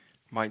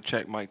Mic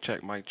check, mic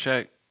check, mic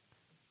check.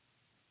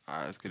 All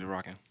right, let's get it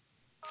rocking.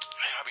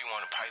 I be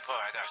wanting to pipe up.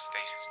 I got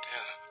stations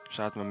too.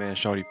 Shout out to my man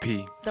Shorty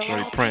P, The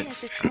Shorty whole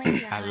Prince.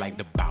 I like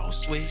the bow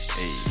swish.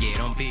 Hey. Yeah,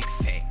 them big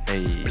facts.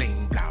 Hey.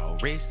 Bling blow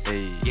wrist.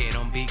 Hey. Yeah,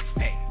 them big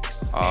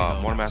facts.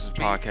 Morning Masters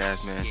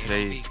podcast, man.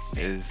 Today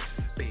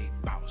is the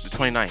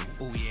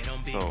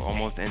 29th, so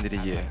almost the end of the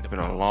year. It's been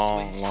a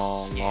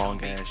long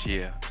ass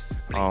year.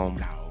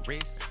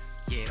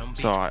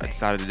 So I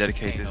decided to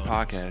dedicate this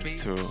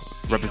podcast to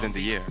represent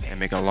the year and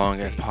make a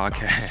long ass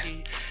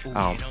podcast.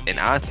 And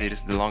honestly, this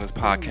is the longest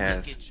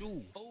podcast.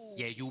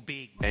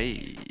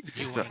 Hey,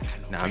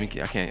 I'm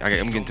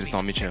getting to the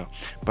song Michelle,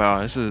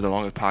 but this is the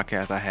longest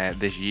podcast I had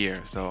this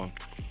year. So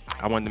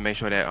I wanted to make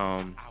sure that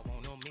kind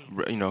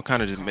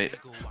of just made it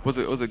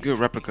was a good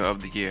replica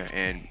of the year,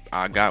 and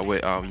I got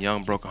with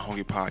Young Broke and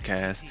Hungry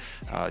podcast,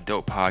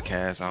 dope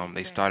podcast.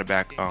 They started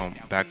back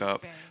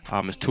up.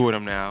 It's two of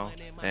them now,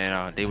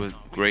 and they was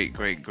great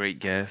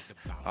guests.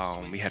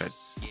 We had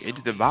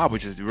the vibe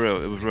was just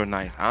real. It was real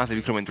nice. Honestly,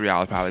 we could have went 3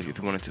 hours probably if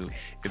we wanted to,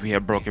 if we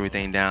had broke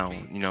everything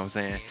down. You know what I'm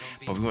saying?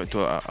 But we went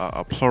to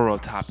a plural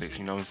of topics.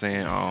 You know what I'm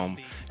saying?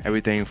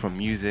 Everything from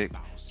music.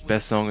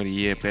 Best song of the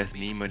year, best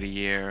meme of the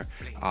year,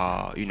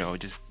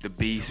 just the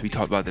beefs. We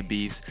talked about the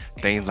beefs,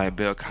 things like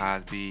Bill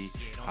Cosby.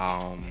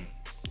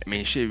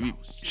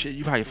 Shit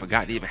you probably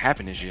forgot to even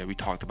happen this year. We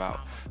talked about.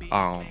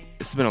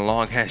 It's been a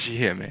long ass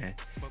year, man.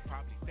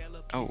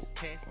 Oh,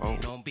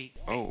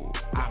 hey.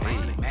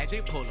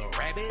 Magic pull a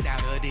rabbit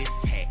out of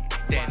this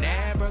hat. Then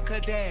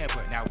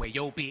abracadabra, now where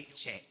your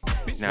bitch at?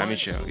 Nah, I mean,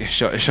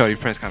 Shorty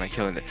Prince kind of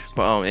killing it.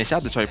 But and shout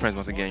out to Shorty Prince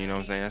once again. You know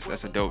what I'm saying?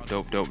 That's a dope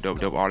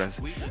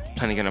artist.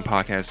 Planning to get a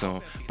podcast soon.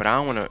 But I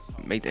don't want to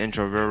make the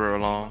intro real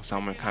long, so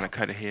I'm gonna kind of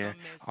cut it here.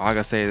 All I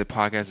gotta say is the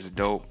podcast is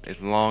dope.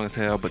 It's long as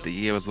hell, but the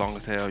year was long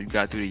as hell. You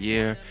got through the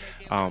year.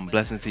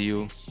 Blessings to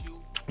you.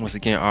 Once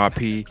again,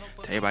 RP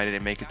to everybody that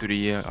didn't make it through the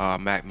year.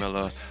 Mac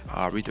Miller,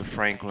 Aretha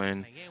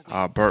Franklin,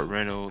 Burt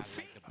Reynolds.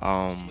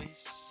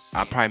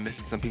 I'm probably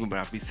missing some people,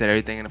 but we said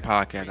everything in the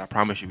podcast. I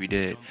promise you we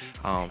did.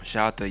 Shout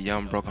out to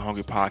Young Broke and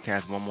Hungry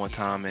podcast one more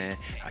time, man.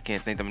 I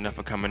can't thank them enough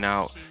for coming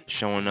out,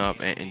 showing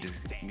up, and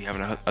just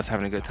us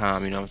having a good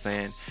time. You know what I'm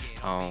saying?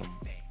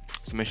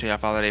 So make sure y'all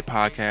follow their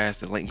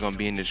podcast. The link gonna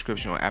be in the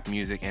description on Apple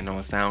Music and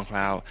on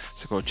SoundCloud.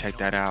 So go check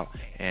that out.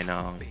 And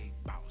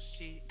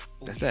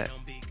that's that.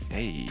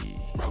 Hey.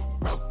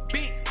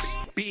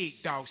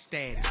 Big dog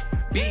status,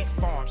 big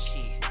farm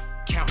shit,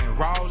 counting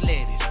raw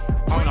lettuce.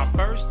 On our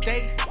first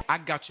date, I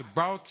got your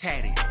bra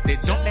tatted. They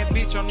dump that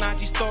bitch on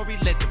IG story,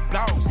 let the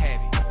blogs have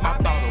it. I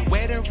bought a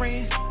wedding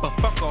ring, but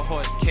fuck a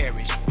horse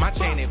carriage. My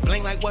chain it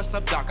bling like what's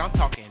up, doc? I'm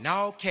talking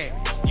all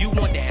carrots. You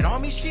want that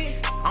army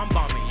shit? I'm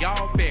bombing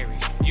y'all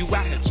berries. You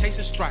out here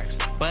chasing stripes,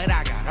 but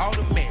I got all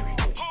the merit.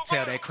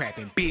 Tell that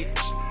crapping bitch,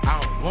 I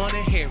don't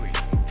wanna hear it.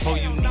 Oh,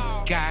 you need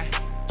a guy,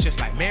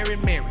 just like Mary.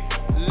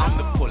 I'm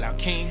the pull-out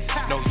king.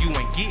 No, you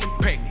ain't getting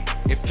pregnant.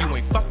 If you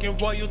ain't fucking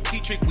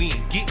royalty trick, we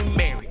ain't getting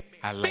married.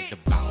 I like the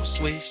bow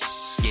swish.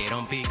 Yeah,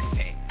 them big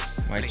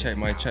facts. Mic check.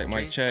 Mic check. All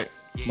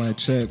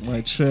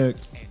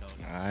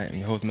right, I'm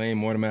your host, man,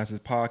 More Than Masters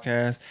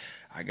podcast.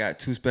 I got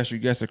two special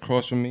guests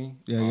across from me.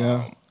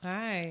 Yeah.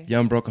 Hi.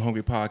 Young Broke and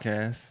Hungry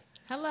podcast.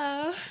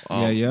 Hello.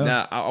 Yeah.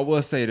 Now, I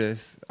will say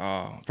this.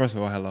 First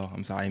of all, hello.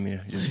 I'm sorry, I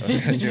didn't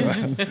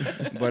mean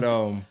to but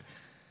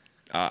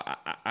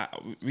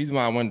reason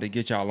why I wanted to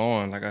get y'all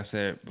on, like I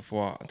said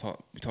before,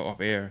 we talk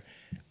off air.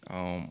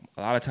 A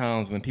lot of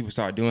times when people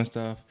start doing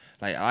stuff,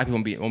 like a lot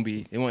of people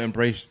they won't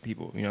embrace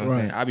people. You know what I'm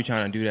saying? I be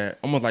trying to do that,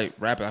 almost like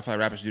rappers. I feel like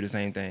rappers do the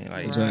same thing.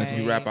 Like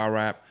exactly. You rap, I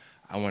rap.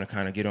 I want to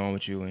kind of get on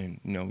with you, and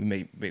we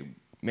make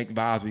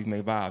vibes. We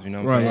make vibes. You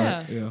know what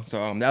I'm saying? Yeah.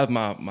 So that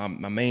was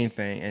my main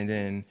thing, and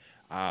then.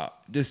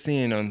 Just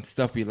seeing on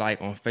stuff we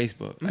like on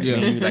Facebook,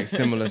 like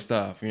similar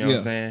stuff. You know what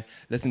I'm saying?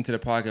 Listen to the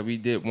podcast. We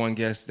did one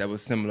guest that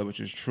was similar, which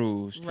was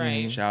Trues.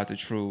 Right. Shout out to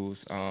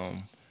Trues.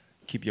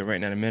 Keep your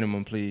rating at a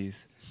minimum,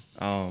 please.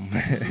 But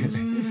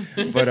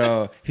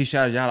he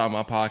shouted y'all out on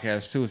my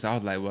podcast too, so I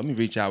was like, well, let me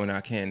reach out when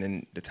I can.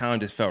 And the time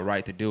just felt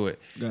right to do it.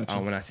 Gotcha.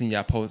 When I seen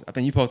y'all post, I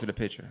think you posted a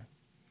picture.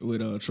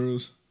 With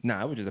Trues?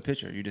 Nah, it was just a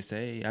picture. You just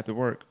say, hey, after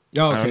work.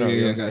 Oh, I don't know,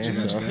 okay, got you.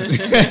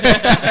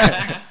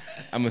 Gotcha.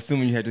 I'm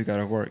assuming you had to go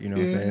to work, you know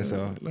what I'm saying?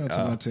 So not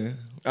to my 10.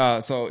 I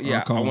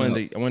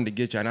wanted to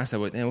get you, and I said,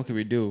 well, damn, what can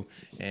we do?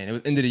 And it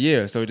was end of the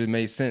year, so it just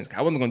made sense.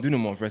 I wasn't gonna do no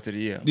more for the rest of the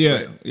year.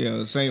 Yeah,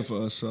 same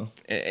for us. So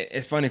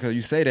it's funny because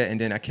you say that, and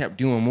then I kept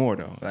doing more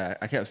though. Like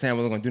I kept saying I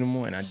wasn't gonna do no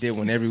more, and I did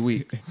one every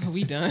week.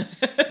 We done.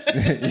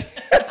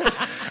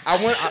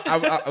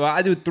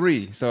 I do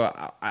 3, so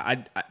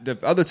I the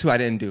other 2 I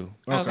didn't do.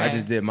 Okay. I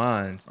just did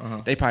mine.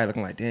 They probably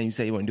looking like, damn, you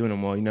say you wouldn't do no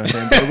more. You know what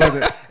I'm saying?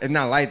 But it's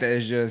not like that.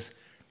 It's just.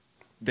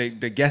 The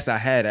guests I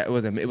had, it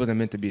wasn't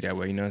meant to be that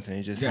way. You know what I'm saying?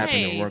 It just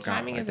happened to work out.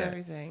 Timing like is that.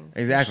 everything.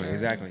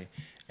 Exactly.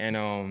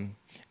 And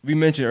we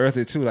mentioned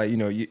earlier too, like you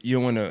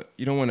don't want to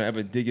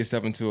ever dig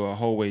yourself into a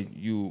hole where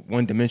you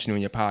one dimensional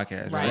in your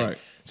podcast, right?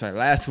 So the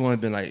last 2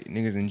 ones been like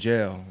niggas in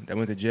jail that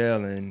went to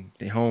jail and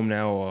they home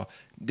now or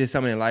did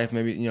something in life.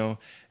 Maybe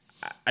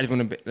I just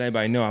want to let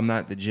everybody know I'm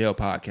not the jail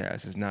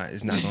podcast. It's not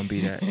going to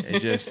be that. It's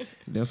just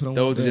Definitely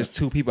those are just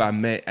two people I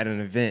met at an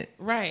event.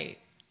 Right.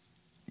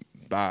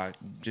 By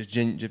just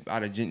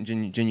out of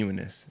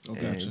genuineness, Oh,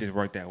 and gotcha. it just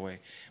worked that way.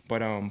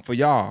 But for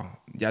y'all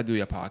do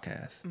your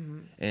podcast,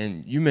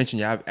 and you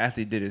mentioned y'all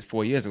actually did it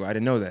 4 years ago. I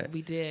didn't know that.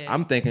 We did.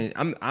 I'm thinking.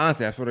 I'm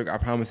honestly. I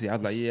promise you. I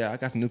was like, yeah, I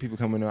got some new people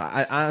coming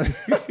on.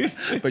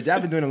 But y'all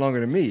been doing it longer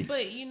than me.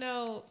 But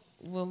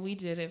when we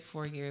did it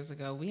 4 years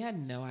ago, we had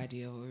no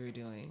idea what we were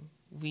doing.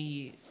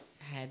 We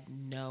had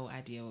no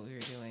idea what we were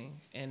doing,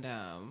 and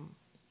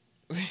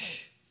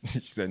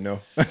She said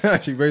no.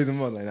 She raised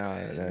them up like, nah.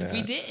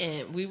 we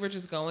didn't. We were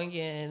just going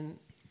in.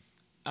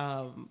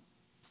 I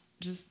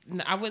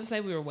wouldn't say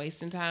we were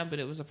wasting time, but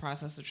it was a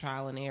process of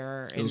trial and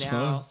error. And was now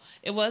fun.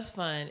 it was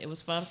fun. It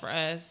was fun for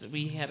us.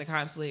 We had to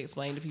constantly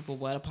explain to people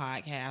what a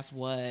podcast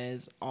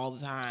was all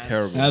the time.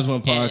 Terrible. That's when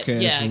And,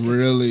 podcasts yeah, 'cause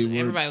really were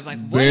everybody was like,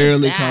 what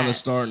barely is kind that? of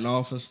starting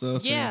off and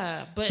stuff.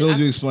 Yeah, and but as soon as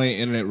I- you explain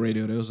internet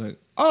radio, they was like,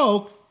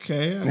 oh,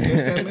 okay, I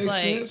guess that It's makes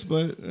like- sense.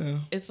 But yeah.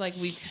 It's like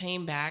we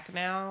came back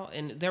now,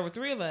 and there were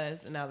 3 of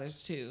us, and now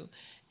there's 2.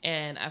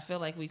 And I feel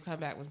like we've come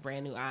back with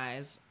brand new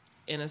eyes.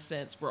 In a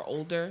sense, we're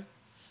older.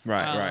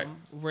 Right.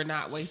 We're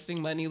not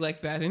wasting money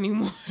like that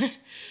anymore.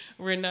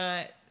 We're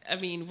not. I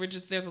mean,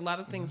 there's a lot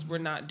of things we're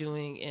not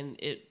doing, and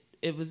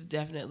it was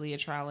definitely a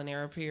trial and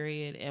error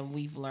period, and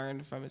we've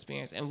learned from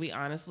experience, and we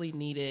honestly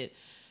needed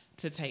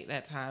to take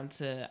that time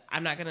to.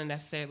 I'm not going to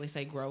necessarily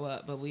say grow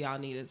up, but we all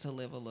needed to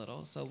live a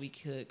little so we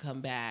could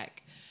come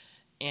back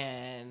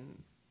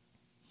and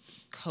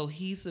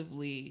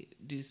cohesively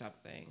do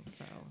something.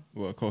 So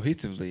Well,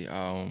 cohesively,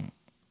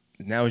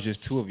 now it's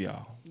just 2 of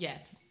y'all.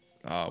 yes,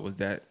 Is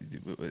that?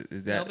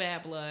 no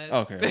bad blood.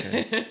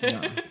 Okay.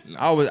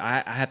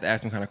 I have to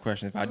ask some kind of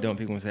question. If I don't,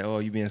 people will say, "Oh,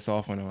 you being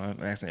soft on them."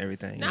 I'm asking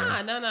everything. you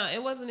know? No.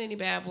 It wasn't any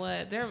bad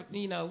blood. There,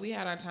 we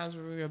had our times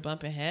where we were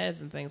bumping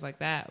heads and things like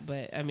that.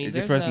 But I mean, Is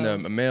this there's person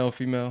a male,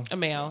 female? a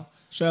male.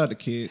 Shout out to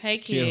Kid. Hey,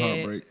 Kid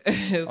Kid.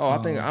 Heartbreak. Oh,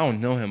 I don't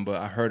know him, but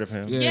I heard of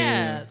him. Yeah.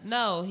 Yeah,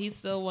 no, he's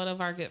still one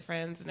of our good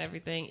friends and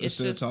everything. We It's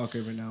still just talk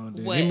every now and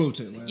then. what, He moved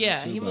to Atlanta.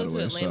 Yeah, too, he by moved the to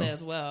way, Atlanta so.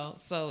 as well.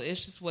 So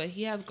it's just what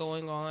he has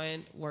going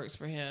on works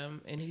for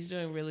him, and he's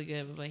doing really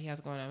good with what he has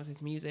going on with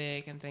his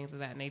music and things of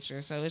that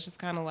nature. So it's just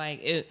kind of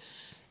like it.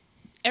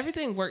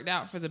 Everything worked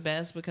out for the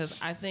best, because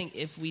I think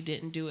if we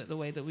didn't do it the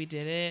way that we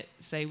did it,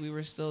 say we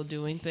were still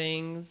doing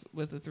things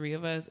with the 3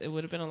 of us, it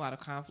would have been a lot of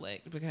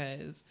conflict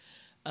because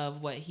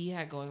of what he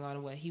had going on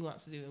and what he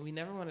wants to do, and we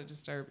never want to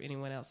disturb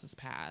anyone else's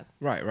path.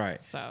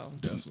 Right. So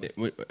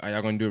Are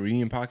y'all going to do a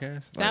reunion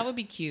podcast? that would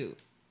be cute.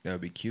 That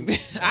would be cute.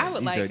 I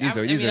would like. These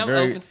are I'm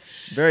very, open to-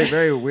 very,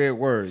 very weird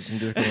words. I'm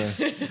just gonna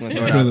throw It it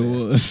out really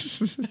there.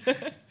 was.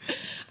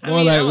 I More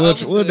mean, like I'm we'll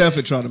open to definitely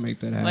it. try to make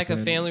that happen. Like a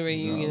family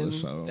you know, reunion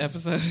so.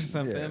 episode or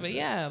something. Yeah. But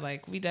yeah,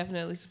 like we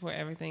definitely support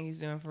everything he's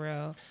doing for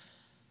real.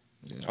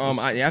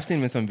 I've seen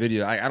him in some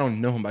video. I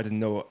don't know him, but I just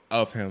know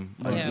of him.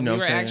 Like, Yeah, you know we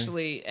were what I'm saying?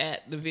 actually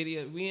at the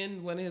video. We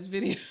in one of his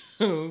videos.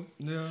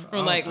 Yeah,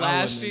 From, like,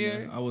 last wasn't in year?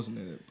 there. I wasn't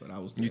in it, but I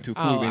was there. You too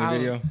cool to be in the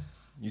video?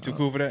 You too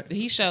cool for that?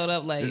 He showed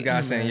up late. This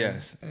guy saying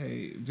yes.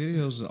 Hey,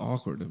 videos are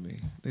awkward to me.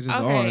 They just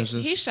are. Okay, It's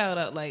just, he showed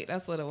up late.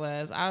 That's what it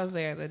was. I was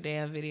there at the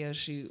damn video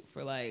shoot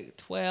for like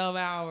 12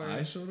 hours.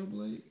 I showed up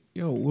late.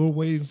 Yo, we're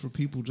waiting for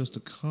people just to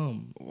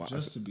come, Wow.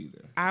 just to be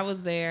there. I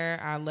was there.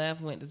 I left,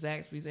 went to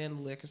Zaxby's in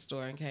the liquor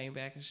store, and came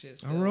back and shit. I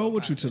still rode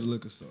with you popping. to the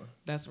liquor store.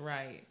 That's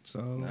right. So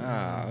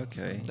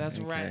Okay. That's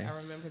Okay. right. I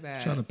remember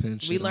that. Trying to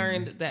pinch We shit on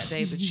learned me. that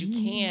day that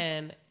you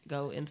can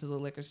go into the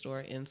liquor store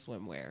in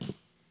swimwear.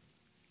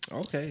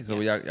 Okay. So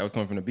y'all was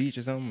coming from the beach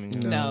or something?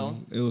 No.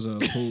 It was a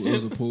pool. It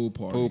was a pool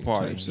party. Pool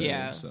party. Type setting,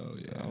 Yeah. So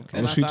yeah. Okay. Oh,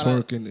 And I she thought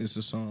twerking is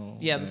the song.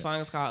 Yeah, the that- song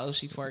is called "Oh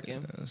She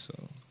Twerking." So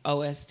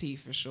OST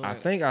for sure. I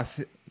think I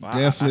see.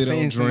 Definitely I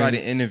seen don't somebody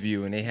drink.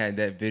 interview and they had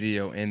that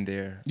video in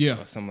there. Yeah.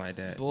 Or something like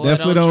that. Boy,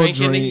 definitely don't in the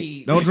drink.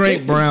 heat. Don't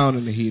drink brown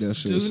in the heat. I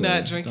should Do say.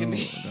 not drink in the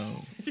Don't- heat.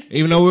 don't.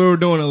 Even though we were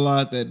doing a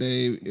lot that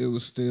day, it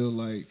was still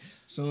like.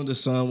 Soon as the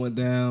sun went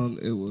down,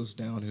 it was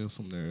downhill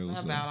from there. It I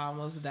was about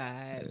almost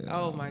died.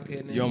 Oh my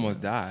goodness. You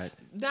almost died.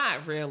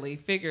 Not really,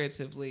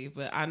 figuratively,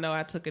 but I know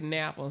I took a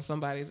nap on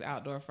somebody's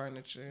outdoor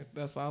furniture.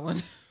 That's all I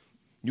know.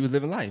 You was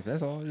living life.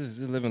 That's all. Just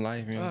living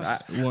life. You know.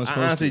 You weren't I supposed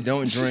honestly to.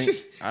 don't drink.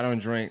 I don't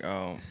drink.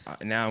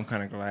 Now I'm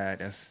kind of glad.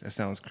 That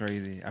sounds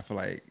crazy. I feel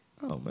like.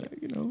 oh man,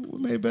 we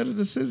made better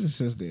decisions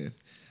since then.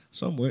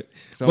 Somewhat.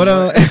 Somewhat.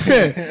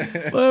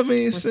 But but I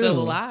mean, We're still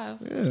alive.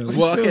 Yeah, we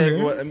Well, still okay.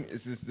 here. Well,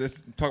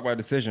 let's talk about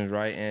decisions,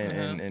 right?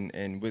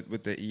 And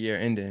with the year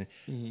ending,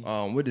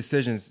 what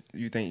decisions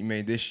you think you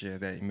made this year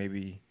that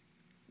maybe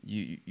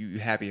you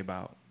happy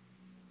about?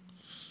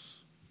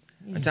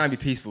 I'm trying to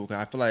be peaceful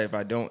because I feel like if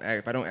I don't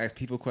ask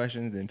people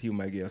questions, then people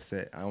might get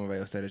upset. I don't want to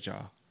be upset at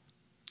y'all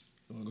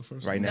You wanna go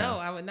first? right now. No,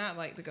 I would not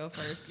like to go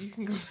first. You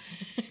can go.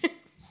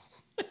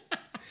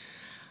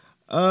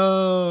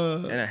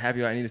 I And I'm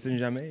happy about any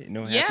decisions I made.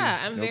 No, happy, Yeah,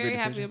 I'm no very good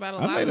happy decisions? about a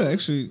lot made of them.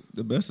 actually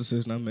the best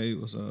decision I made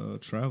was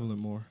traveling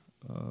more.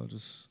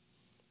 Just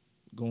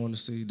going to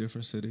see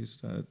different cities.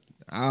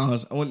 I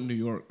went to New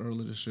York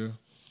early this year,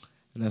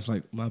 and that's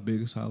like my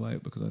biggest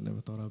highlight because I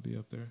never thought I'd be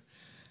up there.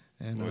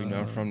 And Well, you know,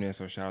 I'm from there,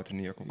 so shout out to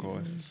New York, of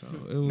course. So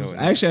it was.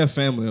 I actually have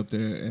family up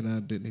there, and I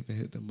didn't even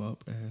hit them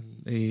up, and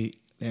they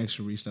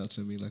actually reached out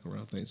to me like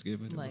around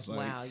Thanksgiving. Like, it was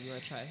wow, you are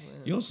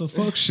trifling. You on some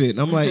fuck shit. And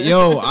I'm like,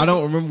 yo, I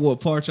don't remember what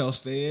part y'all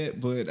stay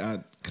at, but I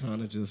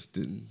kind of just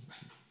didn't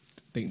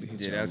think to hit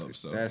y'all up.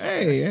 So that's I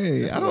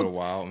a little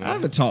wild, man. I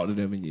haven't talked to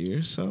them in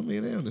years, so I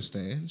mean they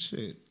understand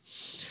shit.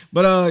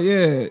 But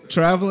yeah,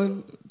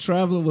 traveling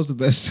was the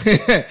best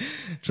thing.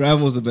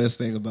 Traveling was the best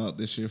thing about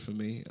this year for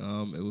me.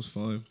 It was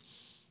fun,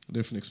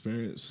 different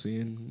experience,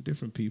 seeing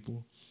different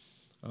people.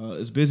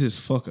 It's busy as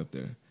fuck up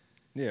there.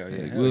 Yeah.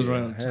 We was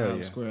around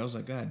Times Square. I was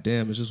like, God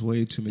damn, it's just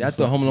way too many. Yeah, I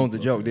thought Home Alone was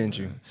a joke, didn't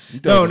you?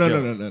 No.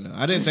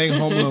 I didn't think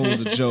Home Alone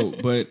was a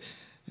joke, but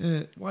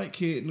white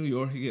kid, New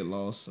York, he get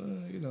lost.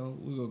 You know,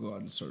 we're gonna go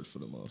out and search for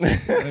the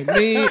motherfucker. Like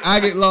me, I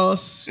get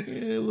lost.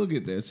 Yeah, we'll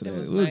get there today.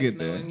 We'll get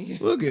there.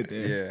 We'll get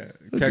there. Yeah,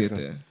 we'll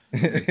get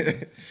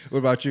there. What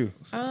about you?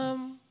 I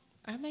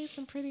made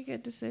some pretty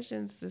good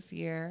decisions this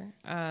year.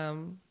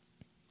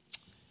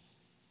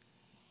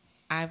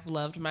 I've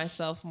loved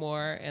myself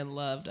more and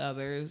loved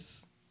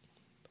others.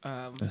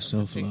 That's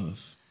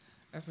self-love.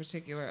 A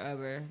particular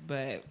other,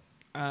 but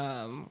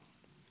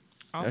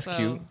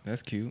also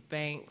That's cute.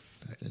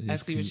 Thanks. I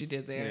see what you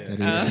did there. Yeah.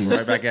 That is cute.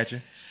 Right back at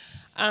you.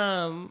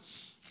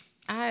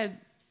 I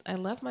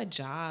love my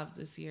job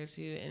this year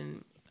too,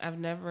 and I've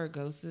never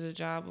ghosted a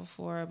job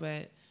before,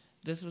 but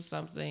this was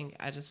something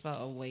I just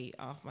felt a weight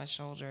off my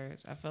shoulder.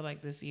 I feel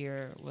like this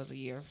year was a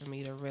year for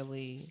me to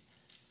really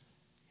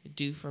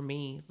do for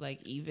me.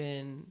 Like,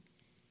 even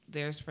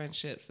there's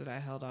friendships that I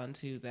held on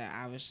to that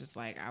I was just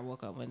like, I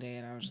woke up one day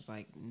and I was just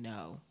like,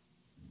 no,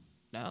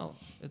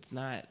 it's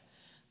not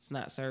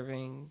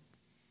serving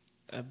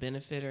a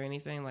benefit or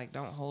anything. Like,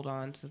 don't hold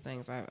on to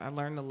things. I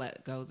learned to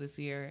let go this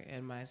year,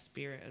 and my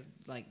spirit of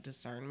like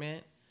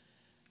discernment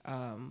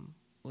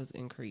was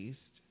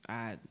increased.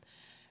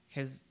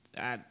 Because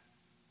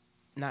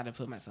not to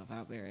put myself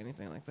out there or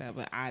anything like that,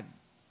 but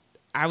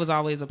I was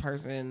always a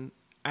person,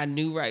 I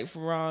knew right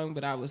from wrong,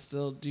 but I would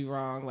still do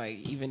wrong, like,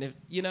 even if,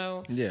 you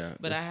know? Yeah.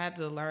 But I had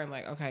to learn,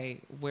 like,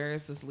 okay, where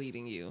is this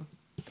leading you?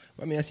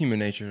 I mean, that's human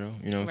nature, though.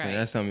 You know what I'm saying?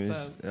 That's something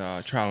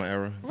that's trial and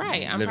error.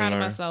 Right. I'm proud of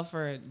myself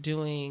for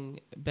doing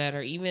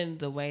better. Even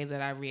the way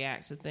that I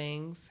react to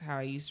things, how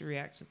I used to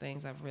react to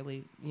things, I've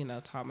really,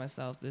 taught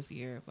myself this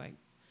year, like,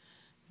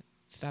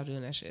 stop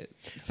doing that shit.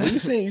 So well,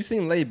 you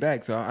seem laid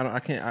back, so I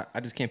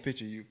just can't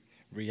picture you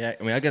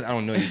react. I mean, I guess I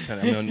don't know you.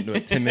 I know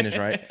 10 minutes,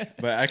 right?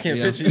 But I can't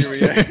picture you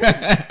react.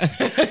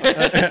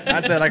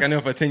 I said like I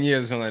know for 10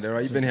 years or something like that,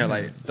 right? You've been here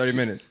like 30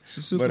 minutes. So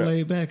super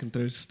laid back in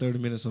 30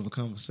 minutes of a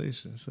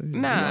conversation. So,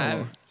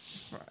 I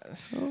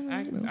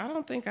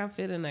don't think I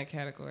fit in that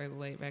category, the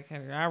laid back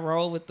category. I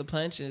roll with the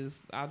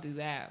punches. I'll do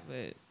that,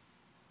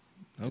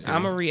 but okay.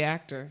 I'm a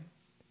reactor.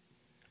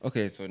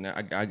 Okay, so now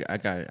I got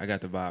it. I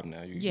got the vibe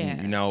now.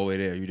 You're not all the way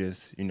there. You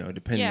just,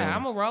 depending on... Yeah,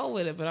 I'm a roll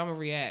with it, but I'm a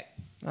react.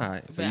 All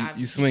right, so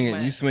you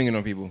swinging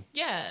on people.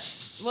 Yeah.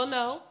 Well,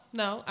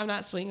 no, I'm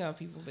not swinging on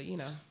people, but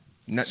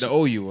Not the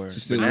old you were.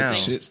 She's still with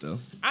the shits, though.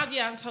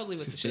 I'm totally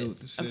with the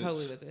shits. I'm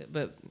totally with it,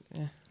 but...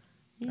 Yeah.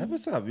 That's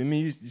what's up. I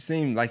mean, you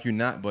seem like you're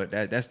not, but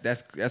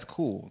that's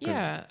cool.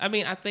 Yeah, I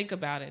mean, I think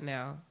about it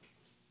now.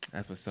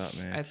 That's what's up,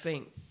 man. I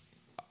think.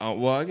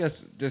 Well, I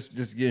guess just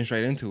getting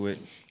straight into it.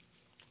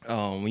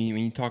 When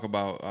you talk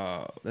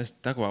about let's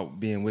talk about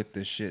being with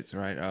the shits,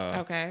 right?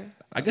 Okay.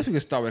 I guess we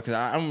could start with, because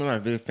I'm not a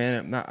big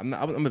fan.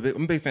 I'm a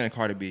big fan of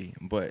Cardi B,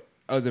 but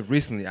as of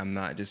recently, I'm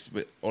not, just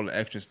with all the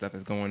extra stuff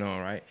that's going on,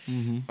 right?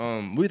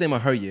 Mm-hmm. What do you think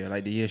about her year,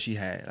 like the year she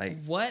had?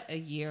 Like, what a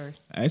year!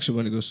 I actually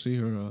went to go see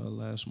her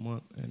last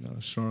month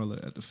in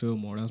Charlotte at the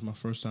Fillmore. That was my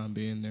first time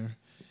being there.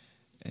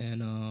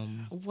 And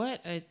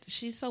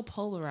she's so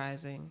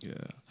polarizing. Yeah,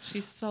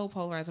 she's so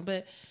polarizing.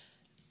 But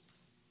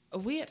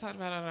we had talked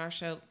about it on our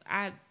show.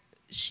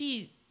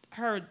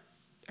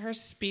 Her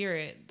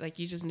spirit, like,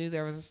 you just knew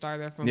there was a star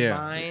there from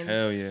Vine.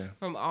 Hell yeah.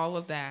 From all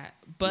of that.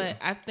 But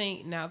I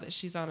think now that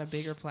she's on a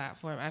bigger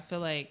platform, I feel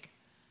like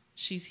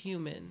she's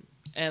human.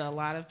 And a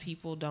lot of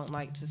people don't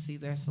like to see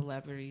their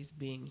celebrities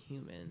being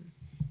human.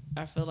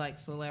 I feel like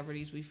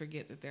celebrities, we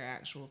forget that they're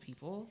actual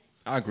people.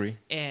 I agree.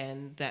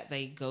 And that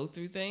they go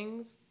through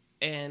things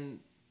and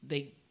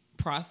they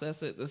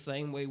process it the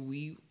same way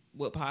we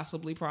would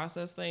possibly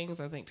process things.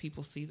 I think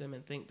people see them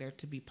and think they're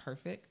to be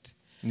perfect.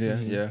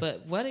 Yeah.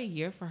 But what a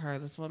year for her.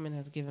 This woman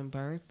has given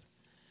birth.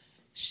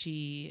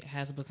 She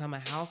has become a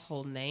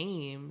household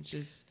name.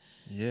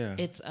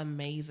 It's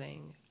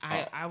amazing.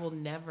 I will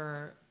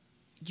never,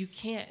 you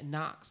can't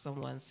knock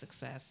someone's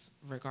success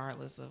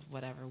regardless of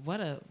whatever.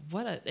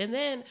 And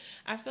then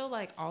I feel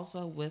like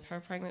also with her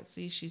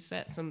pregnancy, she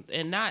set some,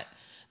 and not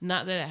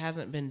that it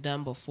hasn't been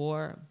done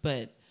before,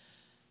 but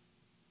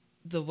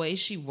the way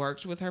she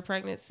worked with her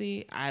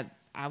pregnancy, I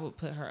would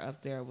put her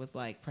up there with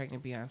like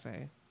pregnant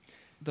Beyonce.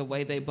 The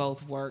way they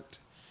both worked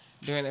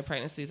during their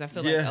pregnancies. I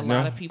feel like a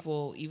lot of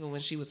people, even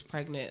when she was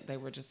pregnant, they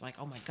were just like,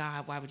 oh my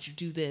God, why would you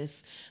do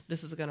this?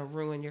 This is going to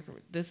ruin your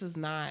career. This is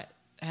not,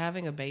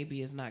 having a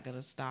baby is not going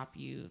to stop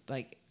you.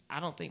 Like, I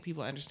don't think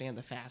people understand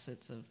the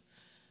facets of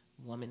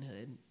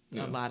womanhood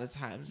a lot of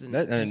times. And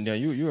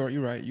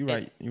you're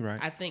right.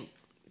 I think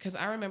because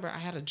I remember I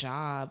had a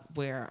job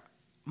where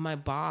my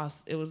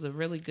boss, it was a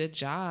really good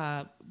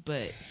job,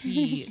 but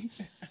he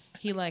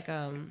like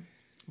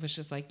was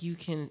just like,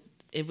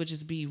 it would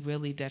just be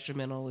really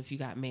detrimental if you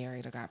got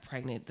married or got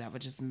pregnant. That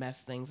would just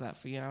mess things up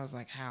for you. And I was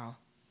like, how?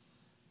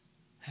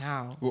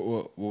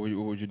 What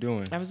were you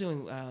doing? I was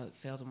doing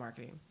sales and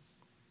marketing.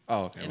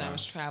 Oh, okay. And I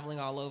was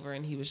traveling all over,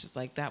 and he was just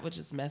like, that would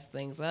just mess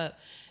things up.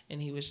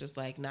 And he was just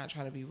like, not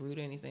trying to be rude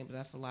or anything, but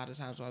that's a lot of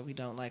times why we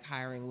don't like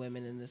hiring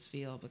women in this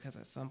field, because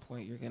at some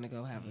point you're going to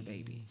go have a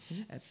baby.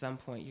 At some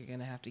point you're going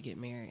to have to get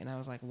married. And I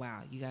was like,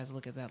 wow, you guys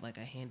look at that like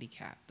a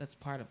handicap. That's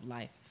part of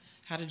life.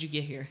 How did you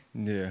get here?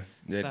 Yeah.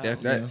 So,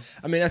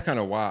 I mean, that's kind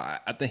of why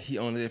I think he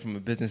owned it from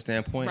a business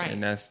standpoint, right.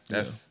 and that's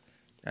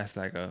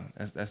like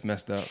that's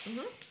messed up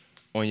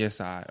on your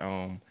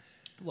side.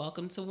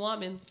 Welcome to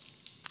woman.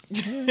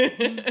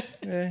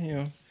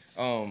 Yeah,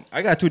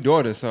 I got 2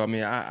 daughters, so I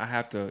mean, I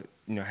have to,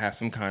 have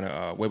some kind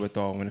of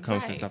wherewithal when it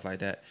comes to stuff like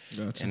that.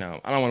 Gotcha. And I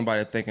don't want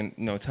anybody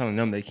thinking, telling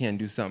them they can't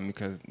do something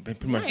because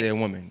pretty much they're a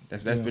woman.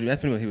 That's pretty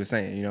much what he was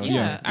saying,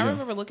 Yeah, I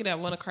remember looking at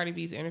one of Cardi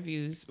B's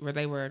interviews where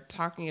they were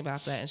talking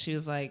about that, and she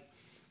was like,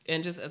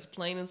 and just as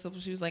plain and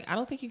simple, she was like, I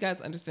don't think you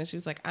guys understand. She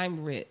was like,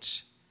 I'm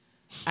rich.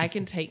 I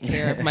can take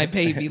care of my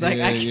baby. Like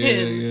I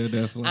can. Yeah,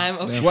 definitely. I'm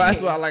okay. Well, that's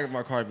what I like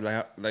about Cardi B.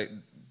 Like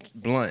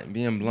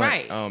being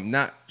blunt.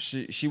 Right.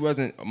 She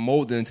wasn't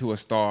molded into a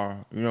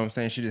star. You know what I'm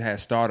saying? She just had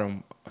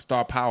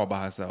star power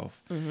by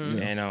herself,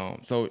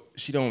 and so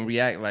she don't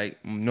react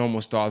like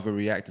normal stars would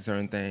react to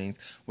certain things.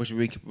 Which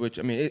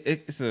I mean,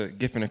 it's a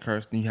gift and a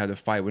curse. Then you have to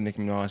fight with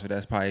Nicki Minaj, so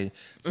that's probably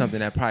something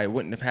that probably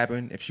wouldn't have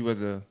happened if she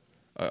was a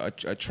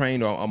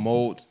trained or a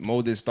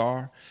molded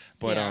star.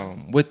 But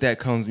with that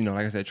comes,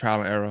 like I said, trial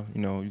and error.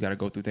 You got to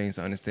go through things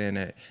to understand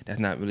that that's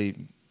not really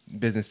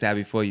business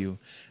savvy for you.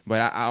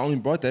 But I only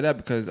brought that up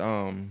because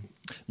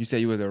you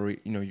said you was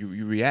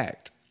you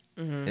react,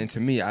 and to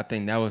me, I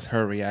think that was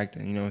her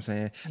reacting. You know what I'm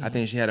saying? I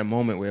think she had a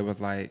moment where it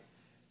was like,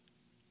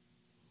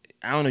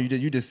 I don't know.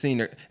 You just seen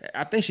her.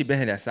 I think she been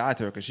had that side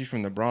to her because she's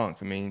from the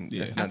Bronx. I mean,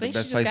 that's not I think the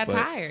best she just place. got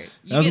tired.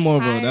 That was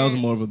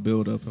more of a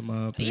build up in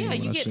my opinion. Yeah,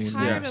 you get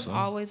tired of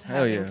always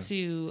Hell having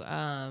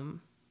to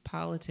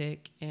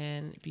politic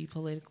and be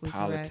politically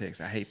politics.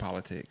 correct. I hate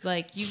politics.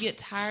 Like you get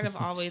tired of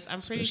always.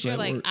 I'm pretty sure.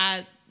 Like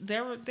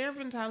there have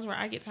been times where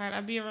I get tired.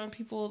 I'd be around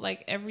people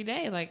like every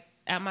day. Like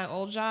at my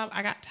old job,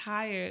 I got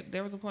tired.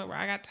 There was a point where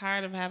I got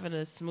tired of having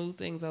to smooth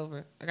things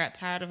over. I got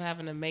tired of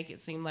having to make it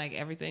seem like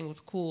everything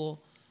was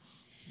cool.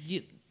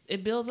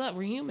 It builds up.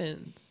 We're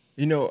humans.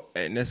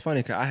 And it's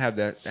funny because I have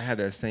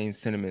that same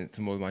sentiment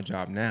towards my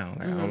job now.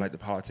 Like I don't like the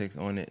politics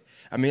on it.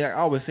 I mean, I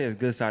always say it's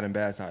good side and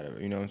bad side of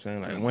it. You know what I'm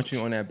saying? Like once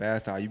you're on that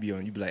bad side, you be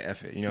like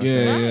F it. You know what I'm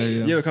saying?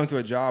 Yeah. You ever come to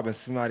a job and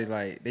somebody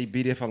like they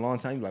be there for a long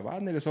time? You're like, why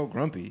that nigga so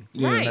grumpy?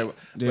 Right. Like,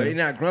 but they're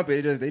not grumpy.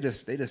 They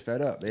just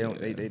fed up. They don't.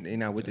 They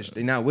not with this.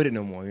 They not with it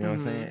no more. You know what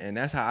I'm saying? And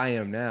that's how I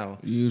am now.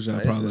 Usually,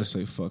 I probably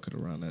say fuck it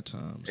around that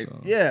time.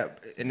 So.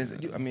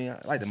 And I mean,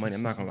 I like the money.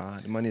 I'm not gonna lie.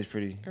 The money is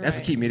pretty. That's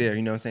what keep me there.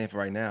 You know what I'm saying? For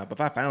right now. But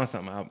if I found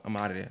something, I'm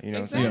out of there. You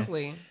know what I'm saying?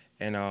 Exactly.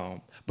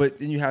 And but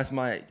then you have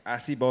somebody. I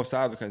see both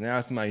sides because now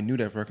somebody new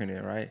that's working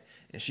there, right?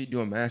 And she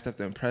doing mad stuff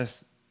to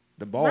impress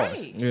the boss.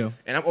 Right. Yeah.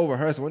 And I'm over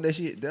her. So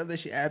the other day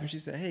she asked me. She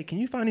said, "Hey, can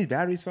you find these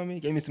batteries for me?"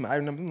 Gave me some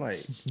item numbers. I'm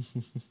like,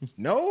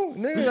 "No,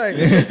 nigga, like,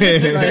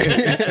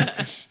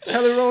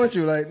 hell is wrong with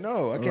you? Like,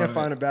 no, I can't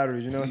find the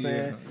batteries. You know what I'm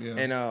saying?" Yeah.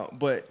 And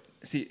but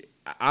see,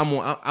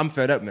 I'm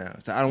fed up now,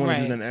 so I don't want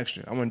to do nothing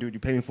extra. I want to do what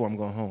you pay me for. I'm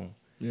going home.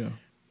 Yeah.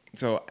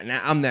 So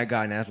now I'm that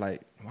guy, and that's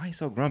like, why you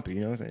so grumpy?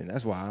 You know what I'm saying?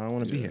 That's why I don't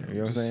want to be here. You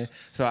know what I'm saying?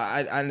 So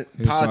I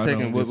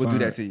politicking will do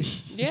that to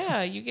you.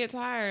 Yeah, you get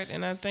tired,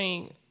 and I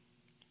think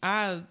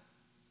I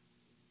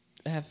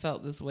have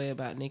felt this way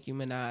about Nicki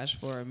Minaj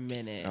for a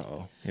minute.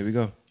 Uh-oh. Here we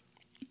go.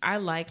 I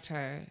liked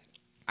her.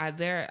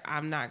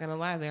 I'm not gonna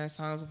lie. There are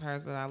songs of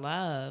hers that I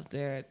love.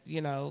 There,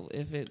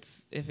 if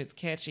it's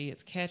catchy,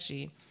 it's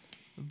catchy.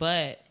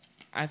 But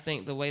I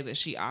think the way that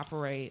she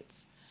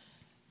operates,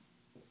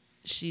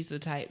 she's the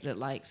type that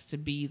likes to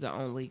be the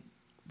only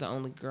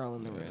girl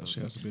in the room. She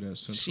has to be that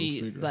central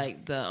figure.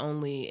 Like the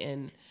only,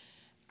 and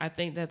I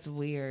think that's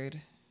weird.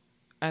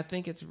 I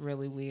think it's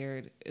really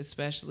weird,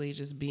 especially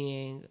just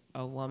being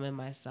a woman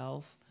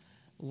myself.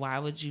 Why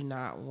would you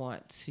not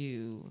want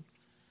to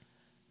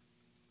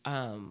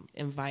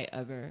invite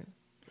other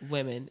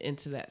women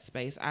into that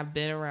space? I've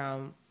been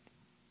around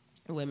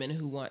women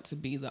who want to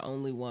be the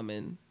only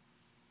woman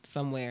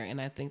somewhere, and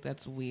I think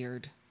that's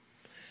weird.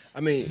 I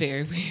mean, it's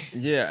very weird.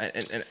 Yeah,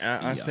 and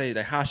I say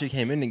that how she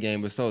came in the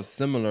game was so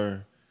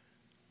similar.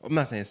 I'm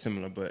not saying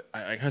similar, but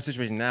like her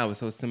situation now is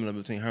so similar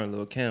between her and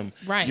Lil' Kim.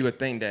 Right. You would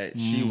think that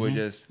she would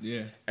just,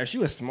 if she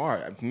was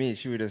smart, for me,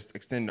 she would just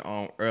extend it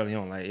on early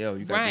on, like, yo,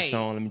 you got this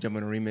song, let me jump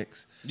in a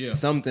remix. Yeah.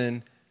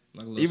 Something.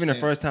 Like even the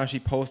first time she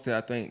posted,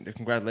 I think, the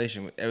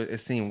congratulations, it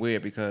seemed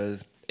weird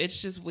because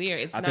it's just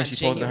weird. It's I not think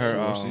she posted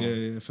genuine.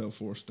 her. it felt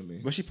forced to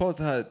me. But she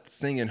posted her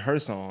singing her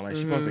song. Like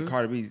she posted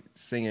Cardi B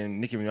singing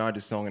Nicki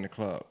Minaj's song in the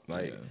club.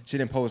 Like she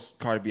didn't post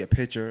Cardi B a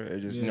picture.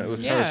 It just it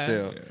was her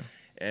still. Yeah.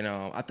 And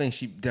I think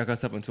she dug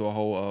herself into a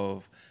hole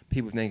of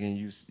people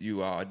thinking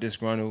you are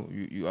disgruntled,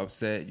 you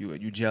upset,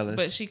 you jealous.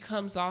 But she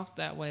comes off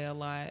that way a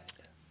lot.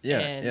 Yeah,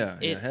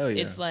 and hell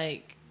yeah. It's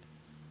like,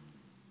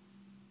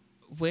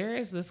 where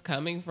is this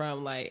coming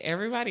from? Like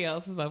everybody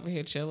else is over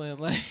here chilling.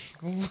 Like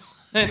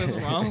what is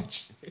wrong?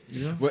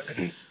 Yeah.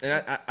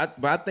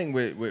 But I think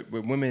with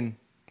women,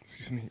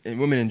 excuse me, and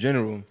women in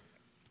general,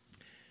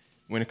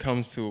 when it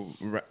comes to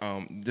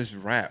just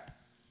rap,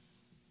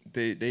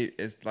 they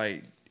it's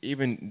like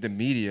even the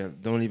media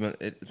don't even.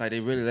 It's like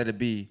they really let it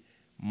be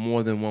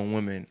more than one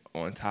woman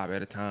on top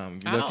at a time.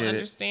 I don't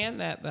understand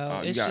that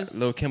though. You got just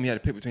Lil' Kim. You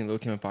had to pick between Lil'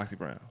 Kim and Foxy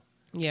Brown.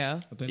 Yeah,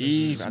 but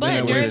during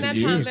that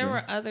time there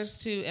were others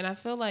too, and I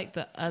feel like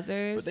the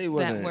others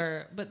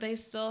but they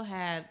still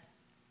had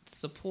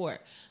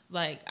support.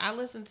 Like I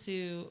listened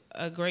to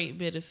a great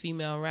bit of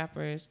female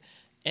rappers,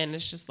 and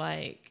it's just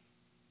like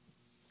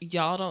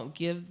y'all don't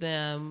give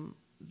them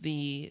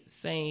the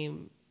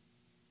same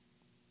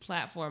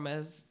platform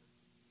as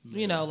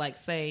like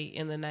say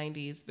in the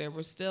 90s there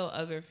were still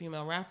other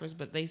female rappers,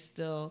 but they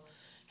still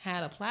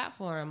had a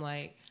platform.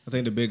 Like I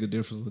think the bigger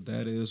difference with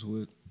that is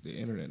with the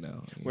internet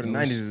now. Well, the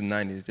 90s is the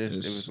 90s. It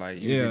was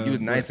like you was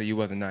nice or you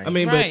wasn't nice. I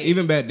mean, but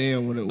even back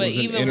then when it was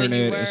the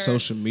internet and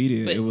social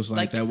media, it was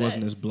like that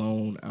wasn't as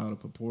blown out of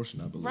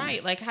proportion, I believe.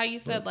 Right, like how you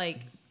said like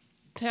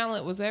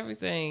talent was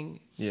everything.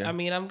 Yeah. I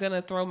mean, I'm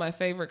gonna throw my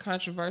favorite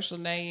controversial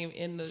name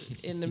in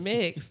the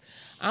mix.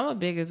 I'm a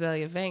big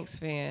Azalea Banks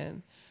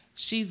fan.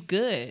 She's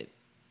good.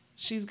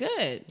 Yeah,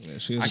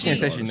 I can't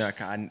say she's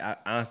not. I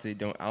honestly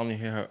don't. I only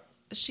hear her.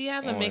 She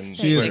has a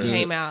mixtape that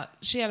came out.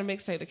 She had a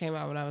mixtape that came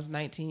out when I was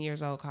 19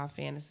 years old called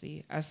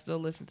Fantasy. I still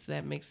listen to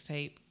that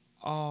mixtape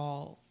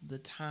all the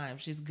time.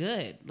 She's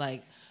good.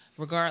 Like,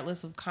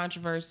 regardless of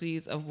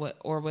controversies of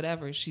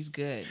whatever, she's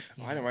good.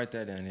 Oh, I didn't write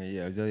that down here.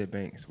 Yeah, Azalea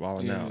Banks,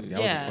 Wildin' Out.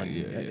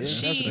 Yeah.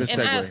 She, that's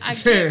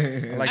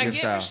and I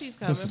get where she's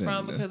coming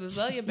from because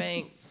Azalea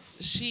Banks,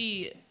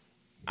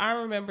 I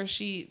remember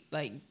she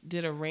like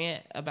did a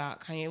rant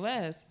about Kanye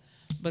West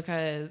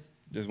because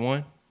just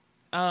one.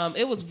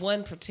 It was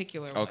one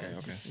particular one. Okay.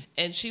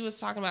 And she was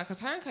talking about because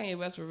her and Kanye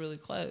West were really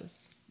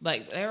close.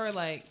 Like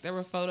there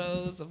were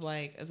photos of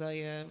like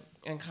Azalea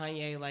and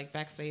Kanye like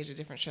backstage at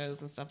different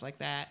shows and stuff like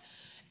that.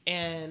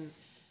 And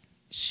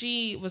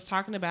she was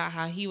talking about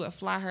how he would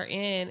fly her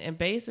in and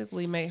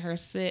basically make her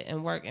sit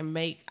and work and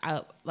make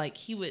up, like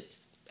he would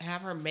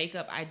have her make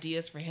up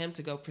ideas for him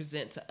to go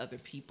present to other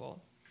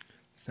people.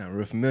 Sound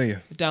real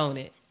familiar, don't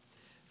it?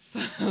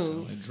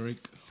 Sound like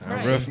Drake.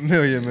 Sound real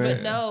familiar, man.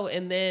 But no,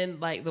 and then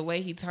like the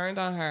way he turned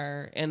on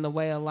her and the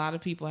way a lot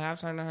of people have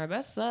turned on her,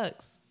 that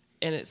sucks.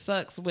 And it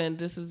sucks when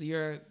this is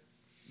your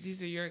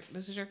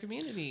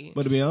community.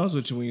 But to be honest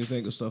with you, when you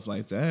think of stuff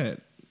like that,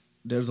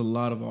 there's a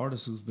lot of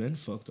artists who've been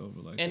fucked over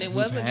like that. And it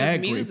wasn't just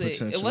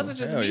music. It wasn't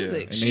just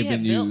music. And she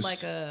had built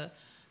like a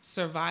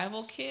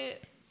survival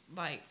kit,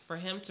 like for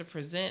him to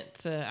present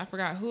to, I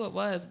forgot who it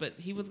was, but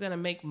he was gonna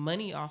make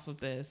money off of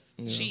this.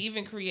 Yeah. She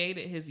even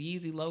created his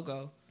Yeezy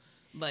logo.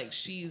 Like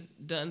she's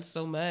done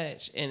so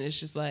much, and it's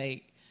just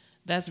like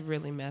that's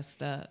really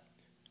messed up.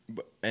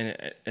 But, and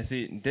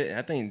see,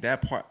 I think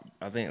that part.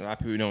 I think a lot of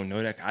people don't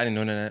know that. I didn't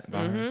know that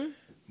about her.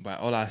 But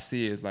all I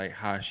see is like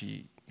how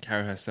she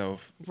carry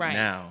herself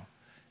now.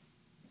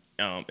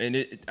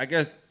 And I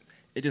guess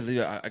it just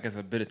leaves, I guess,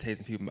 a bit of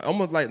taste in people.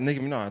 Almost like Nicki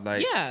Minaj.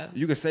 Like,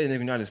 you could say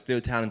Nicki Minaj is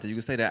still talented. You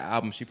could say that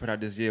album she put out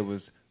this year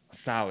was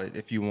solid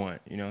if you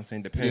want. You know what I'm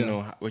saying? Depending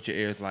on what your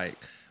ears like.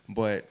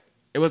 But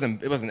it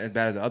wasn't as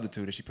bad as the other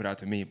two that she put out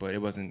to me. But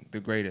it wasn't the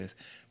greatest.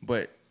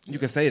 But you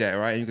can say that,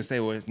 right? You can say,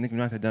 well, Nicki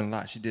Minaj had done a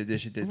lot. She did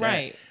this, she did that.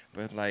 Right.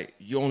 But it's like,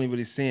 you're only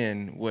really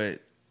seeing what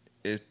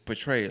is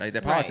portrayed. Like,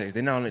 that politics.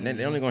 They're only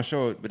going to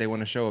show it, but they want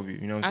to show of you.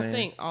 You know what I'm saying? I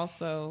think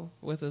also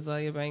with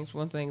Azalea Banks,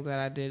 one thing that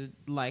I did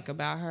like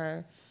about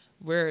her,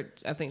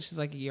 I think she's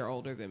like a year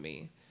older than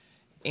me.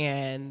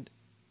 And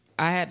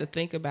I had to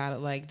think about it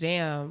like,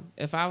 damn,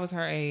 if I was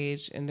her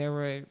age and there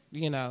were,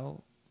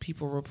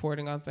 people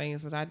reporting on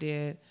things that I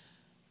did,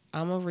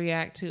 I'm a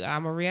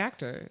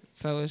reactor.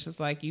 So it's just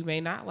like, you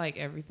may not like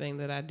everything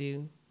that I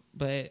do,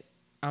 but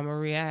I'm a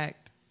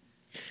react.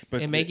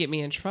 But it may get me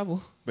in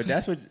trouble. But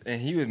that's what,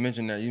 and he was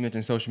mentioning that, you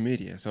mentioned social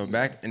media. So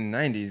back in the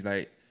 90s,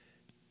 like,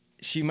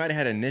 she might have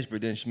had a niche,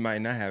 but then she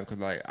might not have. Because,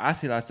 like, I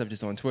see a lot of stuff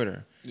just on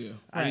Twitter. Yeah.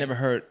 I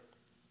heard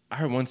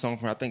one song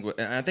from her,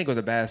 and I think it was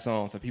a bad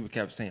song, so people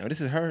kept saying, oh, this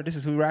is her? This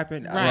is who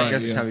rapping? Right. I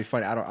guess it's trying to be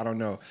funny. I don't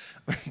know.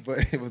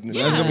 But it was...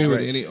 Yeah. That's going to be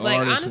with any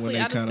artist honestly, when they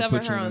kind of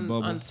put you in a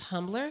bubble. On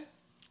Tumblr.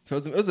 So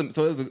it was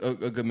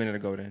a good minute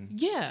ago then.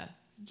 Yeah.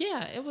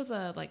 Yeah, it was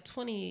like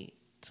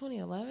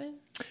 2011.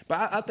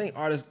 But I think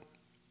artists,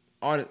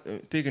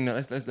 speaking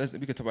of,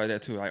 we could talk about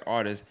that too. Like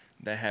artists,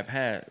 that have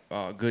had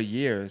good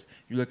years.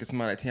 You look at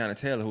somebody like Tiana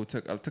Taylor, who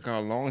took her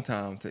a long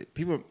time.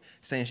 People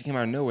saying she came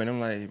out of nowhere, and I'm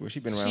like, well,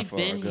 she's been around for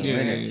a good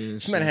minute. Yeah,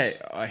 she might have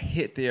had a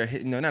hit there,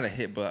 not a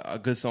hit, but a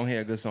good song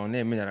here, a good song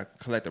there. Maybe not a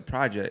collective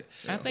project.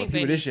 I think but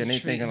people this year, need they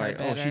to treat thinking her like,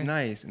 better. oh, she's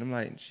nice, and I'm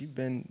like, she's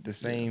been the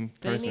same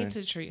person. They need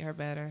to treat her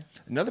better.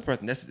 Another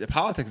person, that's the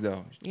politics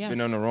though. Yeah.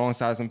 Been on the wrong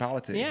side of some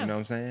politics. Yeah. You know what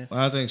I'm saying?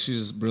 I think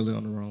she's just really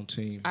on the wrong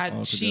team.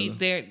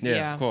 altogether.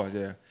 Yeah, of course,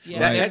 yeah. Yeah,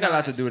 that they're got a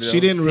lot to not. do with it. She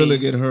didn't really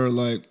Teams. get her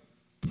like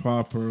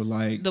proper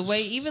like The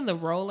way even the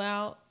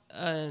rollout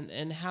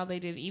and how they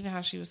did, even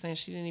how she was saying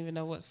she didn't even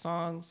know what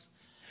songs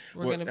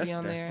were going to be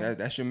on there.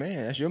 That's your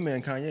man. That's your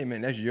man, Kanye.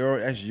 Man, that's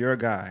your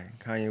guy,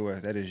 Kanye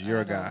West. That is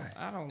your guy.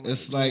 I don't.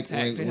 It's like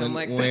talk to him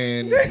like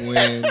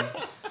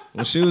that.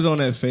 when she was on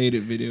that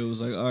Faded video, it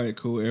was like, all right,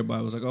 cool.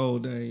 Everybody was like, oh,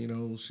 dang, you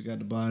know, she got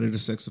the body, the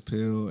sex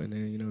appeal, and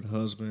then, you know, the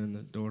husband,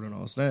 the daughter, and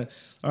all that.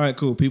 All right,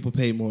 cool. People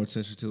paid more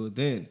attention to it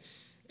then.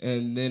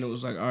 And then it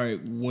was like, all right,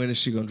 when is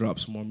she going to drop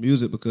some more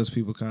music? Because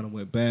people kind of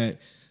went back,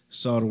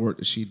 saw the work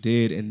that she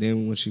did, and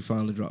then when she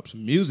finally dropped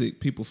some music,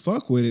 people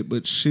fuck with it,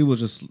 but she was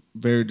just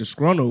very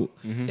disgruntled.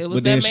 Mm-hmm. It was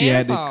But then that she man's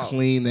had to fault.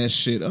 clean that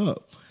shit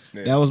up.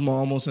 Yeah. That was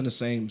almost in the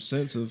same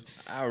sense of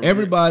I remember-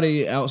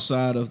 everybody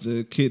outside of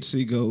the Kid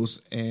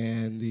Seagulls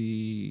and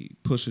the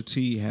Pusha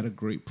T had a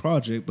great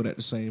project, but at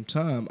the same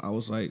time, I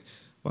was like,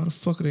 why the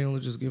fuck are they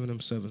only just giving them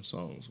 7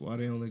 songs? Why are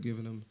they only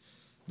giving them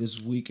this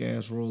weak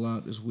ass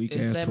rollout, this weak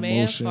It's ass that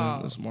man's promotion,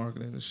 fault. this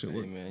marketing, this shit?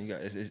 Hey, man,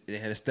 they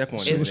had a step on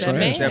She it. was They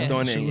trash. stepped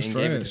on it She and was gave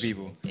it to trash.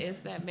 people. It's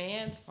that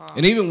man's fault.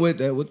 And even with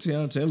that, with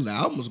Tiana Taylor, the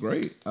album was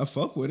great. I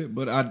fuck with it,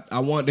 but I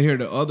wanted to hear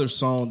the other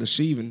song that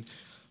she even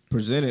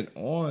presented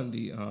on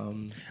the.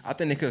 I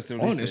think they could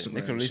still On release it. Instagram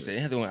They could release shit. it.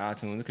 They had to do it on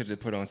iTunes. They could just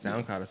put it on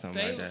SoundCloud or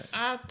something like that.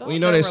 I thought Well, you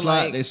know they they were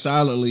like, they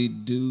silently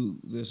do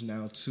this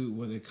now too,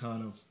 where they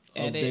kind of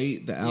edit.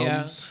 update the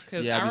albums.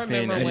 Because Yeah, I I be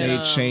saying remember that. And when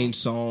they change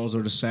songs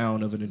or the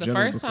sound of it in the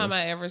general. first time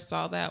because- I ever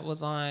saw that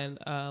was on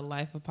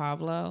Life of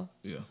Pablo.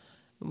 yeah.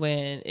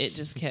 When it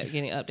just kept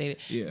getting updated.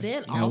 Yeah,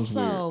 Then that was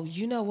also,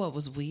 you know what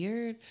was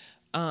weird?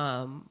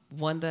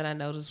 One that I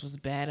noticed was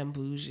Bad and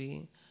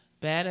Bougie.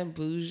 Bad and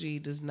Bougie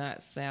does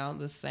not sound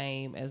the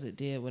same as it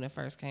did when it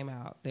first came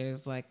out.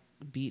 There's like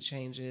beat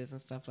changes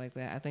and stuff like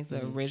that. I think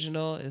the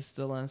original is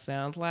still on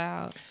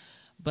SoundCloud,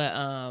 but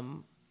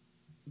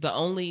the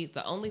only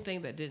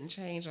thing that didn't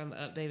change on the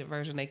updated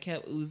version, they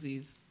kept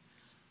Uzi's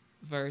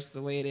verse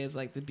the way it is,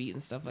 like the beat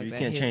and stuff like You that.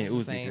 can't His change is the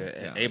Uzi. same. 'Cause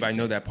everybody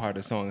know that part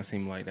of the song. It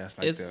seemed like that's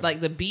like It's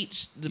like the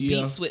beat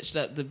Yeah. switched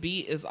up. The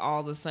beat is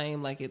all the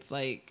same. Like it's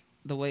like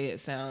the way it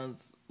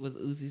sounds with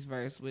Uzi's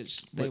verse,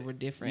 which they But were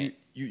different.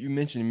 You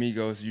mentioned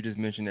Migos. You just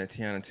mentioned that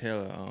Tiana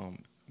Taylor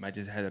might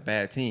just had a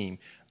bad team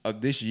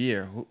of this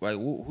year.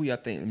 Who y'all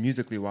think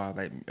musically wise,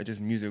 like just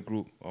music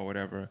group or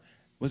whatever?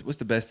 What's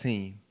the best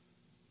team?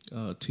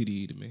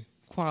 TDE to me.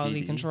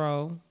 Quality TDE.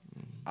 control.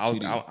 I was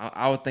TDE.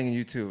 I was thinking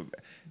you too.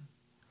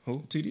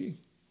 Who? TDE.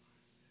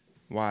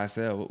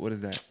 YSL. What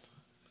is that?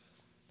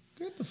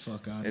 Get the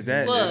fuck out of Is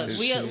here. that- Look, is-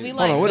 we Hold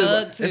like on, what is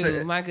Thug it? It's too.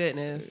 a- My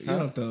goodness.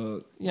 Young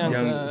Thug. Young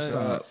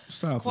Thug.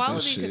 Stop with this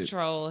Quality shit.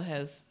 control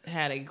has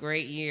had a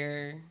great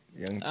year.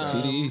 Young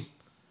Thug. TDE.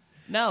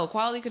 No,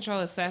 quality control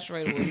is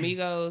saturated with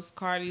Migos,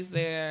 Cardi's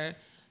there,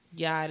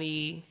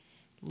 Yachty,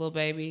 Lil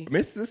Baby, I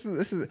mean, this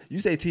is you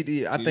say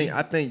TD. I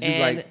think you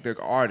And- like the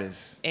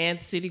artist. and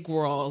City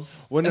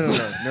Girls. Well, no.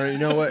 You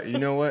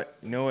know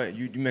what?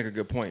 You make a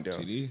good point though.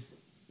 TDE.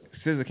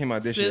 SZA came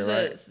out this year, SZA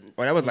right?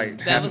 Oh, that was like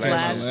That was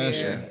last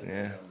year.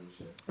 Yeah.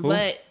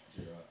 Who?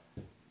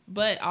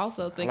 But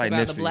also think I like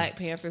about the Nipsey. Black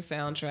Panther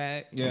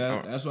soundtrack.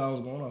 Yeah, that's what I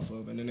was going off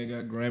of. And then they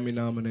got Grammy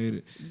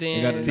nominated. They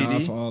Then got the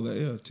nod TD? for all that.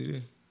 Yeah,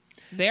 TD.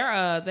 They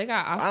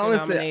got Oscar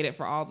honestly- nominated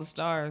for all the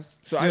stars.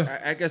 So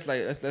Yeah. I guess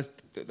like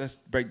let's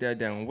break that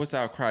down. What's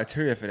our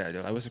criteria for that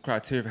though? Like what's the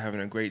criteria for having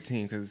a great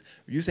team? Because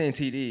you saying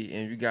TD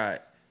and you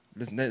got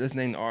let's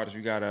name the artists.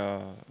 You got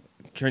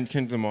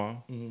Kendrick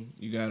Lamar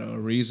You got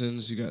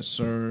Reasons. You got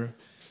Sir,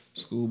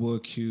 Schoolboy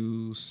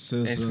Q, SZA.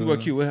 and Schoolboy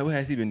Q. What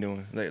has he been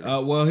doing lately?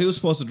 Well, he was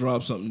supposed to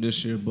drop something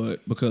this year,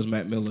 but because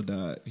Matt Miller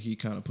died, he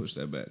kind of pushed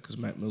that back because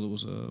Matt Miller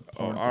was a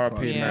part of the R.I.P.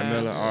 project. Matt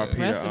Miller. R.I.P.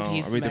 Rest in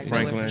peace, Aretha Mac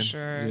Franklin. Miller for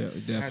sure. Yeah, I had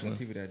some definitely.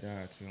 people that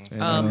died too.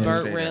 And, Burt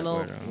Say that,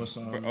 Reynolds. What's,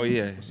 oh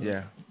yeah, what's,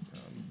 yeah.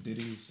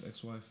 Diddy's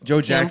ex-wife. Joe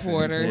Kim Jackson.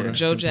 Porter, Yeah. Joe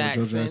Joe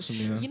Jackson. Jackson,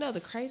 yeah. You know, the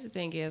crazy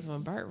thing is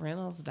when Burt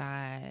Reynolds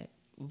died,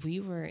 we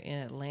were in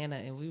Atlanta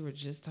and we were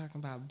just talking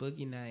about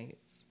Boogie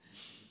Nights.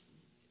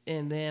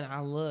 And then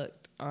I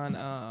looked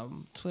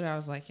on Twitter. I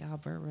was like, y'all,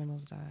 Burt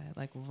Reynolds died.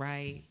 Like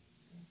right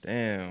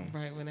Damn.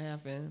 when it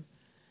happened.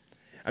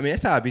 I mean,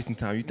 that's how I be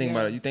sometimes. You think Yeah.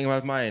 about it. You think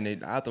about mine.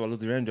 And I thought about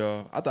Luther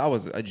Vandross. I thought I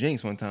was a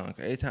jinx one time.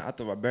 Every time I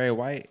thought about Barry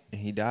White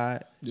and he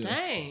died. Yeah.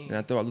 Dang. And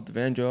I thought about Luther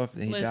Vandross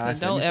and he Listen, died.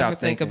 So don't let me ever stop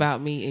think thinking.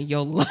 about me in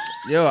your life.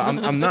 Yo,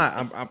 I'm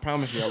not. I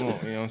promise you I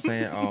won't. You know what I'm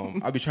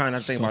saying? I'll be trying not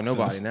to think about Fucked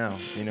nobody up. now.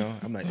 You know?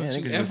 I'm like, Don't damn, you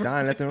niggas just ever-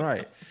 dying left and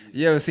right.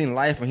 You ever seen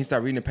Life when he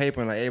started reading the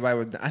paper and like everybody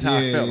was, that's how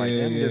I felt. Like,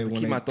 let me just when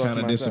keep they my thoughts to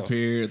kinda myself.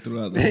 disappeared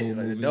throughout the whole Like,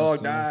 movie. the and dog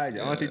stuff. died,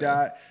 your auntie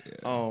died.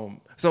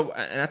 So,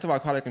 and I talk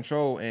about quality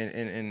control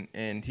and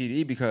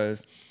TD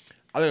because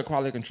I look at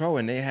Quality Control,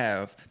 and they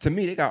have, to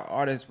me, they got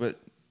artists, but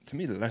to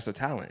me, the lesser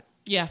talent.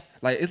 Yeah.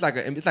 Like it's like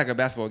a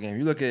basketball game.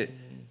 You look at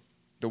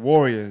the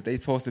Warriors; they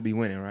supposed to be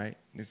winning, right?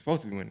 They're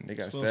supposed to be winning. They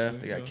got Steph,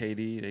 they got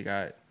KD, they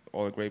got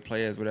all the great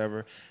players,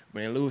 whatever.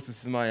 When they lose to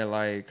somebody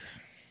like,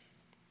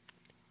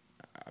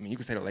 I mean, you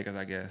could say the Lakers,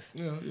 I guess.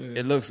 Yeah.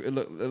 It look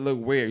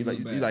weird. You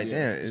like,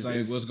 damn. It's like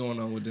what's going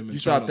on with them? You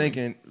start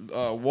thinking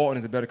Walton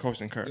is a better coach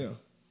than Kerr. Yeah.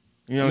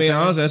 You know I what mean, I'm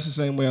saying? honestly, that's the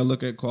same way I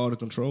look at Quality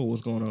Control.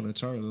 What's going on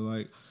internally?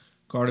 Like,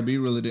 Cardi B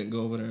really didn't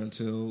go over there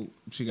until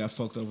she got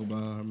fucked over by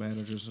her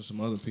managers and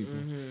some other people.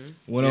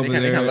 Went over They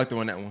there. kind of lucked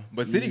on that one.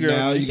 But City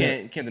Girl, you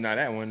can't deny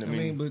that one. I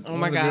mean, but oh my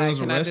one of the God, girls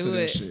can I arrested do and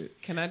it?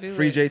 shit. Can I do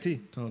Free it?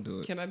 JT. Don't do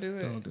it. Can I do it?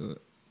 Don't do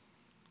it.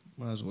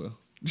 Might as well.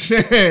 Go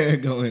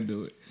ahead and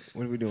do it.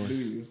 What are we doing? Do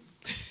you?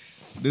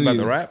 About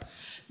the rap?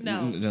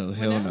 No. No,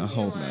 hell no.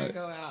 Hope When I not.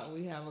 go out,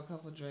 we have a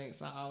couple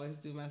drinks. I always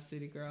do my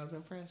City Girls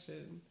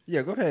impression.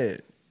 Yeah, go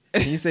ahead.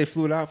 Can you say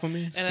 "flew it out" for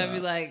me? And I'd be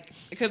like,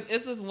 because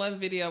it's this one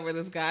video where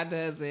this guy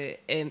does it,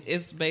 and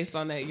it's based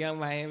on that Young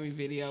Miami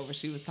video where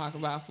she was talking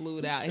about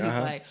fluid out. And he's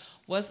like,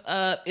 "What's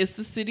up? It's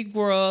the City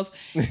Girls,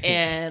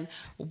 and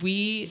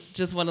we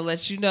just want to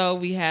let you know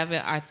we having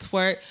our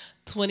twerk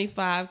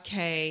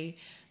 25K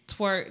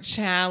twerk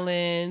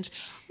challenge.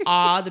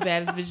 All the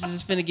baddest bitches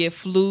is finna get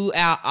flew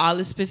out. All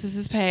expenses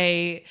is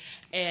paid,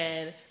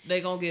 and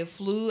they gonna get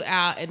flew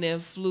out and then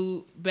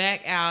flew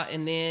back out,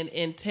 and then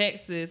in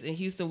Texas and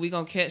Houston we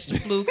gonna catch the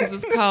flu because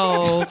it's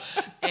cold,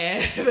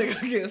 and they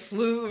gonna get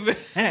flew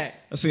back."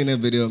 I seen that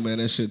video, man.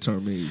 That shit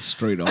turned me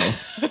straight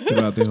off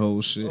throughout the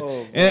whole shit.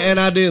 And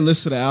I did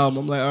listen to the album.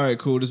 I'm like, all right,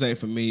 cool. This ain't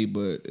for me,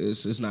 but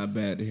it's not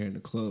bad to hear in the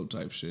club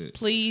type shit.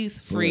 Please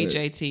free But-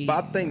 JT.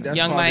 But I think that's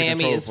Young Quality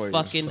Miami Control is for you.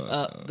 fucking Fuck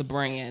up no. the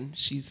brand.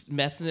 She's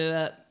messing it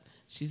up.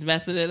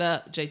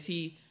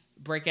 JT,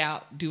 break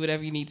out, do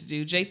whatever you need to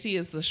do. JT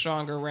is the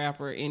stronger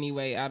rapper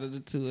anyway out of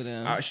the two of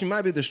them. She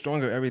might be the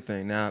stronger of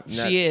everything. Now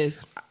She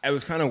is. It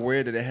was kind of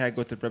weird that they had to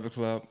go to the Breakfast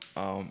Club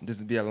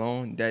just to be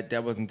alone.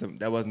 That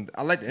wasn't.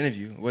 I like the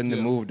interview. It wasn't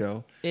the move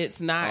though.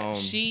 It's not.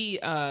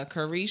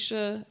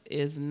 Carisha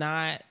is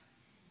not.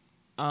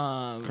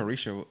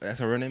 Carisha, that's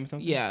her real name or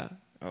something? Yeah.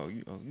 Oh,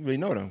 you really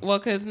know them? Well,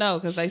 because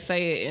they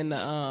say it in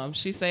the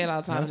she say it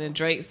all the time, and then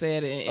Drake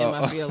said it in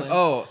My Feelings.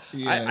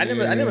 I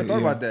never thought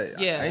about that.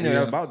 Yeah. I didn't know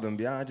that about them.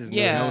 Yeah, I just know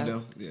Yeah.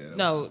 that.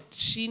 No,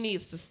 she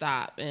needs to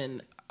stop,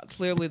 and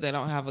clearly they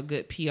don't have a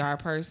good PR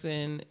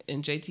person,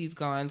 and JT's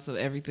gone, so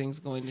everything's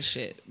going to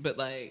shit. But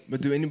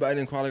do anybody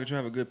in Quality Control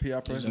have a good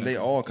PR person? Exactly. They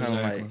all kind of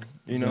Exactly. like,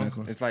 you know,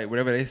 Exactly. it's like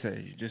whatever they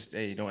say. You just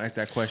don't ask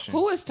that question.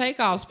 who is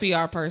Takeoff's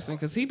PR person?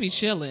 Because he be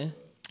chilling.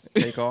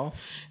 Take off.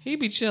 He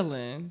be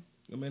chilling.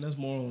 I mean, that's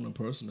more on a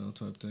personnel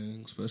type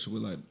thing, especially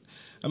with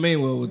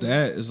with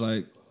that, it's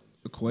like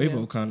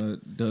Quavo kind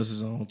of does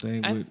his own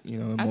thing with, I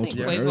think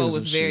multiple Quavo areas was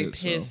and very shit,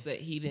 pissed that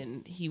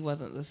he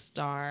wasn't the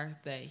star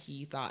that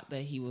he thought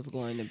that he was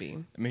going to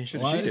be. I mean, he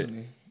should Why have cheated.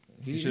 isn't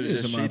he? He should have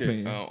is, just in my cheated.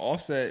 opinion.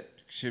 Offset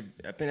should.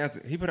 I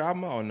think he put an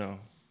album out or no?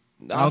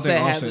 I don't think Offset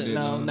hasn't. did,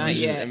 No, no. not I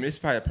mean, yet. it's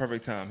probably a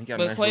perfect time. He got a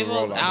But nice little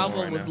Quavo's rollout album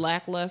going right was now.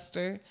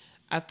 lackluster.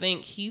 I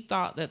think he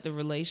thought that the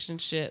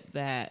relationship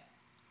that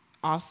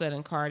Offset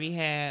and Cardi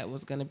had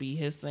was going to be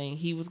his thing.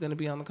 He was going to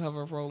be on the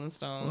cover of Rolling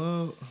Stone.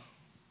 Well,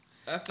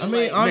 feel I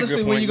mean, like-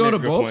 honestly, Make a good when you go point, to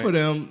make a good both of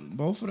them,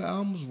 both of the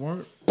albums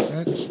weren't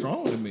that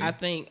strong to me. I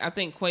think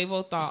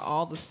Quavo thought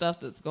all the stuff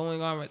that's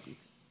going on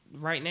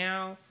right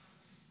now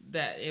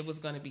that it was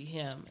going to be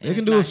him. And They can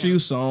it's do a not few him.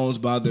 songs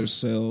by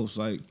themselves,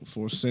 like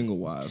for single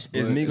wise. But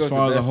Is Migos as far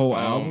the as the best, whole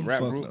album, rap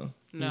fuck group? no.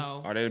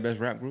 No. Are they the best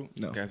rap group?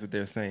 No. That's what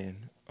they're saying.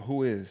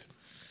 Who is?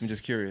 I'm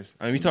just curious.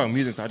 I mean, we talking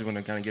music, so I just want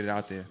to kind of get it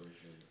out there.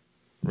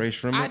 Ray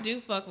Shrimmer. I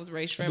do fuck with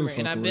Ray fuck Shrimmer,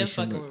 and I've with been Ray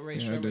fucking Shrimmer. with Ray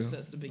Yeah, I Shrimmer do.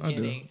 since the I do.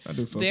 beginning. I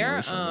do fuck with They're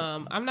Ray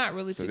Shrimmer. I'm not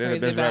really So too they're the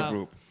crazy best rap about.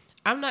 group.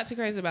 I'm not too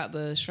crazy about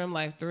the Shrimp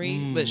Life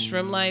 3, but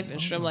Shrimp Life and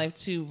Shrimp Life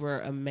 2 were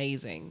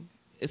amazing.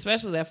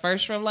 Especially that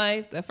first Shrimp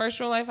Life. That first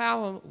Shrimp Life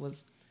album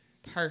was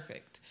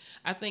perfect.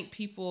 I think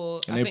people...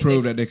 And they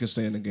proved that they can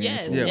stay in the game.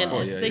 Yes, for a and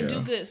while. they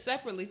do good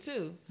separately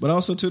too. But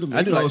also, too, the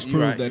I do Migos like- proved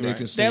you're right, that you're they right.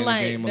 can stay They're in the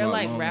game a they're lot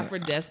like longer. rapper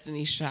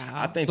Destiny's Child.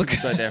 I think people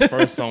thought that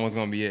first song was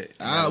gonna be it.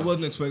 I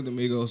wasn't expecting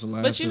Migos to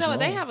last. But you know this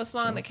they long. have a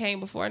song that came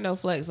before No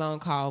Flex Zone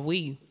called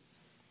 "We,"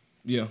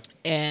 Yeah.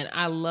 and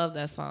I love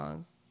that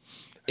song.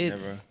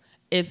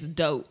 It's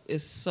dope.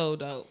 It's so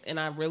dope, and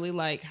I really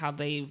like how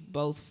they've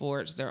both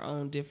forged their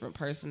own different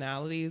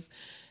personalities,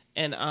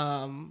 and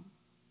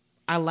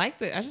I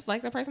just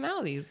like their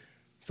personalities.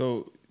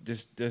 So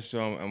just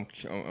so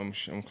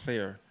I'm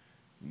clear,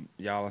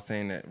 y'all are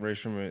saying that Ray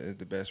Shrimmer is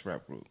the best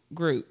rap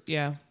group.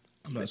 Yeah.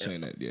 I'm not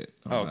saying that yet.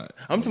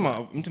 I'm talking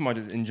about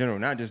just in general,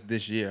 not just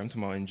this year. I'm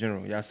talking about in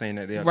general. Y'all saying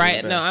that they are Right.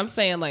 the best. No, I'm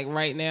saying like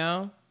right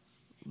now.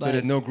 So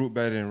there's no group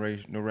better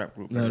than no rap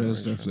group. No, better than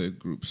there's Ray definitely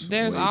groups.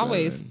 There's way better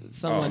always than-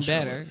 someone sure.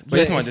 better. But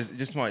just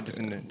in this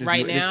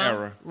right this now,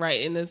 era.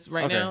 right in this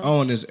right Okay. now,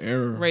 Oh, in this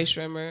era. Ray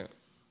Shrimmer.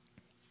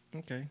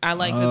 Okay. I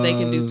like that they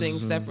can do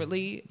things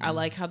separately. I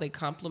like how they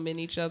complement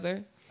each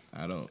other.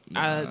 I don't.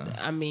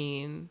 I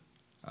mean,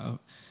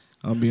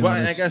 I'll be Well, I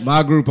honest. guess-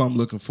 My group I'm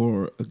looking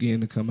for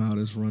again to come out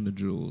is Run the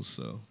Jewels.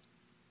 So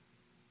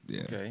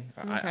yeah, Okay.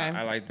 Okay.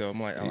 I like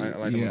them. I like them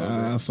a little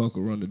I bit. fuck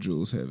with Run the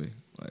Jewels heavy.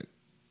 Like,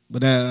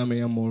 but that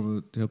I'm more of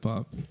a hip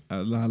hop. I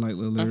like the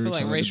lyrics.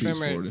 like I like Ray the beats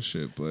Shremmer, for it and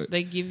shit. But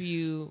They give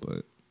you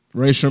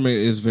Ray Shremmer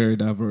is very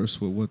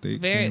diverse with what they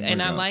can and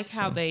bring I out, like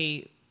how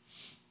so.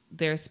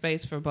 there's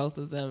space for both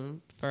of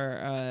them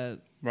for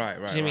Right.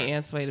 Jimmy right.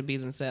 and Sway to be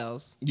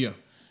themselves. Yeah.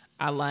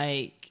 I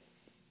like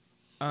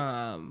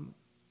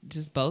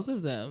just both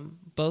of them.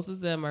 Both of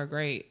them are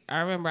great. I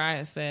remember I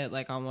had said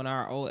like on one of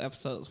our old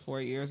episodes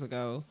 4 years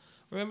ago.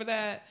 Remember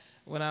that?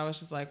 When I was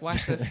just like,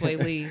 watch that Sway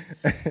Lee.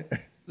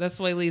 That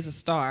Sway Lee's a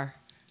star.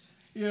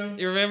 Yeah.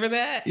 You remember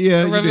that? Yeah, you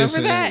did remember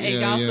say that? that. And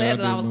Yeah, y'all yeah, said I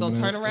that do I was gonna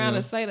remember turn that. around Yeah.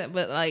 and say that,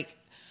 but like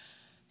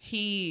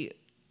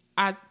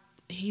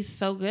he's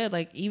so good.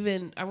 Like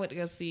even I went to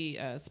go see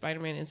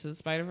Spider-Man Into the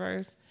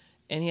Spider-Verse,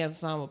 and he has a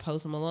song with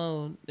Post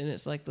Malone, and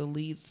it's like the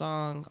lead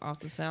song off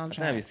the I haven't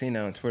soundtrack. seen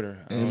that on Twitter.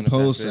 I don't And know if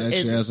Post that's it.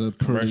 actually has a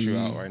pretty Commercial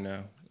out right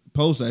now.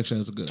 Post actually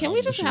has a good. Can we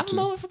album just shit, have a too.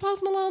 moment for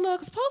Post Malone though?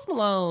 Because Post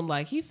Malone,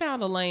 like he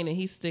found a lane and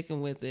he's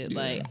sticking with it.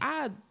 Like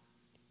I'm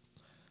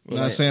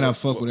not saying I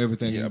fuck with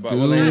everything yeah, they but do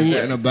what lane is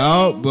that? and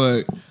about,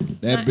 but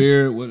that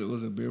beer, what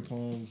was it, beer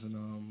poems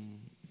and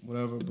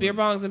whatever. but- Beer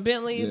bongs and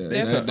Bentleys. Yeah,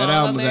 there's that a song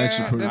album on is there.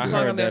 actually pretty There's a good.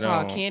 song I on there heard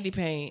called that, Candy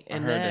Paint, I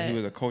and heard that he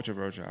was a culture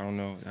vulture. I don't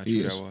know how He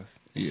true is. that was.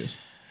 He is.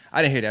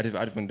 I didn't hear that.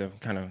 I just wanted to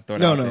kind of throw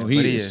that No, out no, there. he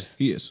But is.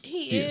 He is.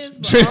 He is,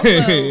 but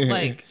also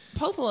like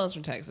Post Malone's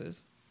from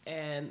Texas,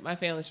 and my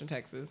family's from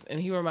Texas, and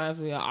he reminds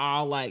me of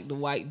all like the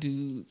white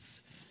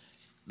dudes,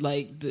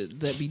 like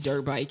that be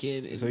dirt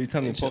biking. And, So you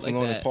tell me and shit Post like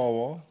Malone that. is Paul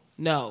Wall?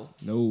 No,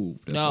 No,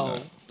 definitely no,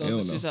 not. those Hell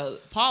are two no. totally.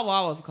 Paul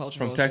Wall was a culture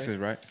From vulture. Texas,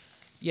 right?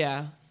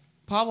 Yeah.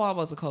 Paul Wall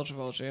was a culture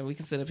vulture, and we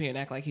can sit up here and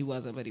act like he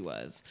wasn't, but he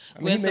was.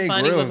 mean, Gwen he made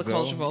Stefani was grills, a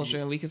culture though. vulture,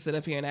 and we can sit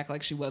up here and act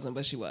like she wasn't,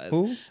 but she was.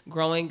 Who?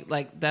 Growing,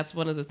 like, that's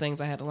one of the things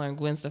I had to learn.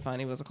 Gwen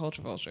Stefani was a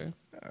culture vulture.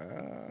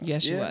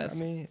 Yes, she yeah,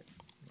 was. I mean,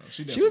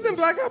 She she was in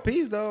Black Eyed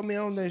Peas, though. I mean,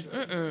 I don't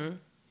think.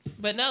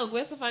 But no,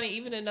 Gwen Stefani,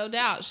 even in No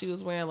Doubt, she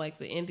was wearing, like,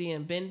 the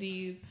Indian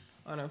bendies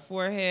on her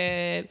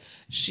forehead.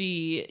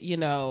 She, the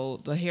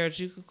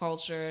Harajuku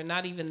culture,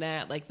 not even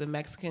that, like the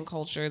Mexican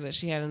culture that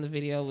she had in the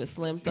video with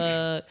Slim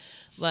Thug.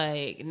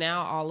 Like,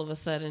 now all of a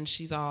sudden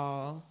she's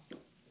all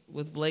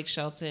with Blake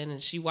Shelton,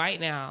 and she white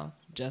now.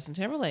 Justin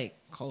Timberlake,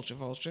 culture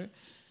vulture.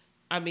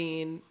 I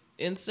mean,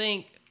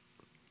 NSYNC,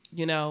 I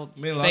mean, a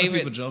lot of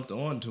people jumped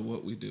on to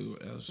what we do.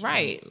 As,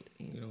 right.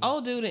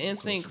 Old dude in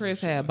NSYNC, Chris,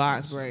 had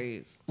box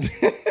braids.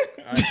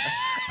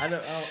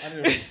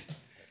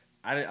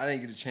 I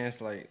didn't get a chance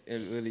to like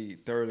really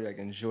thoroughly like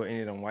enjoy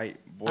any of them white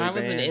boy I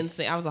was bands.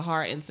 an NSYNC. I was a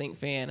hard NSYNC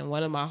fan, and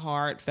one of my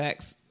hard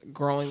facts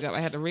growing up,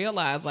 I had to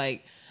realize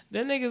like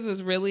them niggas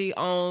was really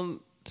on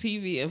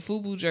TV in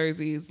FUBU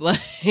jerseys,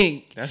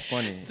 like That's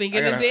funny. Singing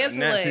and dancing.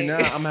 Now, Like, see, now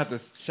I'm gonna have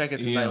to check it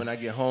tonight when I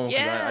get home. 'Cause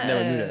I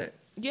never knew that.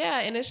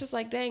 Yeah, and it's just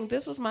like, dang,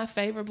 this was my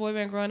favorite boy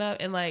band growing up,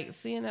 and like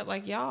seeing that,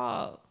 like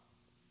y'all,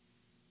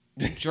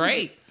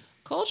 Drake,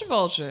 culture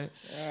vulture.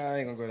 I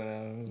ain't gonna go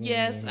down.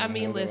 Yes, I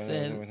mean,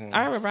 listen,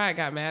 I remember I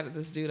got mad at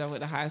this dude I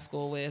went to high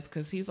school with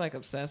because he's like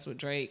obsessed with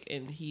Drake,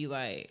 and he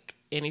like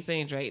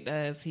anything Drake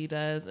does, he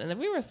does. And then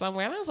we were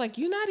somewhere, and I was like,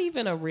 "You're not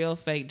even a real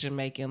fake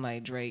Jamaican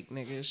like Drake,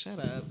 nigga. Shut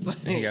up."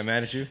 He got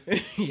mad at you.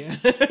 Yeah,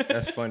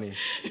 That's funny.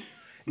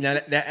 Now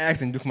that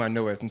accent do come out of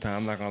nowhere sometimes.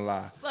 I'm not gonna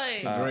lie.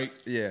 like Drake.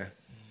 Yeah,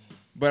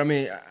 but I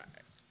mean,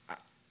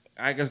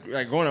 I guess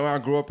like growing up where I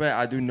grew up at,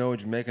 I do know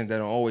Jamaicans that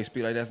don't always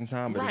speak like that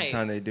sometimes, but Right. every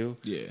time they do.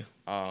 Yeah.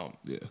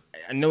 Yeah.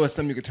 I know it's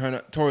something you could turn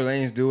up. Tory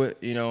Lanez do it,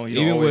 you don't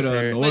Even always with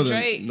hear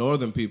it.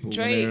 northern people,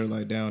 Drake- when they're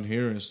like down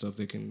here and stuff,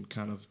 they can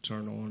kind of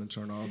turn on and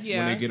turn off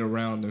Yeah. when they get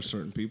around. There's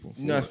certain people.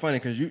 You know, it's funny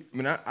because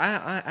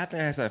I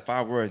think I said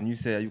 5 words and you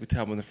said you could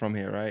tell when they're from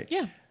here, right?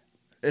 yeah,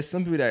 There's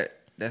some people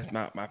that's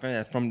my family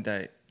that's from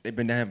that they've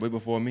been down here way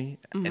before me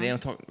and they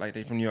don't talk like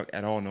they from New York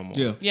at all no more.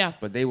 Yeah. yeah.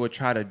 But they will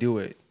try to do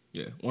it.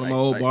 Yeah, one of Like- my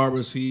old like-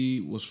 barbers,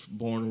 he was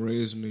born and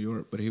raised in New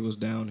York, but he was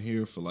down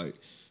here for like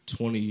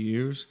 20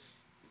 years.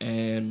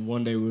 And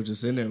one day we were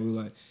just in there, and we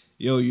were like,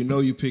 "Yo,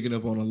 you picking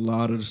up on a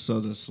lot of the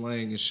Southern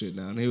slang and shit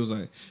now." And he was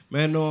like,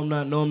 "Man, no, I'm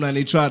not. And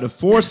he tried to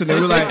force it, and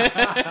we're like,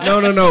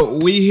 "No,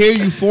 we hear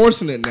you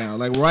forcing it now.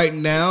 Like right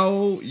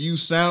now, you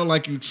sound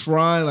like you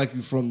try like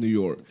you from New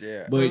York.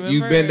 Yeah. But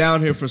you've been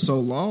down here for so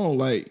long,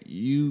 like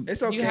you.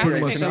 It's okay. You have pretty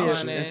to much pick up sound on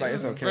shit. it. It's like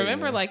it's okay.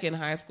 Remember, man. like in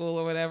high school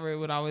or whatever, it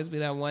would always be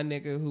that one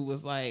nigga who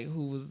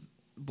was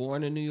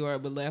born in New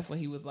York but left when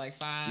he was like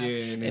 5. Yeah,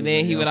 and and it was then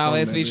like, he "Yeah, would I'm from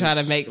always that be trying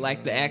to bitch." make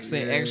like the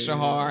accent Yeah, extra yeah,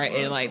 hard right.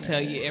 and like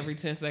tell you every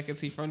 10 seconds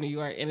he from New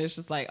York, and it's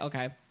just like,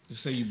 okay,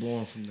 Just say you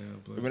born from there.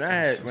 But When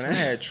I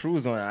had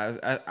Trues on,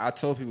 I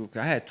told people, cause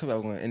I had told people I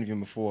was going to interview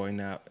him before,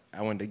 and I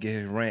wanted to get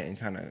his rant and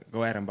kind of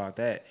go at him about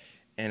that.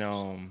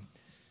 And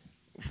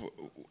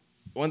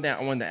one thing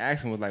I wanted to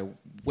ask him was like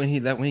when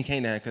he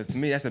came down, because to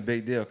me that's a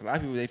big deal. Cause a lot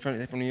of people they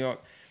from New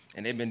York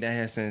and they've been down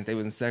here since they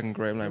was in 2nd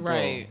grade. I'm like, bro,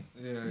 right.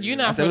 yeah, You're I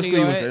not said, from what New school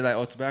you went York. to? They're like,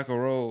 oh, Tobacco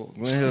Road,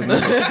 Glen Hills.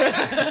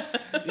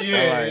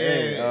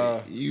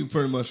 Yeah, you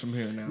pretty much from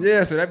here now.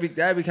 Yeah, so that'd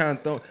be kind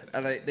of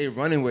like they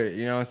running with it.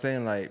 You know what I'm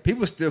saying? Like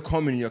people still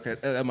call me New York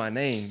at my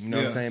name. You know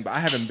what I'm saying? But I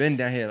haven't been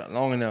down here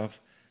long enough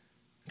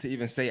to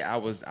even say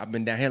I've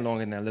been down here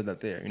longer than I lived up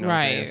there. You know what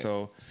I'm saying?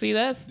 So see,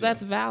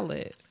 that's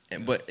valid.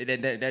 But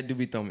that do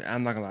be throwing me.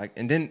 I'm not gonna like.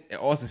 And then it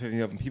also picks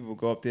me up when people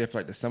go up there for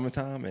like the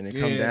summertime and they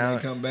come down, and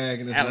they come back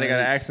and it's they got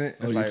an accent.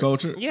 Oh, you like,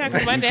 culture? Yeah,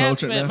 because my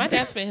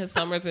dad spent his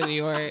summers in New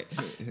York,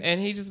 and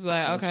he just be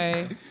like,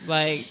 okay,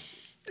 like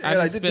I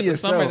just spent the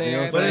summer there. You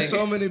know, but there's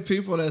so many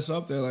people that's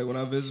up there. Like when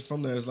I visit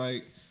from there, it's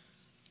like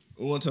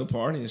we went to a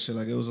party and shit.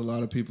 Like it was a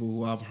lot of people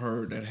who I've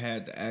heard that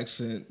had the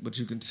accent, but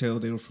you can tell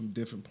they were from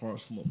different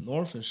parts from up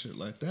north and shit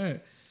like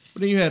that.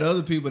 But then you had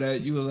other people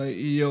that you were like,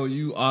 yo,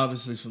 you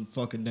obviously from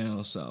fucking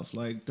down south.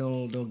 Like,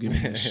 don't give me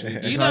this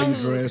shit. That's how you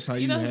dress, how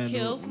you handle. You know who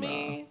kills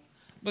me?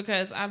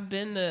 Because I've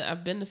been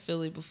to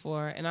Philly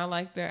before, and I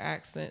like their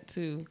accent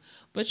too.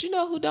 But you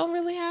know who don't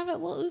really have it?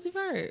 Lil Uzi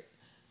Vert.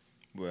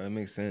 Well, that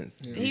makes sense.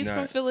 Yeah. He's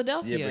from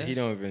Philadelphia. Yeah, but he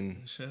don't even.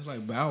 It's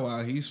like Bow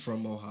Wow. He's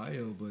from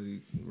Ohio, but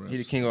he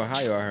the king of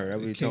Ohio. I heard.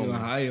 He king of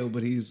Ohio,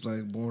 but he's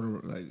like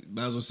born like.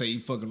 Might as well say he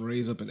fucking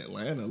raised up in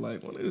Atlanta.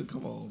 Like, well, nigga,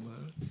 come on,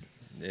 man.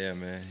 Yeah,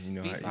 man. You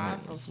know how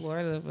from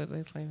Florida, but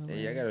they claim.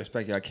 Yeah, I gotta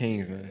respect y'all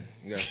kings, man.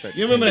 You gotta respect.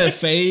 You remember that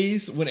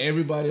phase when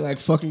everybody like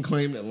fucking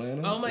claimed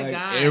Atlanta? Oh my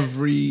god!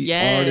 Every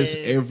artist,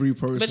 every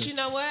person. But you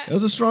know what? It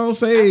was a strong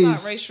phase. I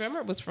thought Ray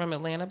Shrimmer was from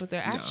Atlanta, but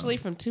they're actually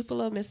from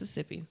Tupelo,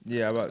 Mississippi.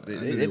 Yeah,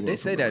 they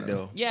say that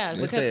though. Yeah,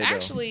 because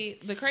actually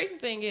the crazy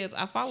thing is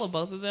I follow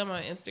both of them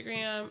on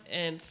Instagram,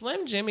 and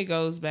Slim Jimmy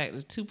goes back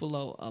to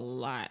Tupelo a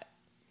lot.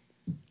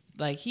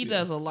 Like he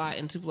does a lot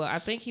in Tupelo. I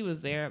think he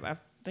was there. I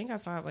think I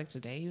saw it like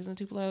today. He was in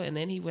Tupelo, and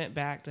then he went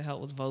back to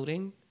help with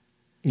voting.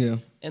 Yeah,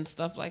 and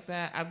stuff like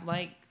that. I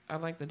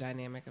like the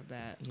dynamic of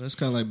that. That's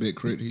kind of like Big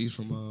Crit. He's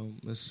from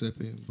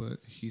Mississippi, but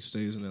he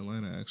stays in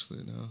Atlanta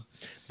actually now.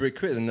 Big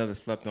Crit is another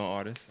slept-on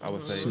artist. I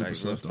would say super like,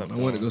 slept on. I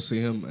went to go see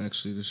him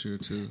actually this year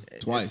too,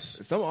 twice.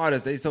 Some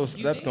artists they so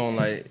slept on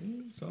like,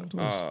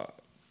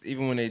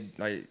 even when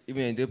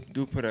they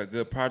do put a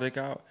good project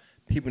out.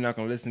 People not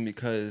gonna listen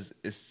because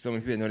it's so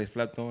many people that know they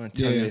slept on and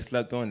tell you they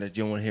slept on that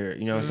you don't want to hear it.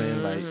 You know what I'm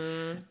saying? Like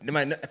they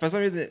might not, for some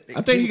reason.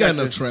 I think he got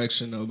enough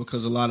traction though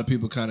because a lot of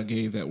people kind of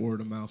gave that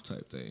word of mouth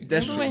type thing.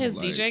 That's remember when his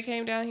DJ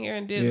came down here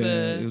and did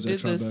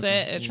the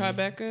set at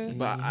Tribeca?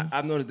 But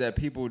I've noticed that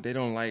people they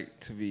don't like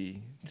to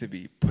be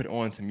put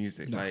on to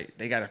music. No. Like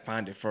they gotta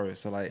find it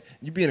first. So like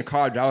you be in a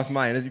car driving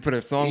somebody and you put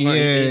a song on, you know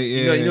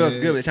it's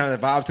good. But they're trying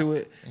to vibe to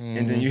it,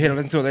 and then you hit and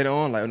listen to it later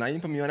on. Like now you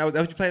put me on. That was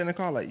what you played in the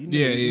car. Like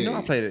you know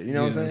I played it. You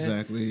know what I'm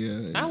saying? Exactly.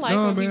 Yeah. I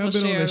like when people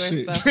share their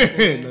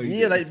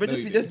stuff. But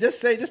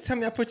just tell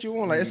me I put you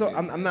on. Like so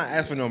I'm not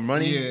asking for no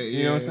money.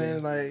 You know what I'm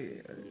saying?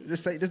 Like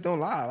just don't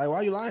lie. Like why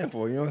are you lying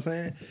for? You know what I'm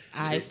saying?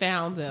 I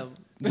found them.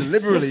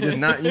 Deliberately, just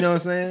not, you know what I'm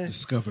saying?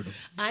 Discovered them.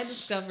 I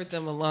discovered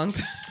them a long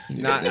time.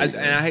 And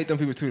I hate them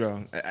people too,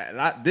 though.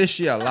 This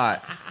year, a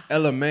lot.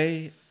 Ella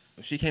Mai,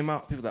 she came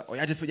out. People like,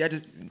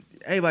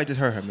 everybody just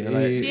heard her, man.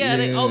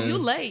 Like, you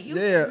late?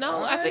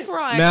 No, I think we're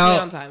all actually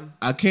on time.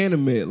 I can't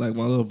admit, like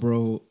my little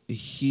bro,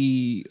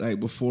 he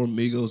like before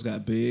Migos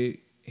got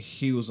big,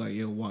 he was like,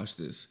 "Yo, watch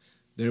this.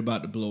 They're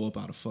about to blow up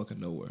out of fucking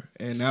nowhere."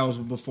 And that was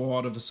before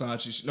all the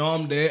Versace shit. No,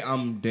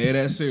 I'm dead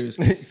ass serious.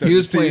 He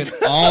was playing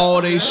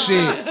all they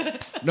shit.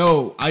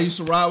 No, I used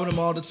to ride with him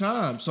all the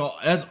time. So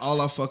that's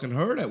all I fucking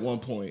heard at one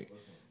point.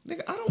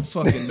 Nigga, I don't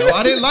fucking know.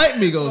 I didn't like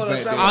Migos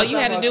back then. All you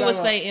had to do was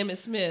say Emmett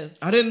Smith.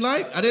 I didn't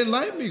like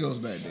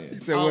Migos back then.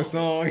 He said what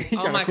song?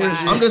 Oh my God.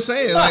 I'm just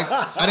saying, like,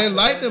 I didn't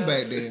like them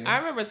back then. I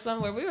remember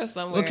we were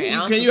somewhere. Well,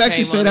 can you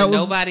actually say that was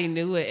nobody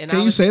knew it? And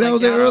can you say that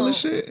was their early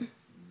shit?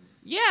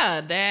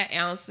 Yeah, that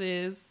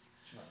Ounces.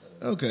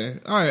 Okay,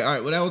 all right.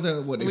 Well, that was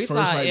their first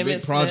like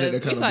big project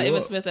that kind of. We saw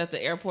Emmett Smith at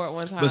the airport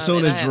one time. But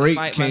soon as Drake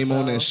came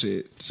on that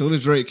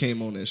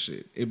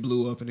shit, it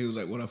blew up, and he was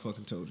like, "What I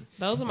fucking told you."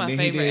 Those are my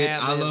favorite.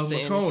 I Love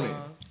McConan.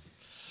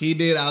 He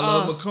did I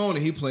Love McConan.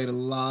 He played a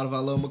lot of I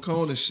Love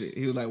McConan shit.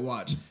 He was like,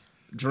 "Watch."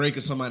 Drake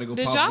and somebody go.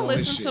 Did pop y'all on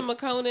listen to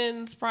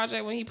McConan's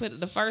project when he put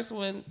the first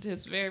one?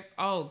 His very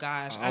I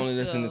only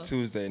listened to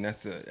Tuesday, and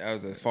that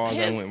was as far as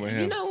I went with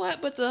him. You know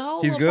what? But the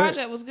whole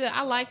project was good.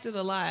 I liked it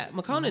a lot.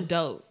 McConan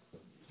dope.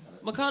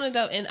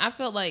 And I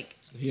felt like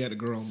he had to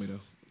grow on me though.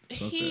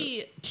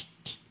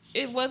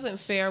 It wasn't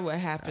fair what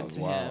happened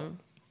to him.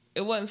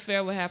 It wasn't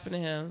fair what happened to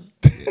him.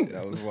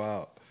 That was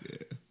wild. Yeah.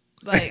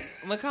 Like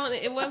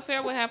McConan, it wasn't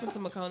fair what happened to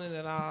McConan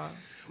at all.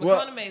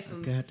 McConan made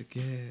some. Got the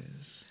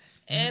gas.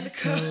 And the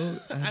code.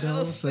 I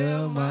don't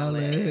sell my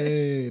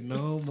leg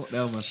no more.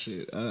 That was my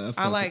shit.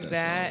 I like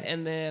that.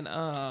 And then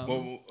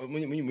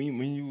when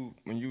you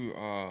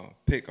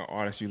pick an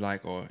artist you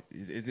like, or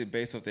is it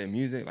based off their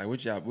music? Like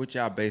what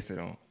y'all base it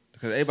on?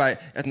 Because everybody,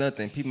 that's another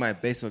thing. People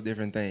might base it off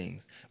different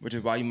things, which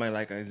is why you might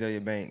like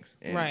Azealia Banks,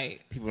 and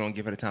people don't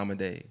give her the time of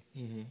day.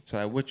 Mm-hmm. So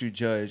like, what you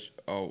judge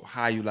or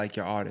how you like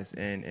your artist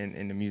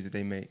and the music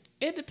they make?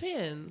 It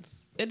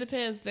depends.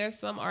 There's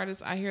some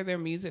artists I hear their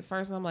music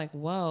first, and I'm like,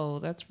 whoa,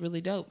 that's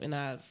really dope, and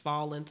I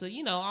fall into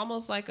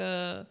almost like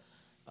a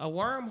a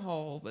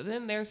wormhole. But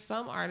then there's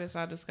some artists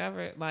I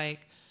discovered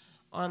like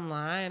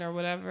online or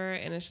whatever,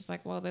 and it's just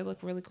like, well, they look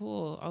really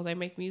cool. Oh, they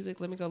make music.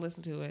 Let me go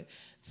listen to it.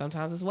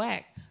 Sometimes it's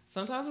whack.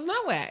 Sometimes it's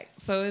not whack.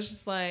 So it's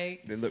just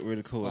like They look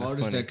really cool.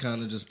 Artist that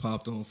kind of just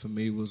popped on for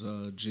me was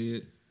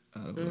Jid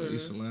out of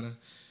East Atlanta.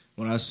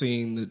 When I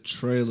seen the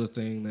trailer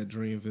thing that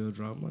Dreamville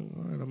dropped, I'm like,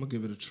 all right, I'm gonna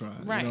give it a try.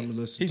 Right. You know, I'm gonna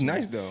listen. He's to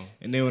nice it. though.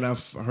 And then when I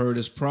heard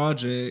his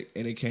project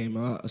and it came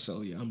out, I said,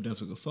 oh, yeah, I'm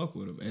definitely gonna fuck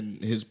with him.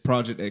 And his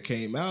project that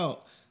came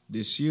out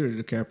this year,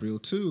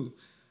 DiCaprio 2,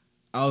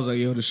 I was like,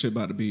 yo, this shit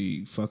about to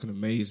be fucking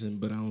amazing,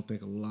 but I don't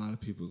think a lot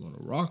of people are gonna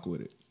rock with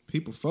it.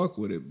 People fuck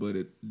with it, but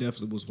it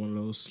definitely was one of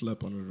those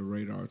slept under the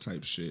radar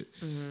type shit.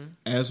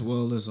 As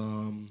well as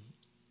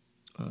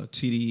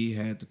TDE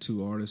had the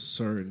two artists,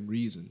 Sir and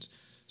Reasons.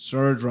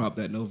 Sir dropped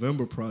that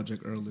November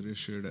project earlier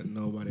this year that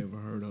nobody ever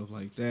heard of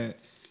like that,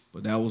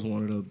 but that was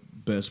one of the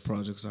best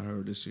projects I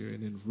heard this year.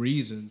 And then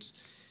Reasons,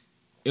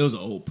 it was an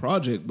old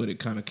project, but it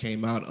kind of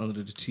came out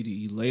under the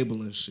TDE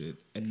label and shit.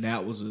 And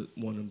that was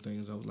one of them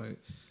things I was like,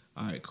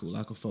 all right, cool,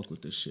 I can fuck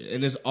with this shit.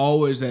 And it's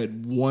always that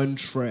one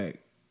track.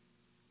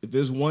 If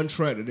there's one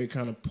track that they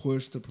kind of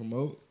push to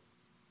promote,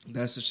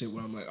 that's the shit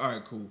where I'm like, all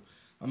right, cool,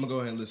 I'm going to go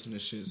ahead and listen to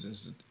this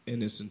shit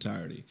in its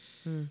entirety.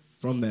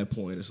 From that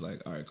point, it's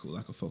like, all right, cool,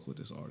 I can fuck with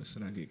this artist.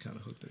 And I get kind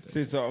of hooked at that.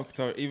 See, so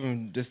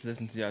even just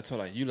listen to y'all talk,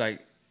 like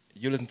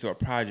you listen to a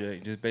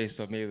project just based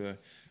off maybe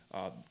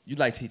you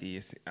like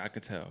TDE. I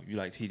could tell you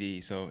like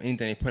TDE. So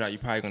anything they put out, you're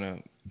probably gonna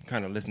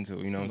kind of listen to.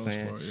 You know what I'm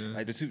saying? Part, yeah.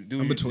 Like the two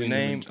dudes, the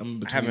name,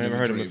 I haven't ever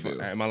heard of them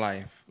in my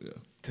life. Yeah.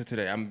 To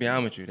today, I'm gonna be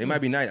honest with you. They might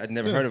be nice. I've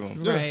never heard of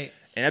them. right.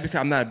 And that's because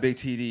I'm not a big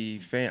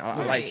TDE fan.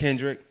 I like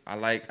Kendrick.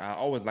 I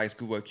always like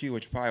Schoolboy Q,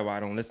 which is probably why I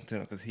don't listen to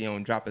him because he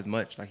don't drop as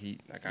much I feel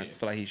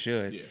like he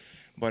should. Yeah.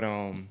 But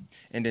and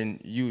then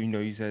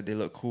you said they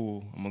look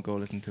cool. I'm gonna go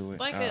listen to it.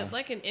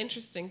 Like an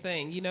interesting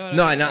thing, you know what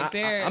No, I mean? no, Like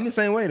I'm the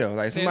same way though.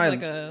 Like somebody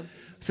like a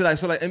so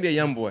like NBA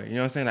YoungBoy, you know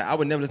what I'm saying? Like I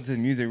would never listen to his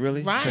music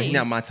really because he's Right.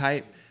 not my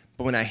type.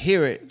 But when I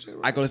hear it,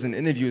 I go listen to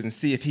interviews and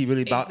see if he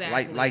really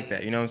Exactly. like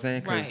that. You know what I'm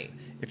saying? Because Right.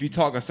 if you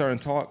talk a certain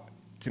talk,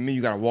 to me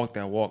you gotta walk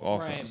that walk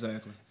also. Right.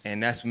 Exactly.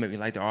 And that's what made me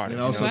like the artist.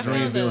 And also, you know? So I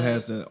found Dreamville the-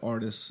 has the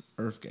artist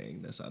Earth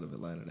Gang that's out of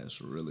Atlanta.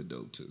 That's really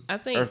dope too. I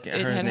think Earth Gang. I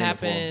it heard had his name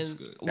before. happened It's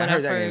good. when I I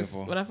heard that name first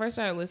before. when I first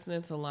started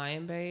listening to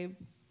Lion Babe.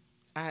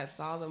 I had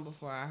saw them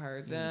before I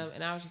heard them,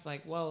 and I was just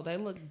like, "Whoa, they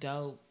look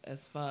dope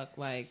as fuck!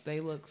 Like they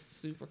look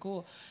super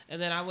cool."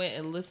 And then I went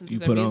and listened to You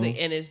their put music,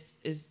 on? and it's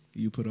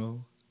You put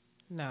on?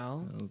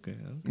 no, Okay.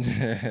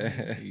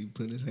 He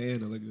put his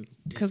hand on like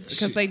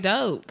because they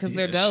dope, because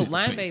they're Yeah, dope. shit,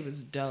 Lion babe. Babe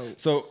is dope.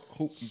 So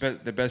who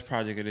the best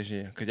project of this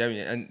year? Because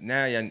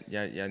now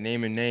y'all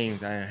naming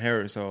names I ain't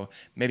heard. So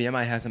maybe I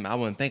might have something I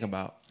wouldn't think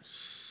about.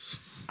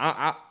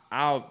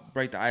 I'll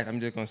break the ice. I'm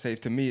just gonna say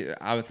to me,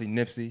 obviously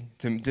Nipsey.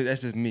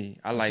 That's just me.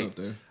 What's up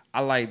there?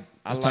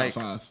 That's top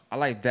five. I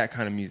like that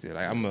kind of music.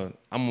 Like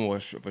I'm more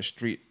of a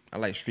street. I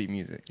like street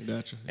music.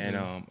 Gotcha. And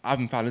Yeah. I've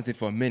been following Nipsey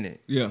for a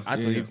minute. Yeah, I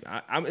yeah,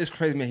 thought it's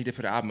crazy, man. He did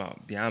put an album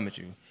out. Be honest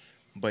with you,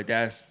 but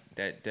that's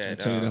that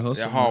tell you the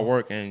hustle, that hard man.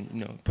 work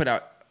and put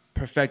out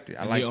perfected.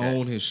 I And like he that.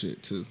 own his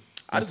shit too.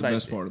 I That's just the like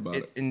best part about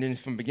it. And then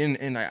from beginning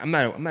to end, like I'm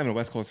not even a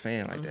West Coast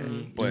fan like Mm-hmm.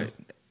 that, but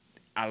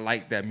I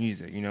like that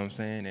music. You know what I'm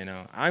saying? And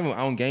I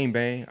don't game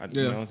bang. You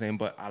Yeah. know what I'm saying?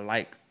 But I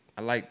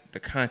like the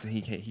content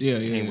he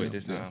came with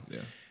this time.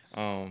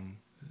 Yeah.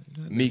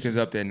 Meek is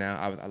up there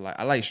now.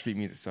 I like street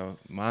music, so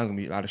mine's gonna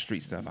be a lot of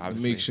street stuff.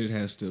 Obviously, Meek shit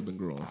has still been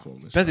growing for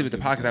me. especially with the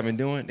podcasts I've been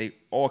doing, they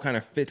all kind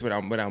of fit what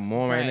I'm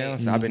on right now.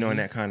 So I've been on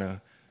that kind of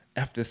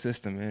after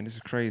system, man. This is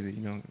crazy. You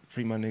know,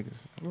 free my niggas.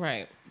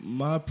 Right.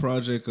 My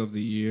project of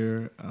the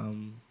year,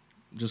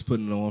 just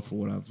putting it on for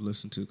what I've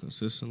listened to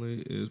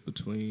consistently, is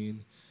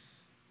between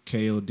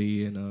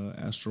KOD and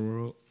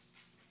Astroworld.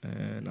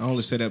 And I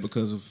only say that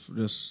because of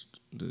just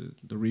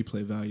the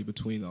replay value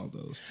between all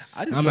those.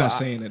 I'm not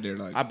saying that they're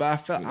like. But I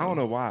felt I don't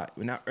know why.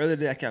 Earlier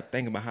today I kept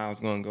thinking about how I was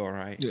gonna go.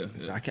 Right. Yeah,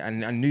 So yeah.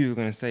 I knew you were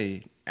gonna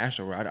say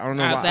Astroworld. I don't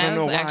know why. I That don't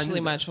know was why I actually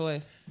knew my that.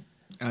 choice.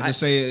 I just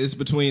say it's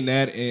between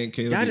that and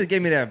KOD. Y'all just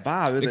gave me that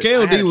vibe. The It was like, I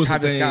had KOD was the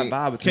Travis thing. Scott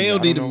vibe between me. I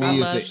KOD don't to know me why.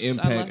 is I the love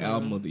impact him.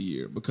 album of the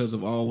year because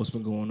of all what's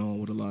been going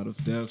on with a lot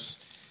of deaths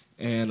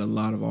and a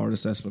lot of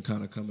artists that's been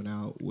kind of coming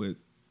out with,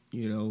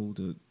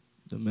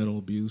 the mental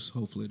abuse.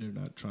 Hopefully they're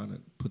not trying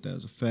to put that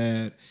as a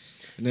fad.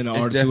 And then the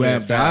It's artists who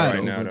have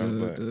definitely a died fad right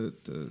over now,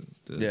 though,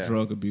 the Yeah.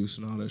 drug abuse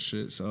and all that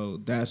shit. So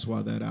that's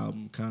why that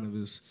album kind of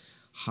is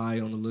high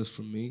on the list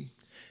for me.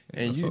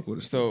 And I fuck with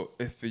it. so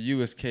if for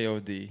you it's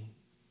KOD,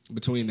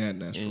 between that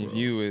and Astro and World,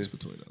 you it's is-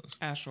 between those.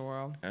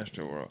 Astroworld.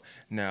 Astroworld.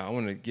 Now I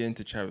want to get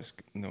into Travis.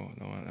 No,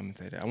 I'm gonna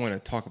say that. I want to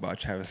talk about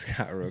Travis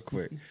Scott real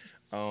quick.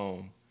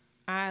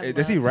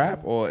 Does he love rap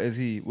him. or is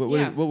he? What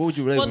Yeah. would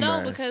you label Well, him no,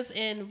 as? because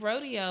in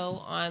Rodeo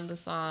on the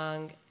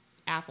song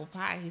Apple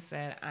Pie, he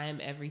said, "I am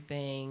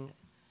everything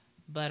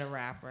but a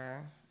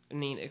rapper. I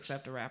mean,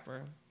 except a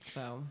rapper."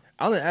 So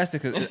I only asked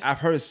it because I've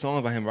heard songs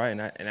about him, right?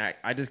 And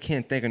I just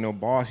can't think of no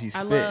bars he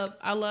spit.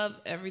 I love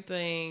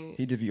everything.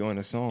 He just be on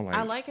a song like.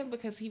 I like him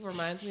because he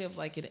reminds me of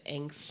like an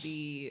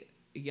angsty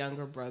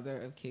younger brother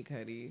of Kid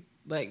Cudi.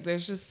 Like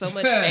there's just so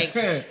much angst.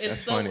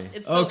 That's funny.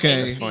 It's so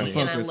Okay. angsty, That's funny. and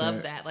I Fuck with love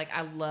that. that. Like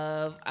I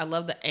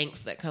love the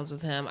angst that comes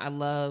with him. I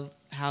love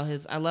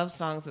I love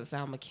songs that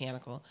sound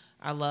mechanical.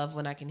 I love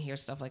when I can hear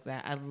stuff like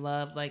that. I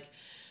love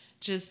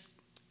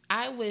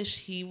I wish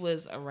he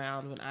was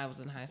around when I was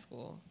in high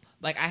school.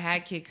 Like I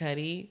had Kid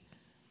Cudi,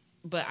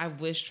 but I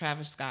wish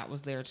Travis Scott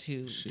was there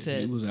too.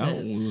 He was out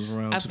when we was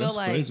around. I Too. feel That's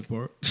the crazy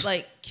part.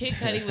 Like Kid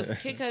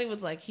Cudi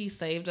was like he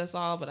saved us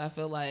all, but I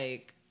feel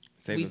like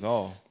Save us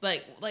all.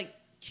 Like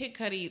Kid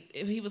Cudi,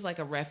 he was like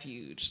a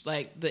refuge.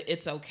 Like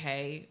it's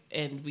okay,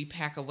 and we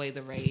pack away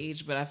the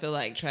rage. But I feel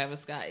like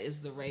Travis Scott is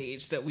the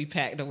rage that we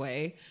packed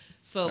away.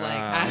 So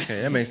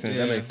okay, that makes sense.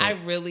 Yeah. That makes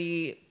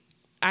sense.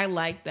 I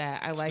like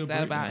that. I like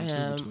that about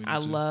him. I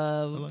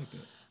like that.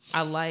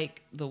 I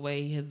like the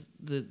way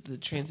the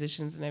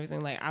transitions and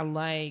everything. Like I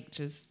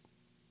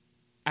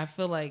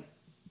feel like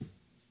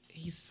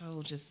he's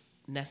so just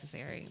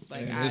necessary.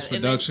 Like and his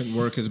production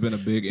work has been a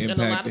big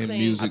impact in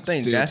music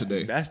still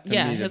today. That's to me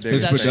his the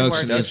biggest production work is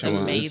production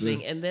wise.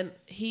 amazing. And then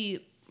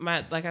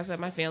like I said,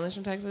 my family's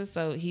from Texas,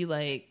 so he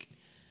like.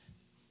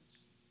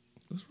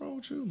 What's wrong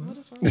with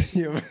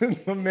you, man?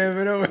 My man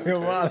been over here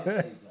wild.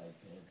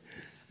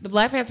 The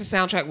Black Panther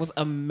soundtrack was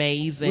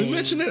amazing. We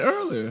mentioned it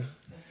earlier.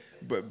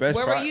 But best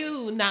Where were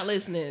you not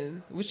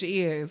listening with your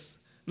ears?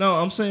 No,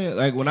 I'm saying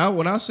like when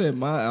I said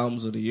my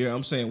albums of the year,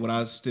 I'm saying what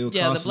I still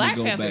Yeah, the constantly Black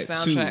go Panther back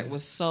soundtrack to.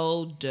 was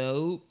so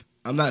dope.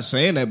 I'm not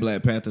saying that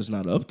Black Panther's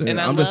not up there.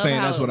 And I'm just love saying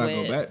how that's what it I go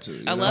went- back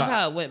to. I love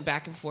how it went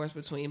back and forth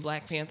between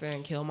Black Panther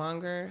and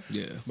Killmonger.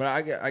 Yeah. But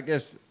I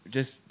guess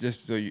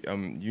just so you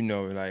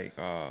know, like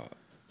I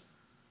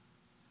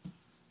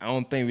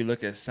don't think we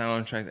look at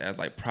soundtracks as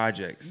like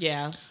projects.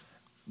 Yeah.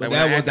 But Like,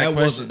 when I asked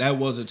that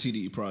was a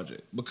TDE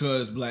project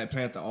because Black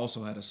Panther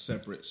also had a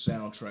separate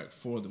soundtrack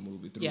for the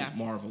movie through Yeah.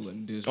 Marvel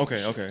and Disney.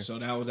 Okay. So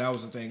that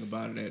was the thing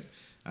about it that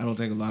I don't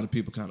think a lot of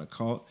people kind of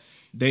caught.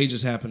 They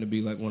just happened to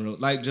be like one of those,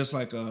 like just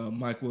like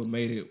Mike Will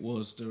Made It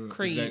was the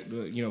Creed.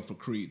 for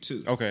Creed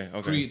 2. Okay.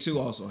 Creed 2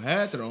 also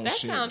had their own That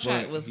shit.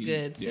 soundtrack but was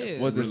good, too.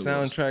 Was the really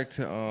soundtrack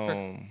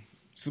to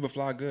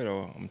Superfly good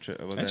or was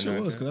that Actually,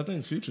 not was good? because I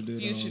think Future did.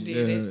 Future did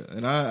yeah, it.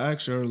 and I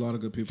actually heard a lot of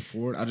good people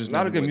for it. I just A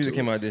lot of never good went music to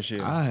came it. out this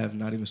year. I have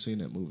not even seen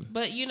that movie.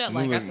 But you know, The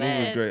like movie I was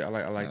great. said, I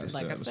like it.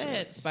 like I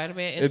said,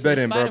 Spider-Man It's Into better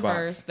the than Bird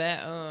Spider-Verse. Box.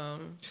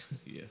 That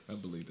Yeah, I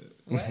believe that.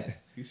 What?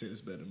 He said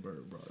it's better than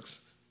Bird Box.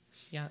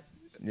 yeah.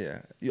 Yeah.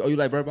 You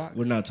like Bird Box?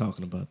 We're not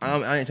talking about that.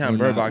 I ain't trying to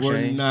Bird Box. We're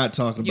Shane. not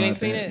talking You ain't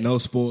about seen that. it? No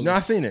spoilers. No, I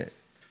seen it.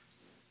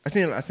 I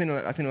seen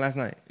it last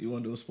night. You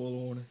want to do a spoiler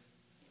warning?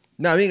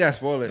 No, we ain't gotta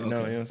spoil it. No, Okay. you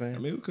know what I'm saying? I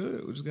mean, we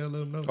could. We just gotta let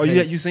them know. Oh,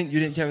 Hey, you haven't seen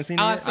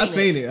it Oh, yet? I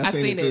seen it. I I've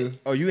seen it too.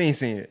 Oh, you ain't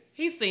seen it.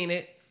 He's seen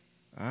it.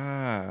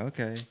 Ah,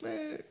 okay.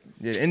 Man,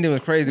 Yeah, the ending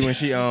was crazy when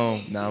she Nah,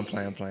 I'm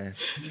playing.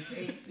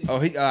 Oh,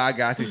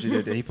 I see what you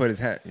did there. He put his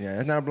hat. Yeah,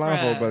 that's not a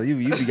blindfold, Bruh. brother. You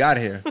be out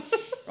of here.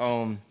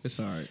 it's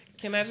all right.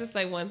 Can I just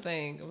say one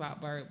thing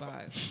about Bird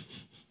Box?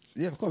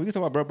 Yeah, of course we can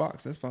talk about Bird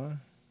Box. That's fine.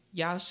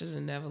 Y'all should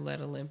have never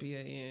let Olympia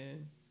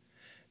in.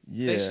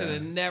 Yeah, They should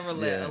have never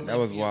let Yeah, Olympia that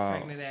was wild.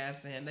 pregnant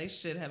ass in. They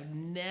should have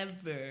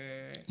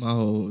never. My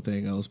whole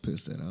thing, I was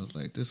pissed at. I was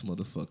like, this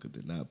motherfucker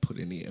did not put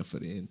any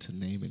effort into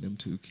naming them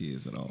two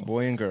kids at all.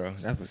 Boy and girl.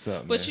 That's what's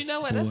up. But man. you know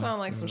what? That sounds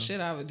like some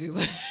shit I would do.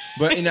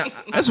 But you know,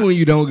 That's when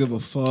you don't give a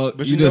fuck.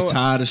 But you you know just what?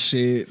 tired of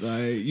shit.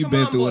 Like you've Come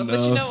been on, through boy. enough.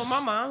 But you know what? My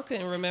mom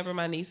couldn't remember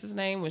my niece's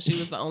name when she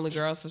was the only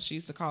girl, so she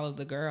used to call her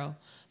the girl.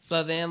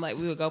 So then, like,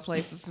 we would go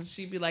places, and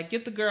she'd be like,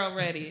 "Get the girl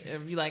ready,"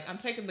 and be like, "I'm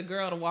taking the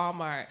girl to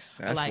Walmart." Or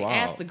That's like, wild.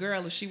 ask the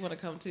girl if she want to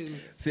come too.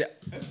 see,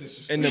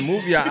 in the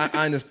movie, I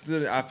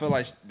understood it. I feel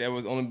like that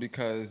was only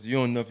because you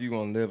don't know if you're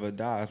gonna live or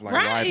die. It's like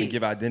why Right. even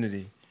give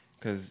identity?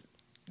 Because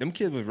them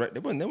kids they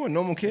weren't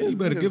normal kids. You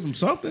better because give them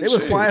something. They was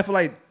Shit. quiet for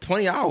like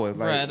 20 hours.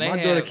 Like Bruh, they my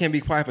had- daughter can't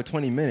be quiet for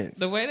 20 minutes.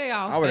 The way they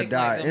all I would've faked,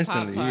 like, died them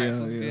instantly. Pop-Tarts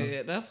Yeah, was yeah.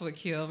 good. That's what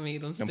killed me.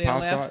 Them Them still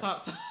ass Pop-Tarts?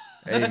 Pop-Tarts.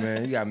 Hey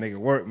man, you gotta make it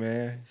work,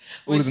 man.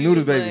 When Oodles and she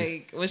noodles, was babies.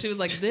 like- when she was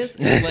like, "This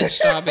is what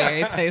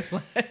strawberry tastes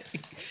like,"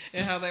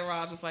 and how they were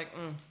all just like,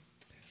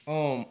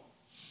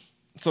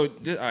 So all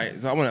right.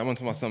 So I want to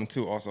talk about something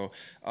too. Also,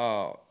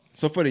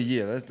 so for the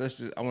year, let's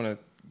just I want to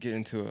get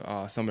into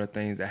some of the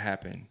things that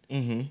happened.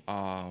 Mm-hmm.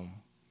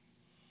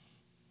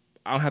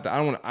 I don't have to. I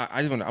don't want.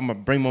 I just want. I'm gonna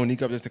bring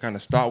Monique up just to kind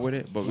of start with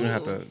it, but we don't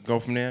have to go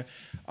from there.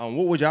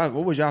 What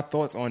was y'all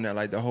thoughts on that?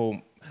 Like the whole.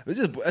 Let's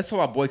talk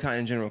about boycott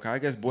in general. 'Cause I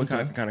guess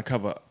boycott can kind of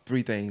cover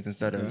 3 things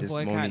instead of just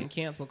boycott and Monique.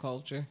 cancel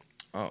culture.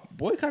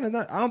 Boycott is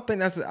not. I don't think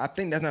that's. I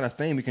think that's not a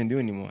thing we can do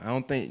anymore. I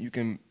don't think you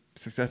can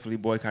successfully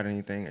boycott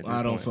anything. At this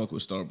I don't point. fuck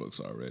with Starbucks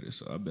already,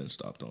 so I've been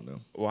stopped on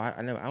them. Well,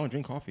 I don't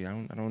drink coffee. I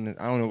don't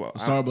know. What,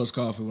 Starbucks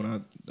coffee.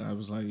 When I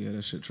was like, yeah,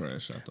 that shit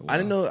trash. After a while. I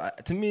didn't know.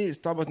 To me,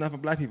 Starbucks not for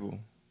black people.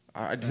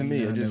 I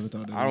never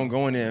thought that I don't either.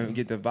 go in there and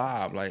get the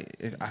vibe. Like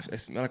it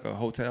smell like a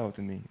hotel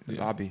to me. The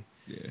Yeah. lobby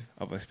Yeah,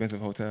 of an expensive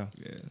hotel.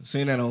 yeah.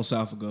 Seeing that on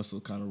South Augusta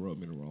kind of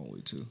rubbed me the wrong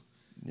way too.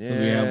 Yeah,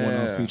 We have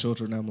one off Peach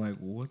Orchard, and I'm like,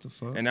 what the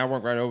fuck? and I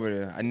work right over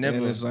there. I never.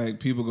 And it's like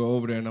people go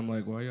over there, and I'm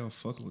like, why y'all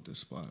fucking with this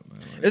spot,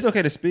 man? Like, It's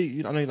okay to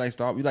speak. I know you like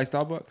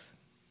Starbucks.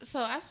 So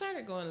I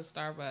started going to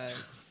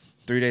Starbucks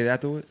 3 days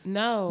afterwards?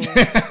 No.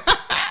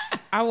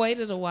 I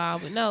waited a while,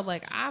 but no,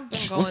 like I've been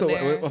going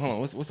there. Hold on,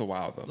 what's a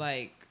while though?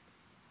 Like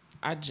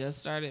I just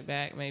started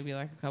back maybe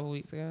like a couple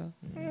weeks ago.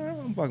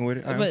 I'm fucking with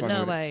it. But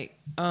no, like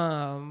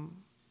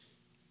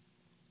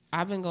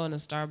I've been going to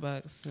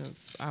Starbucks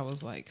since I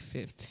was like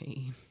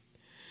 15.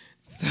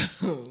 So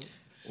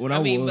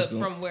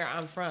from where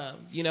I'm from,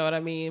 you know what I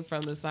mean?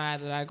 From the side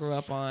that I grew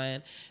up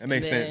on. That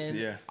makes sense,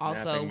 yeah.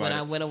 Also, when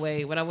I went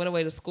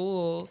away to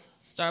school,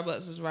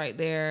 Starbucks was right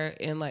there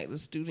in like the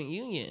student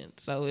union.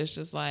 So it's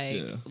just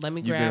like, let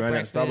me grab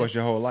breakfast. You've been right at Starbucks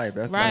your whole life.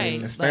 That's right.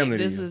 That's family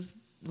like, to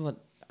you.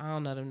 I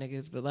don't know them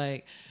niggas, but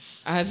like,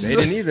 I just, they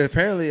didn't either.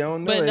 Apparently, I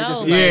don't know. But no,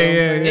 like,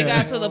 it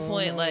got to the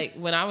point like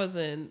when I was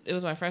it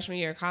was my freshman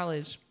year of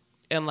college,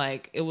 and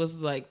like it was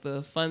like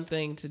the fun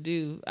thing to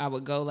do. I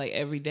would go like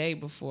every day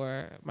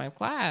before my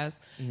class,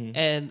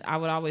 and I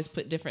would always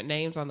put different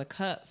names on the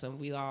cups, and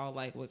we all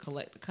like would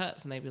collect the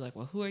cups, and they'd be like,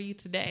 "Well, who are you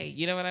today?"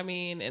 You know what I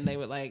mean? And they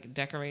would like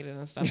decorate it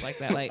and stuff like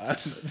that. Like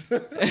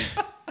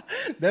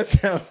that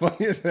sounds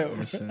funny as hell.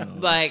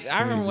 Like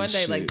I remember one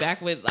day, like back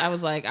with I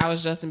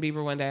was Justin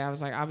Bieber one day. I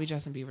was like, I'll be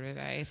Justin Bieber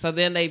today. So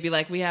then they'd be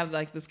like, we have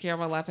like this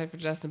caramel latte for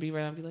Justin Bieber,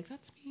 and I'd be like,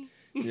 that's me.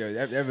 Yeah,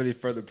 that really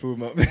further prove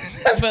my. But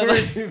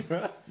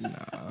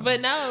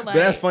no, like, but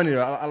that's funny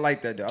though. I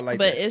like that though. I like.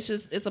 But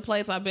that. it's a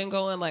place I've been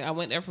going. Like I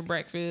went there for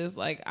breakfast.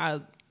 Like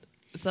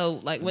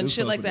when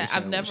shit like that,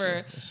 I've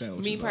never,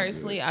 me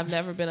personally, I've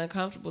never been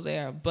uncomfortable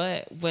there.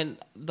 But when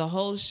the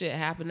whole shit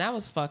happened, that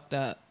was fucked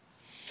up.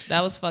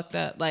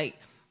 Like,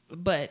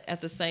 but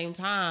at the same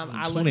time,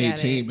 I look at it.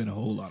 2018 been a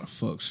whole lot of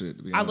fuck shit.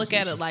 To be honest, I look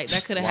at it like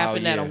that could have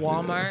happened at a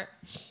Walmart.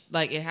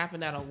 Like it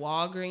happened at a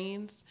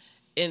Walgreens.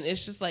 And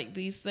it's just like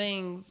these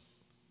things,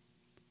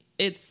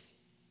 it's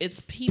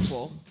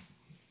people.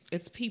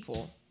 It's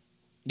people.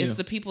 It's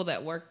the people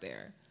that work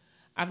there.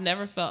 I've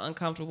never felt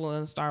uncomfortable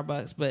in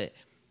Starbucks, but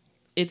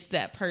it's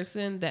that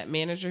person, that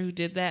manager who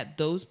did that,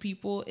 those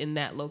people in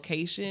that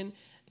location,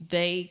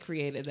 they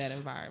created that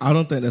environment. I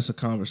don't think that's a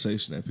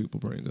conversation that people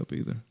bring up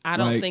either. I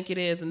don't think it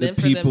is. And the then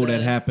for people them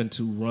that happen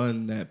to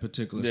run that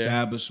particular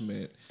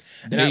establishment,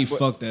 they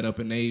fucked that up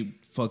and they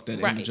fuck that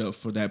image up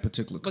for that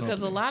particular company.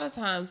 Because a lot of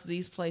times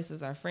these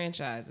places are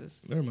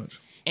franchises. Very much.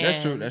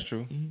 And That's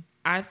true. Mm-hmm.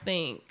 I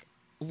think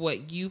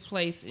what you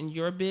place in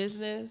your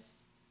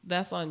business,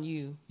 that's on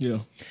you. Yeah.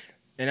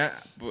 And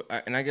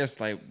I guess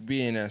like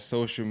being in that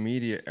social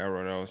media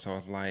era though, so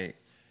it's like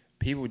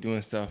people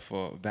doing stuff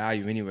for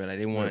value anyway. Like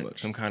they want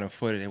some kind of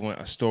footage, they want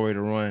a story to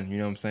run. You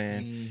know what I'm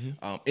saying?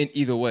 Mm-hmm. In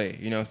either way,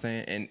 you know what I'm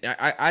saying. And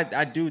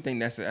I do think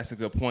that's a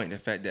good point. The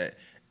fact that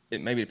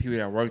it may be the people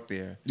that work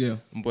there,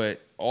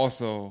 but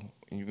also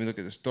when you look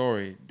at the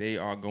story, they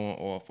are going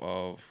off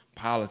of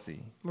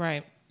policy,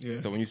 right? Yeah.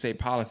 So when you say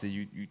policy,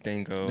 you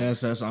think of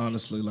that's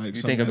honestly like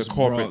you think of the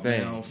corporate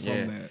thing down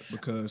from that,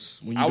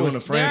 because when you're doing a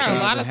franchise, there are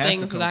a lot of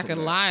things that I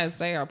can lie and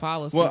say are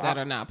policy that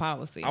are not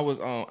policy.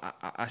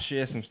 I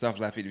shared some stuff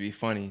last week to be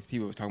funny.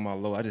 People were talking about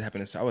low. I just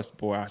happened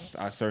to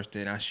I searched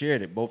it and I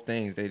shared it. Both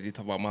things they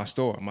talk about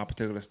my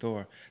particular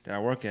store that I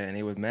work at, and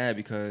they was mad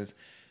because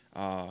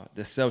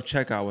the self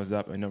checkout was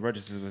up and the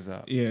registers was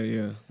up.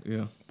 Yeah.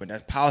 But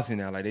that's policy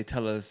now. Like they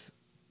tell us,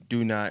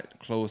 do not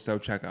close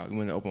self checkout. We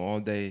want to open all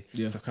day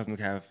so customers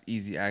can have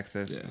easy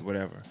access,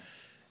 whatever.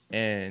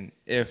 And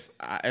if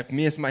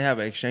me and somebody have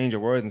an exchange of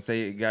words and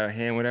say it got a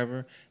hand,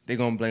 whatever, they're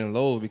gonna blame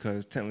Lowe's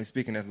because technically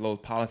speaking, that's Lowe's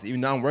policy.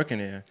 Even though I'm working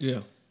there,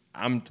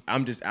 I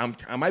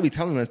might be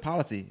telling them it's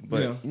policy,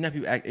 but you know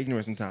people act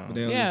ignorant sometimes.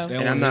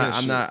 And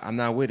I'm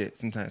not with it.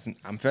 Sometimes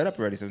I'm fed up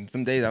already. So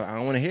some days I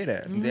don't want to hear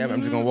that. Some days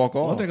I'm just gonna walk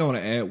off. One thing I want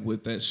to add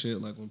with that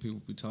shit, like when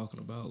people be talking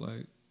about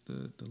like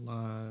the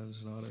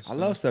lines and all that stuff. I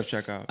love self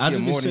checkout. I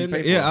just be sitting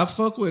there, I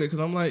fuck with it because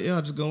I'm like, I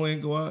just go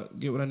in, go out,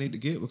 get what I need to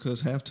get, because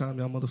half time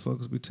y'all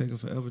motherfuckers be taking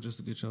forever just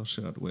to get y'all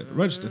shit out the way at the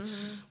register.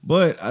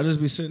 But I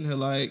just be sitting here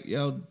like,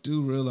 y'all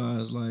do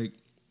realize like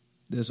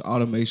this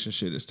automation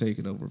shit is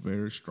taking over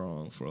very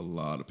strong for a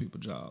lot of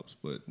people's jobs.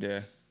 But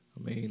I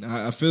mean,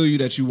 I feel you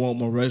that you want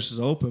more registers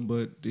open,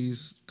 but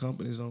these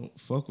companies don't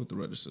fuck with the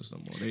registers no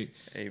more.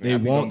 They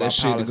want that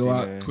shit to go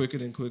out quicker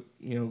than quick,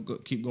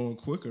 keep going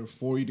quicker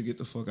for you to get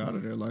the fuck out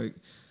of there. Like,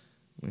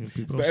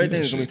 people don't. But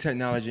everything's gonna be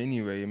technology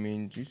anyway. I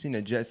mean, you've seen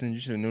the Jetsons, you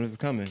should have known this was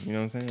coming. You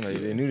know what I'm saying? Like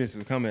they knew this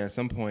was coming at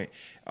some point.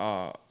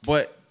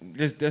 But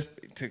just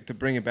to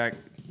bring it back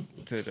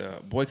to the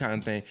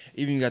boycotting thing,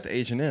 even you got the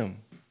H&M. You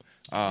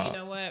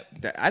know what?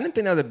 I didn't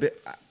think that was a bit.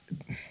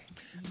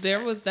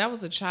 That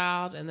was a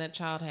child, and that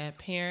child had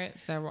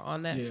parents that were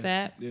on that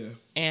set. Yeah.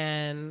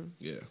 And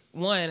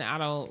one, I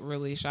don't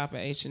really shop at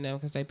H&M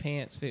because their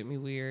pants fit me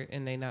weird,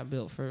 and they not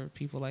built for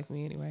people like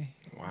me anyway.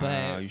 Wow,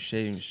 but you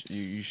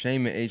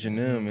shaming H&M,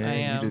 man. I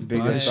am. You the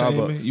biggest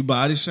Starbucks. You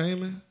body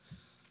shaming?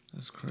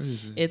 That's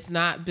crazy. It's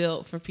not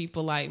built for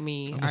people like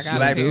me. I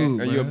got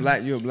dude.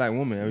 You're a black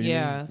woman.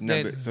 Yeah.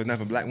 So it's not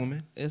for black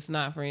women? It's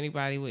not for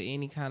anybody with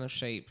any kind of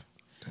shape.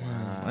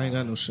 Wow. I ain't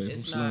got no shape.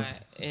 It's I'm not.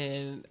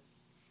 And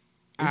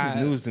this is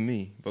news to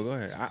me, but go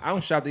ahead. I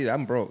don't shop either.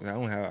 I'm broke.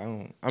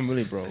 I'm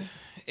really broke.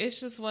 it's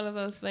just one of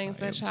those things.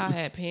 That child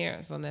had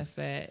parents on that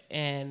set,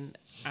 and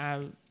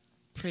I'm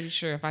pretty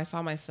sure if I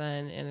saw my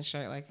son in a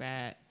shirt like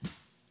that,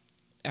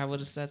 I would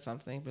have said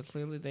something. But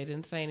clearly, they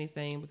didn't say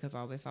anything because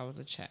all they saw was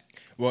a check.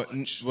 Well,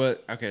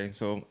 okay.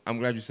 So I'm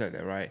glad you said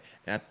that, right?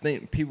 And I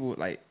think people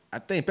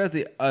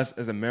especially us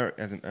as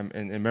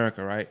in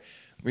America, right?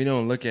 We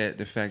don't look at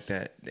the fact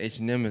that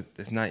H&M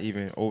is not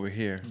even over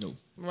here. No.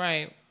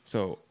 Right.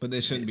 So, but they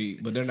shouldn't be.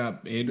 But they're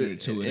not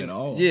ignorant to it at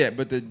all. Yeah,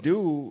 but the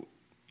dude,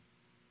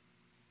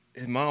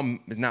 his mom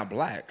is not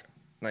black.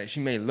 Like she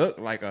may look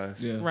like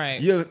us. Yeah.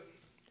 Right.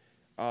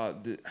 I'm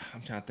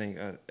trying to think.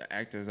 The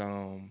actors,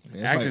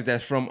 like,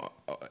 that's from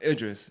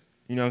Idris.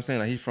 You know what I'm saying?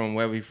 Like he's from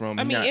wherever he's from.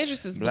 I mean,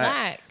 Idris is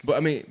black.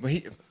 But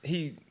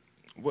he.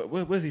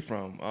 Where's he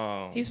from?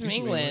 He's from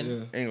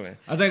England. Yeah. England.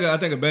 I think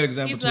a better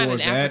example He's not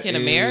towards an that African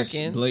is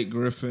American. Blake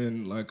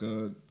Griffin, like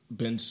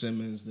Ben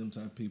Simmons, them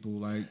type of people.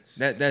 Like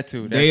that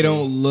too. They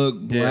don't look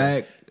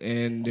black,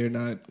 and they're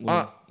not.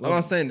 Well,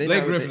 I'm saying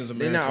Blake Griffin is American.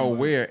 They're not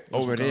aware but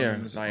over there,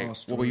 Australian, like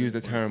what we use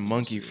the term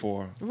monkey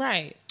for.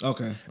 Right.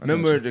 Okay.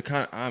 Remember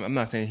I'm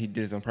not saying he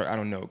did this on purpose. I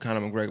don't know.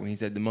 Conor McGregor when he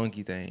said the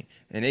monkey thing,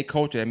 and they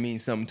culture that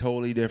means something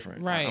totally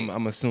different. Right.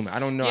 I'm assuming. I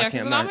don't know. Yeah, I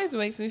can't. because it always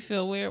makes me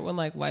feel weird when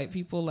like white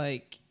people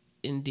like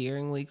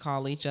endearingly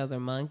call each other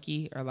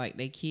monkey or like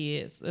they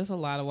kids. There's a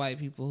lot of white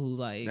people who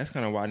like. That's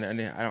kind of why I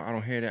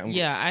don't hear that.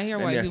 I hear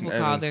white people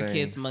call their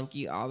kids things.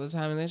 monkey all the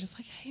time, and they're just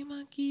like, "Hey,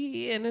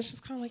 monkey," and it's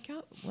just kind of like,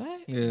 "Yo, what?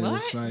 Yeah, what?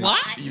 it's like-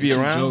 What?" You be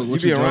around.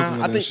 What You you be joking around.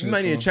 with I that think you shit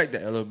might need to for? check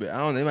that a little bit. I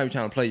don't know. They might be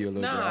trying to play you a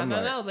little bit. I'm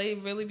like, No. They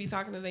really be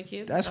talking to their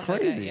kids. That's and stuff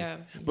crazy. Like that.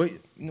 Yeah. But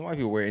white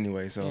people wear it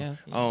anyway. So, Yeah.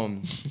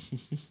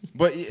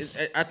 but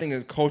I think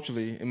it's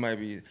culturally it might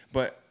be.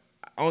 But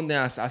on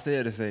that, I say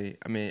it to say.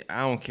 I mean,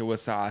 I don't care what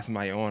side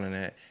somebody on and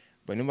that.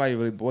 But nobody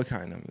really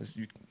boycotting them.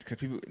 Because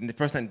people, the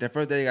first day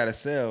they got to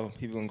sell,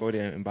 people gonna go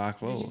there and buy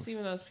clothes. Did you see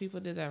when those people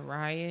did that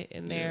riot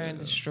in there and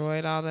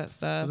destroyed all that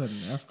stuff? Was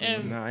that in Africa?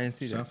 And No, I didn't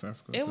see South that.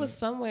 Africa. it was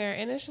somewhere,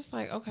 and it's just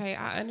like, okay,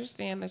 I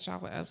understand that y'all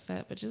were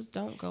upset, but just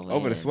don't go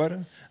Over in. the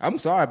sweater? I'm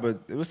sorry, but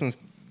it was some.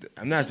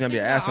 I'm not Just trying to be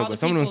an think about asshole, all but the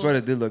some of them people-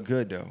 sweaters did look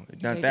good though.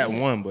 Not They that did.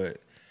 one, but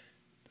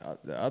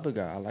the other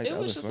guy. I like the It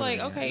other was just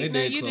sweater. like, okay, They no,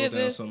 did you close did down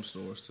this. some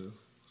stores too.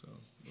 So,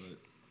 but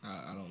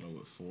I don't know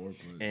what for.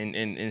 But And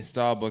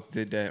Starbucks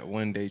did that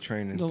one day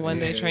training. The thing. one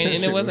day Yeah. training,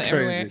 and Shit it was wasn't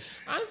crazy. everywhere.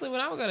 Honestly, when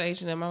I would go to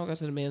H&M, I would go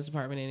to the men's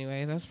department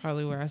anyway. That's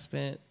probably where I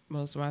spent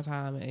most of my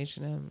time at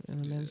H&M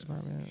in the men's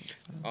department.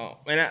 So. Oh,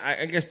 and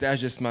I guess that's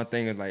just my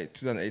thing. Is like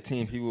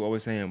 2018, people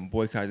always saying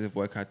boycott this,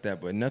 boycott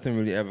that, but nothing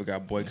really ever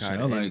got boycotted.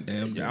 I like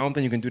And damn. I don't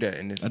think you can do that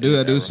in this. I do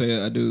era. say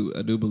it. I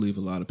do believe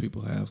a lot of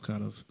people have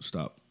kind of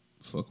stopped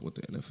fucking with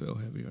the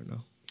NFL heavier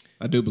now.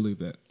 I do believe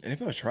that.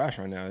 NFL trash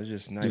right now. It's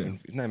just not Yeah. even.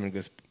 It's not even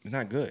good. It's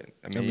not good.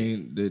 I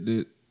mean,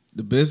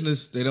 the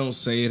business, they don't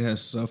say it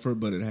has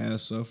suffered, but it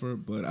has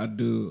suffered. But I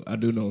do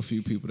know a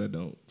few people that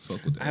don't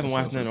fuck with the I haven't NFL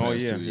watched for the none all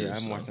past year. 2 years, Yeah, I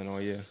haven't so. watched none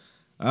all year.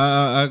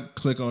 I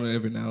click on it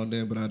every now and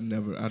then, but I don't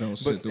But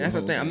sit through that's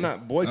the the thing. whole I'm game. not I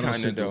don't boycotting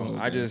sit it through the though. whole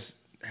I game. just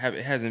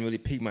it hasn't really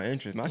piqued my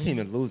interest. My team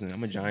is losing.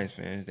 I'm a Giants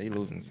fan. They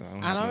losing, so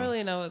I don't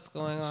really know what's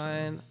going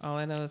on. All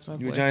I know is my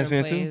You a Giants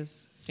boyfriend fan too?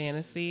 plays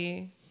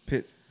fantasy.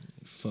 Pitts.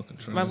 fucking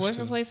trash. My boyfriend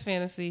too. plays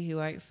fantasy. He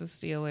likes the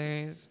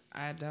Steelers.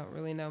 I don't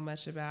really know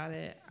much about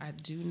it. I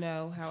do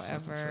know,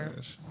 however,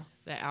 trash.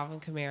 that Alvin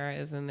Kamara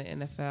is in the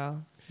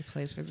NFL. He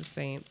plays for the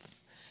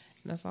Saints.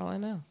 And that's all I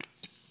know.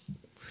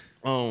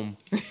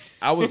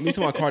 I was me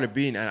talking about Cardi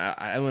B, and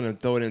I want to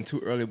throw it in too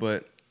early,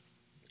 but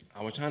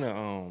I was trying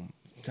to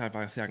see if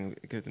I can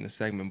get it in the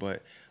segment,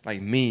 but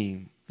like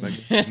meme. Like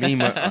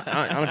meme,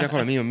 I don't know if I call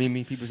it meme or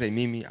meme. People say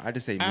meme. I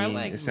just say I meme.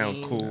 like it sounds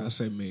meme. cool. I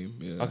say meme.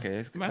 Yeah.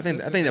 Okay, My I think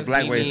sister the says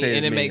black way to meme, say it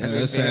and is it makes meme. me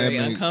That's very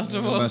I'm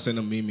uncomfortable. not saying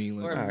no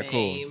meme. Or Like,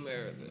 cool.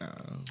 meme.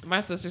 My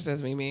sister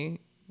says Mimi.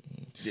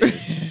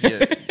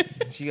 Yeah,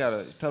 she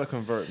gotta tell her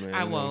convert, man.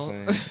 I You know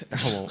won't. what I'm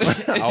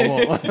saying? I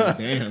won't.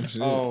 damn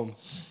shit.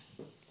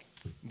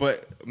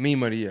 But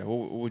meme of the year,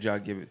 what would y'all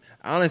give it?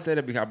 I only said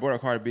that because I brought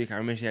up Cardi B. I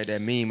remember she had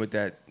that meme with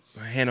that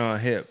hand on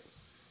her hip.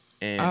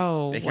 And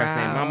Oh, they kept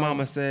saying, my wow.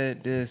 mama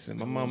said this and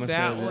my mama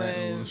That said this. That's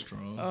a one. little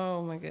strong.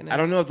 Oh my goodness. I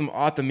don't know if them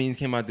author memes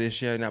came out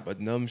this year or not, but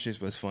them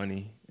shits was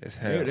funny as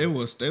hell. They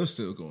were still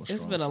going strong.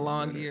 It's been a for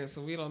long minute. year,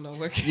 so we don't know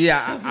what.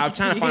 Yeah, I was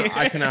trying to find.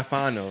 I could not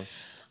find them,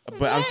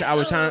 but I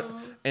was trying.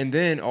 And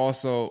then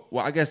also,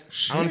 well, I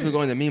guess I don't know if we're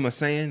going to meme or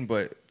saying,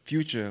 but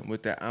Future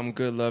with that "I'm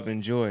good, love,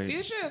 and joy."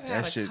 Future has That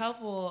had a shit-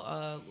 couple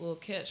little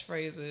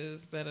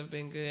catchphrases that have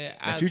been good.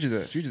 Now, Future's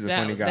a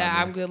funny guy. That man.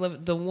 I'm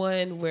good. The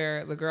one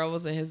where the girl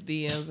was in his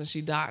DMs and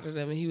she doctored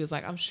him, and he was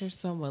like, "I'm sure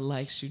someone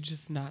likes you,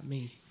 just not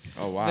me."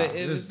 Oh wow, But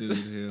it This was, dude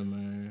here,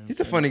 man. he's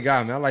a funny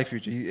guy, man. I like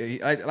Future.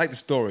 I like the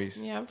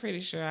stories. yeah, I'm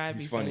pretty sure I'd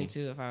He's be funny funny.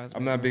 too if I was.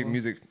 I'm not a big miserable.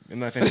 music. I'm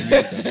not a fan of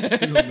music.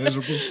 Though. Feel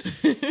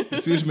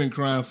miserable. Future been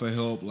crying for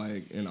help,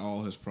 like in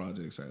all his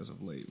projects as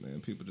of late, man.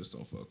 People just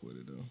don't fuck with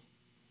it though.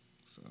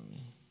 So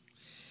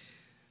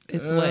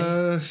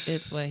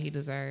It's what he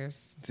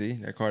deserves. See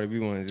that Cardi B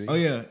one. See? oh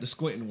yeah, the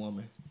squinting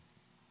woman.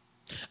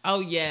 Oh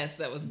yes,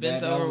 that was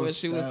bent That over when was-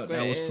 she was that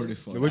squinting. was pretty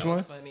funny. Which That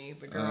was one? funny.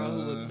 The girl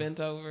who was bent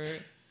over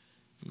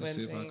Let me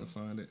see if I Squinting. can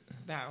find it.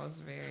 That was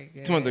very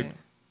good.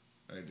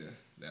 Right there.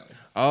 That one.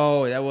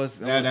 Oh, that was.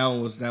 That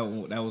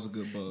was a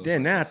good buzz.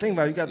 Then now I think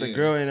about it, you got the Yeah.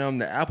 girl in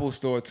the Apple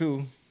store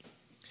too.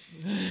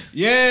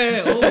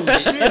 Yeah. Oh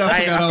shit! I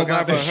forgot all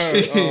about that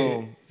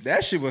shit.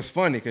 That shit was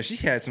funny because she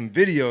had some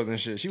videos and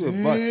shit. She was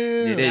Damn. butt. Yeah,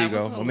 there you That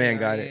go. was My man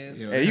got it. hilarious.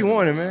 Yo, Hey, you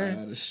want it, man?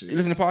 lot of shit. You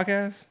listen to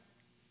podcasts?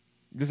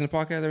 You listen to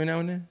podcasts every now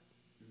and then?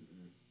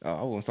 Oh,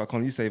 I won't start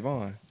calling you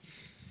Savon.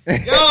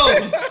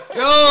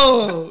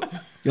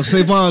 Yo,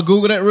 Savon,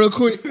 Google that real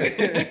quick.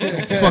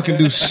 Don't fucking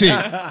do shit.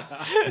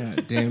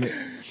 God damn it.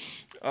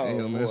 Oh, Hey,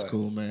 yo, man, that's boy.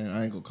 cool, man.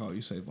 I ain't gonna call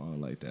you Savon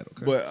like that,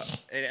 okay?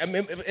 But I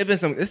mean, it been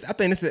some. I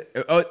think this is.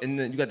 Oh, and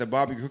then you got the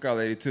barbecue cookout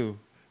lady too.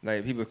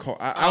 Like people call.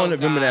 I don't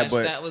remember that, gosh,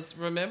 but that was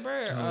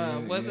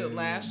was it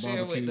last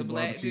year with the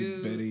black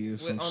Barbecue dude Betty or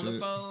some on the shit.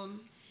 phone?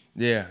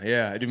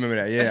 yeah, I do remember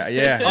that. Yeah.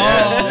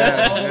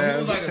 It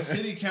was like a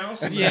city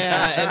council.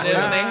 Yeah, and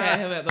then they had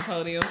him at the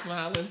podium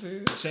smiling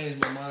too.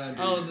 Changed my mind.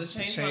 Dude. Oh, the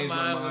Change My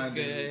Mind was dude.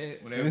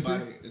 good. When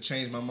everybody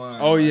changed my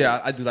mind. Oh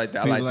yeah, I do like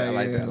that. I People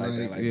like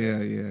that.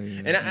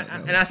 Yeah.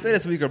 And I said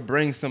this so we could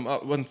bring some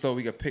up. It wasn't so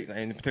we could pick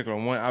in particular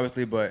one,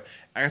 obviously, but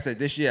like I said,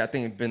 this year I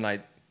think it's been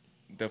like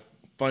the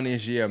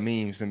funniest year of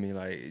memes to me.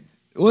 Like,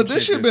 Well,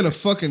 this should have been a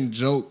fucking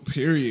joke,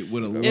 period,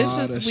 with a lot It's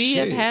of just shit. we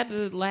have had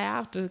to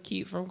laugh to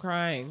keep from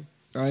crying.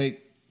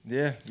 Like,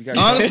 yeah, you got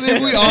honestly,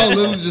 we all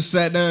literally just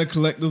sat down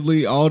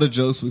collectively, all the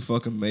jokes we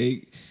fucking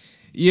make.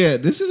 Yeah,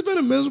 this has been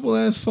a miserable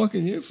ass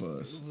fucking year for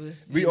us.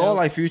 we You all know,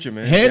 like Future,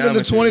 man. Heading Yeah,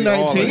 into I'm a- we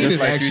all are 2019 just is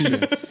like actually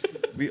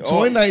Future. We all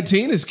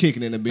 2019 is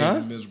kicking in and being Huh?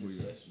 a miserable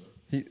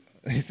year.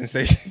 he's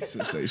sensational.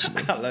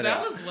 Sensational. I love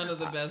that was one of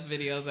the best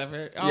videos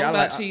ever. All Yeah, I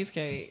about like-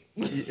 cheesecake.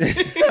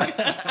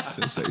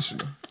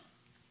 Sensational.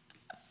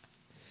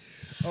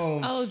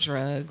 Oh,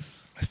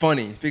 drugs. It's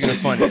funny. Speaking of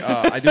funny,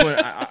 I do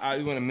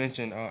want to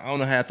mention. I don't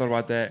know how I thought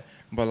about that,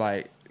 but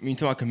like, I mean, you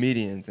talk about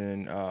comedians,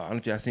 and I don't know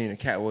if y'all seen the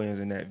Cat Williams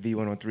in that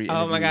V103.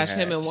 Oh my interview gosh, he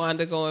him had. and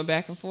Wanda going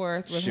back and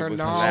forth with Shit her was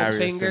gnarled hilarious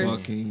to me.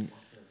 fingers. Fucking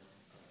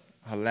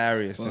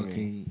hilarious to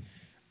me.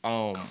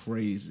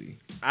 crazy.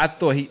 I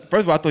thought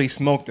first of all, I thought he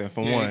smoked her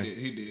for one.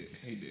 He did.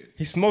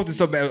 He smoked it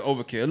so bad it was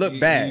overkill. It looked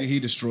bad. He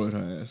destroyed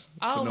her ass.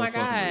 Oh for no my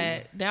fucking reason.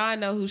 god! Now I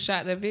know who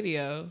shot that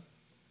video.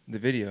 The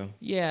video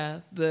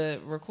Yeah,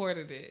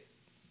 recorded it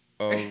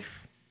of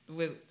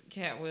with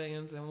Cat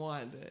Williams and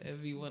Wanda at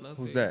V103.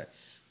 who's that?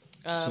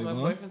 My Savon?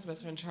 boyfriend's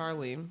best friend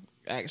Charlie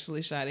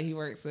actually shot it. He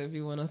works at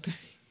V103.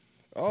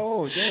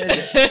 Oh,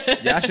 yeah.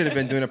 Yeah, I should have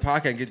been doing a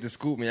podcast and get the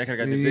scoop, man. I could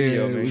have got the Yeah,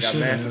 video, man. we Got should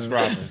mad have.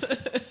 subscribers.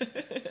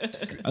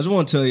 I just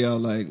want to tell y'all,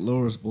 like,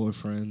 Lowe's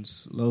boyfriend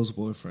is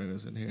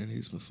in here, and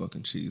he's been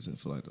fucking cheesing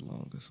for like the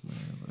longest, man.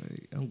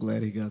 Like, I'm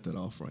glad he got that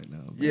off right now.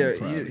 Man. Yeah, I'm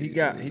proud of he you,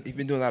 got man. he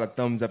been doing a lot of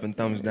thumbs up and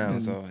thumbs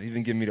down, so he's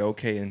been giving me the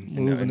okay and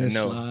moving the and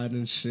no. sliding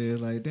and shit.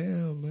 Like,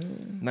 damn,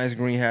 man. Nice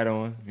green hat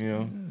on, you know.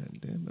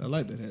 God damn it. I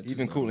like that hat.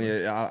 Even too, cool. by the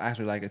way. Yeah, I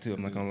actually like it too.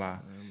 I'm not gonna lie.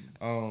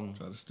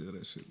 Try to steal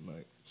that shit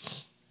tonight.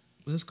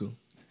 But that's cool.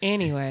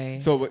 Anyway,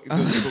 So with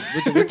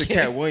the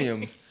Cat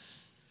Williams,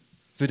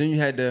 so then you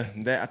had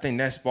that. I think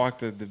that sparked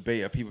the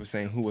debate of people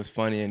saying who was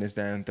funny and this,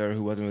 that, and third,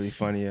 who wasn't really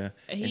funnier,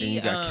 and then you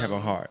got Kevin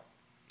Hart.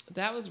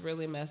 that was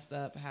really messed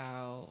up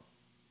how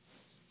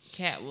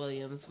Cat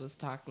Williams was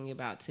talking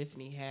about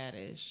Tiffany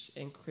Haddish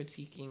and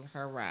critiquing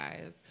her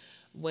rise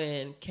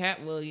when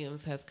Cat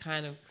Williams has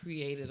kind of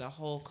created a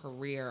whole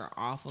career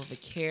off of a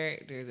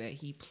character that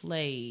he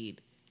played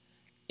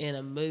in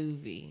a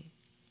movie.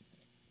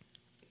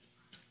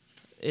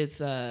 It's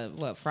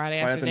Friday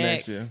After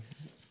Next. Yeah.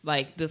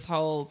 Like this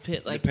whole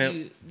pit, like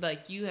pimp.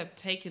 you have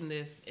taken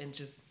this and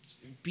just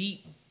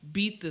beat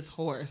this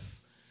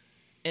horse,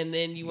 and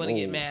then you want to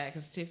get Whoa. mad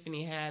because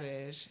Tiffany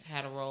Haddish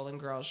had a role in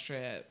Girls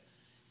Trip,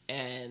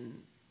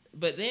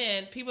 but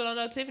then people don't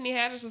know Tiffany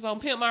Haddish was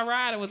on Pimp My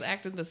Ride and was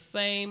acting the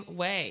same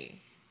way.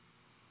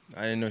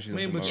 I didn't know she was.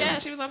 I mean, in but my Yeah, room.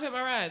 she was on Pimp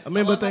My Ride. I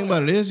mean, but the thing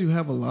about it is, you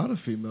have a lot of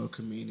female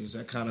comedians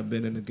that kind of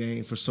been in the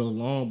game for so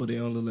long, but they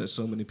only let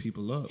so many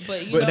people up.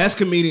 But you But know, that's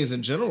comedians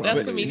in general. that's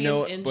I believe. comedians you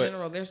know, in but-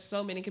 general. There's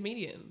so many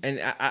comedians. And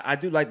I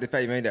do like the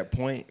fact you made that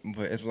point,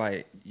 but it's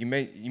like you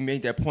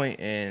made that point,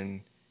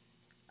 and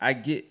I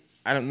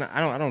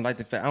don't like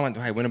the fact I don't like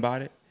how he went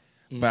about it,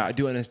 but I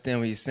do understand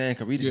what he's saying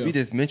because we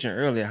just mentioned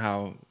earlier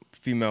how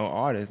female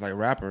artists like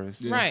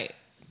rappers Right.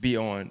 be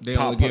on They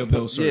pop- only give pop-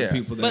 those certain yeah.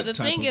 people that But the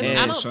type thing of is, name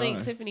I to don't think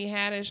shine. Tiffany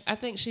Haddish. I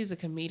think she's a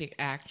comedic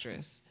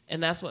actress,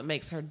 and that's what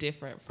makes her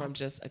different from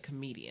just a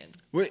comedian.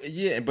 Well,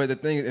 yeah, but the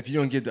thing is, if you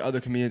don't give the other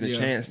comedians a Yeah,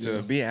 chance to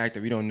yeah. be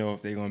active, we don't know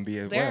if they're going to be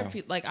as There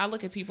well. are I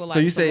look at people like So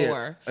you say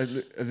Samore,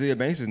 Azealia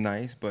Banks is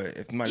nice, but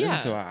if somebody Yeah.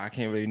 listen to her, I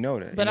can't really know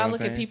that. but you know I what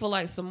look I'm at saying? people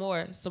like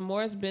Samore.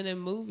 Samore's been in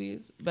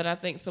movies, but I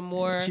think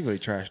Samore. She really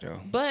trash though.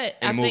 But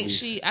in I think movies.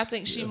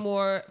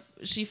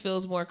 she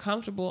feels more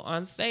comfortable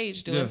on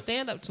stage doing Yeah,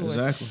 stand up tours.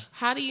 exactly.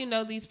 How do you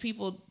know these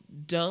people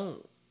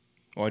don't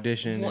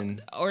Audition want,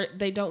 and or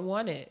they don't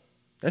want it?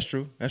 that's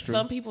true. That's true.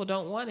 Some people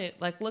don't want it.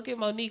 Like, look at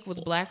Monique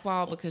was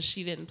blackballed because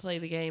she didn't play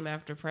the game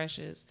after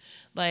Precious.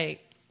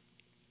 Like,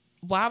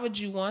 why would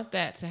you want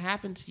that to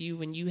happen to you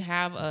when you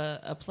have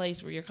a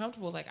place where you're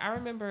comfortable? Like, I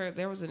remember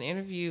there was an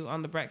interview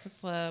on The Breakfast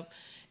Club,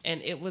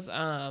 and it was,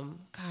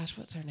 gosh,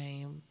 what's her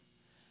name?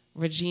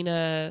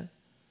 Regina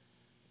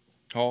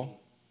Hall?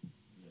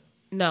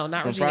 No,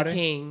 not From Regina Friday?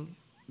 King.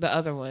 The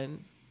other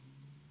one.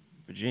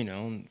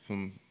 Regina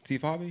from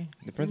Steve Harvey,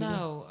 the principal?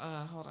 No,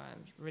 hold on.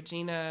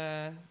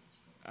 Regina,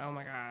 oh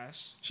my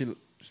gosh. She's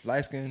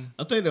light skinned.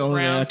 I think the only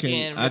Brown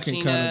thing skin, I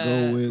can kind of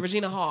go with.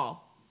 Regina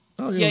Hall.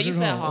 Oh, Yeah, you Regina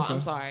said Hall. okay.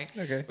 I'm sorry.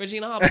 Okay.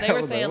 Regina Hall. But they I were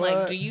was like, saying, like,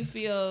 what?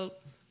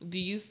 do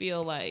you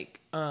feel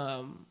like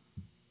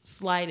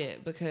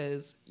slighted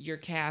because you're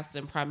cast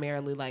in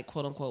primarily like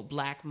quote unquote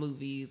black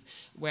movies,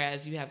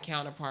 whereas you have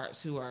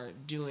counterparts who are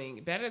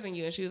doing better than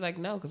you? And she was like,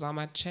 no, because all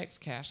my checks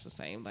cash the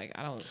same. Like,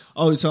 I don't.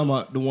 Oh, you're talking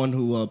about the one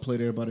who played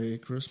everybody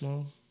at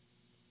Christmas?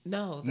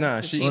 No, Nah,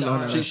 that's she Tachina no,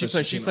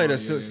 Arnold. she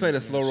played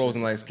a slow roles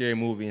in like scary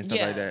movie and stuff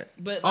like that.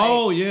 But like,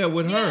 Oh yeah,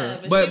 with yeah,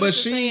 her, but but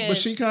she was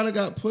she kind of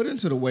got put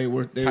into the way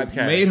where they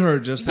Typecast. made her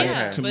just a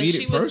yeah,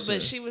 comedic person.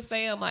 But she was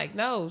saying like,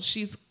 no,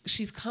 she's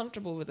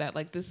comfortable with that.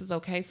 Like, this is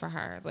okay for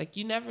her. Like,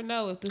 you never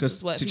know if this Because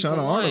is what Tachana people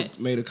Arnold want.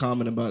 made a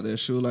comment about that.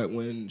 She was like,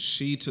 when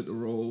she took the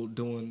role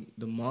doing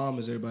the mom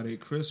as everybody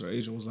at Chris, her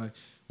agent was like,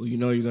 well, you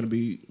know, you're going to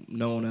be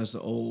known as the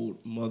old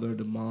mother,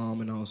 the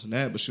mom, and all this and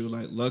that. But she was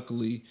like,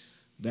 luckily,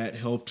 that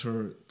helped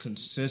her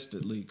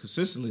consistently,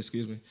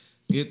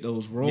 get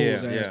those roles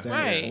as that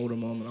Right. older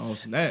mom and all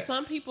this and that.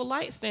 Some people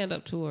like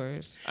stand-up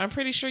tours. I'm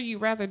pretty sure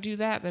you'd rather do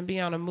that than be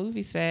on a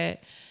movie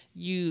set.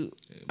 I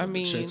But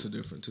mean, the checks are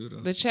different too, though.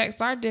 the checks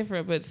are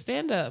different, but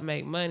stand-up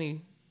make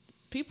money.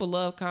 People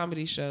love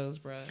comedy shows,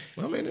 bro.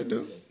 I mean, they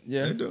do.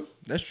 Yeah, They do.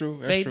 That's true.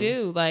 That's They true.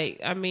 do. Like,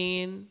 I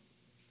mean,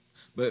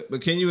 But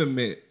can you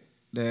admit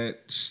that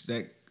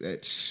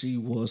she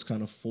was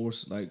kind of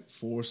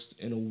forced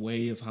in a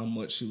way of how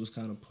much she was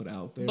kind of put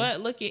out there?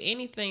 but look at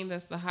anything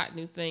that's the hot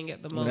new thing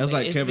at the moment. that's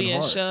like it's Kevin being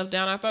Hart. shoved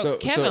down our throat. So-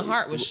 Kevin so-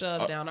 Hart was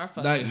shoved down our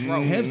fucking like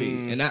throat.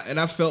 heavy, and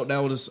I felt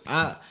that was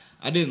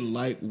I didn't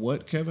like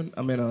what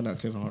not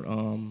Kevin Hart,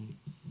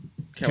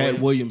 Cat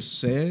Williams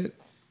said,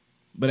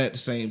 but at the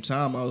same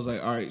time I was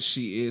like, all right,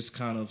 she is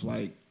kind of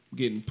like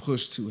getting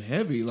pushed too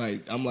heavy.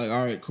 Like, I'm like,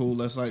 all right, cool,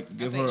 let's like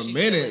give think her a she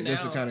minute chilling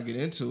just now. to kind of get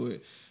into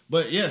it.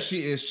 But yeah, she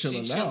is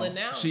chilling,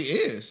 now. She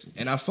is,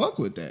 and I fuck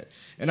with that.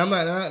 And I'm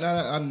not.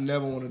 I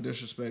never want to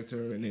disrespect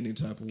her in any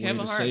type of way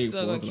Kevin to Hart's say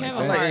still for good. like Kevin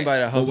that. I like anybody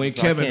that But hustles, when so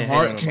I Kevin can't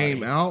Hart hate on came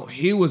nobody. out,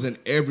 he was in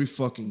every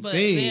fucking But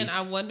thing. then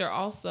I wonder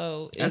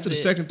also, After the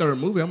second, third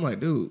movie, I'm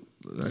like, dude,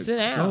 like, Sit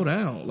down. slow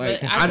down.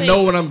 Like, But I I know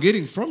think- what I'm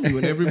getting from you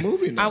in every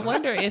movie now. I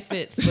wonder if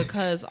it's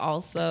because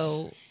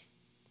also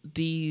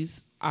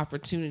these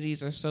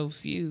opportunities are so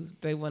few.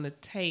 They want to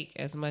take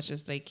as much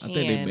as they can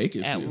think they make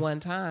it at few. one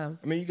time.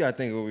 I mean, you gotta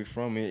think where we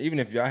from. I mean, even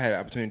if y'all had the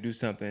opportunity to do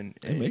something,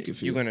 They make it you're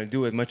few. gonna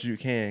do as much as you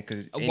can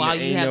because While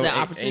you have the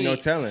opportunity, ain't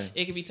no telling.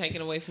 it can be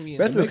taken away from you.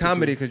 Especially make with it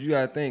comedy, because you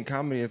gotta think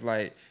comedy is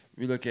like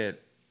we look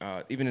at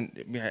we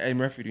had Eddie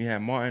Murphy, you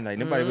have Martin. Like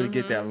nobody really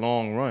get that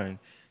long run.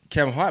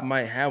 Kevin Hart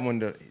might have one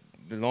of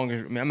the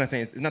longest. I mean, I'm not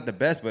saying it's not the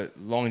best, but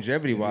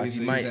longevity wise,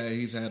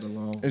 he's had a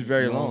long. It's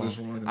very long. longest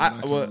run that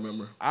I can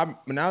remember.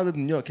 When I lived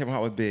in New York, Kevin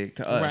Hart was big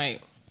to us. Right.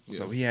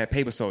 So he had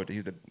Paper Soldier.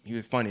 He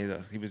was funny as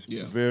us. He was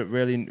Yeah.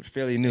 really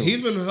fairly new. He's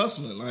been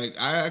hustling. Like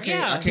I can't.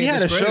 Yeah. I can't He had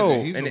a discredit show,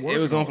 that. He's and been it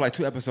was working on for like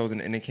 2 episodes,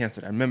 and they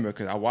canceled. I remember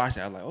because I watched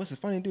it. I was like, "Oh, it's a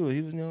funny dude."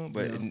 He was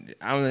but Yeah.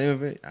 I don't know the name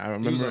of it. I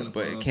don't He was remember, on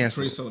but the, it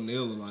canceled. Patrice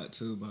O'Neal a lot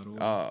too, by the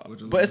way.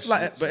 Which is But it's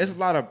shit, so. it's a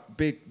lot of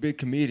big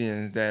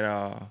comedians that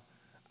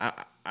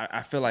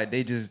I feel like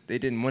they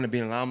didn't want to be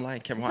in the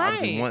limelight. Kevin Hart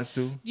obviously Right. wants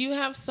to. You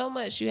have so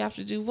much you have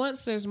to do.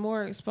 Once there's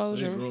more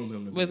exposure, They groom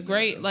him to be with that,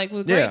 great though. like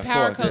with Yeah, great of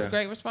power course, comes yeah.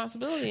 great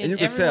responsibility, And you and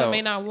could everyone tell.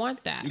 may not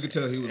want that. You could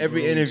tell he was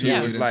Every groomed interview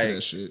to was get like- into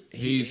that shit.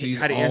 he He's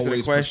how to answer the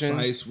always questions.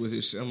 precise with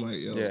his shit. I'm like,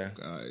 yo, Yeah.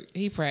 all right.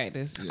 He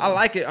practiced. Yeah. I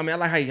like it. I mean,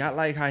 I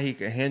like how he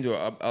can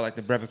handle like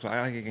the Breakfast Club.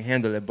 I like he can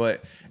handle it,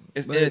 but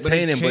it's But they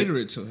entertaining. cater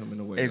it to him in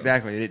a way. though.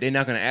 Exactly, they're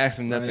not gonna ask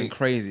him nothing Like-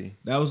 crazy.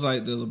 That was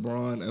like the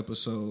LeBron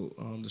episode,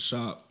 The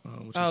Shop,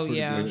 which Oh, is pretty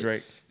yeah. good. With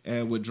Drake.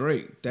 And with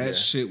Drake, that Yeah.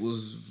 shit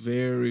was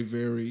very,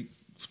 very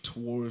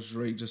towards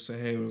Drake. Just say,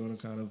 hey, we're going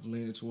to kind of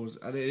lean it towards.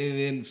 It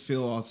didn't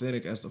feel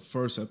authentic as the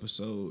first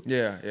episode.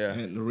 Yeah.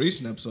 And the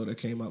recent episode that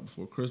came out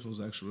before Christmas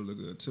was actually really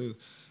good too.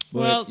 But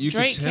Well, you could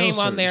Drake tell came on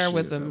certain there shit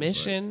with that a was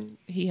mission.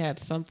 He had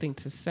something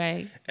to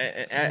say.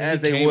 As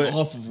he they came would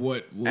off of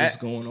what was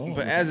going on.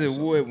 But with as the it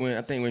episode. would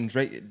when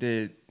Drake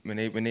did when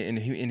they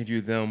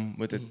interviewed them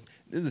with the.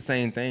 It's the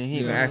same thing. He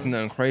ain't gonna Yeah. ask them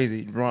nothing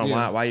crazy. Ron,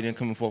 Yeah. why you didn't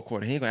come in fourth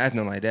quarter? He ain't gonna ask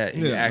nothing like that.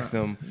 He gonna ask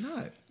them.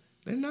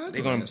 They're not.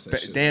 They're gonna ask that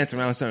shit. dance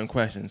around certain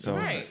questions. So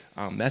Right.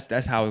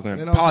 that's how it's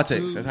gonna And also,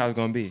 politics. too- That's how it's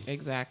gonna be.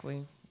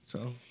 Exactly.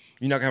 So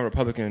You're not gonna have a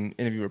Republican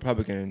interview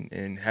Republican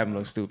and have them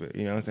look stupid.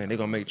 You know what I'm saying? They're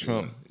gonna make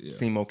Trump yeah.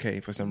 seem okay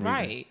for some reason.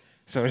 Right.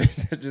 So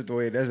that's just the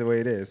way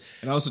it is.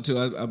 and also too,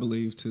 I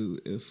believe too,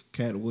 if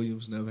Cat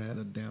Williams never had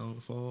a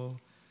downfall,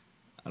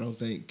 I don't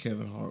think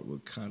Kevin Hart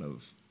would kind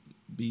of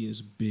be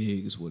as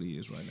big as what he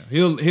is right now.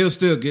 He'll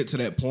still get to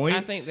that point.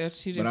 I think they're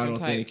two but different I don't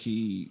types. think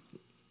he.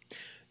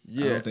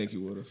 Yeah. I don't think he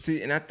would have.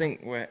 See, and I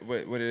think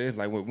what it is,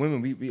 like with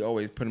women, we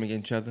always put them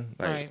against each other.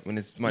 Like Right. when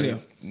it's somebody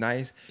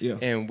nice. Yeah.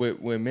 And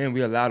with men,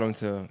 we allow them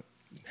to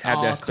have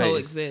All that space.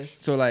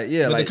 coexist. So like,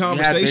 yeah, But like the you have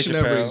conversation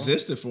Dave never Chappelle.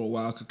 existed for a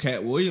while because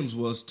Cat Williams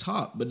was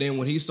top. But then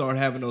when he started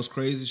having those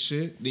crazy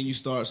shit, then you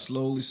start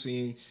slowly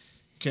seeing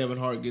Kevin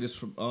Hart get his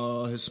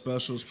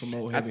specials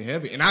promote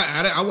heavy. And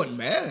I wasn't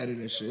mad at it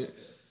and shit.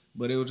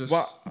 But it was just...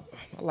 Well,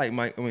 I like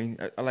Mike. I mean,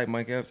 I like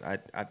Mike Epps.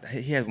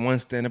 He has one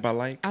stand-up I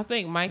like. I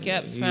think Mike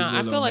Epps he found. I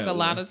really feel don't like a have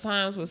lot one. of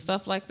times with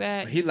stuff like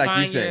that, He like you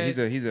find said,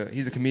 your-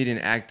 he's a comedian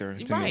actor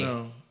to Right.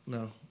 me.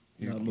 No,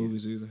 not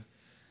movies either.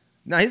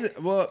 No,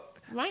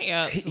 Mike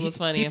Epps was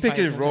funny. He in picked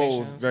Fight his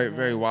roles Situations. very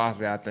very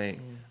wisely. I think.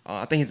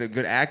 I think he's a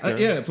good actor.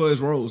 Yeah, for his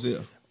roles,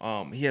 yeah.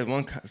 He has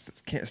one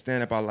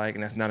stand-up I like,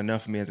 and that's not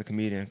enough for me as a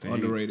comedian. 'Cause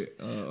Underrated.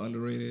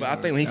 But I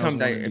think when he That was comes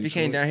down, one in if he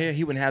came Detroit. down here,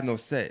 he wouldn't have no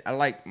set. I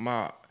like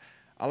my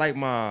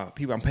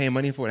people I'm paying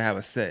money for to have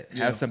a set,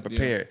 Yeah, have something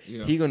prepared.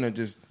 yeah. He gonna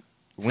just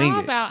wing How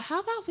it.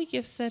 about we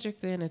give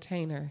Cedric the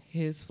Entertainer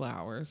his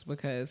flowers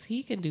because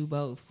he can do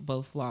both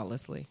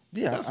flawlessly.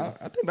 Yeah,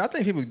 I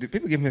think people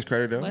give him his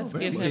credit though. Let's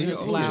very give much. him He his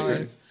always flowers.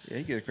 is. Yeah,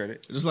 he gets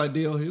credit. Just like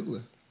D.L.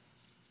 Hughley.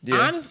 Yeah,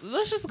 Honestly,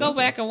 let's just go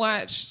back and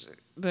watch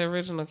the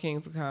original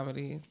Kings of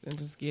Comedy and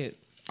just get.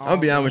 I'm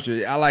gonna be honest with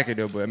you. I like it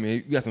though, but I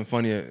mean, you got some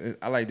funny.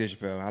 I like Dave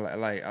Chappelle.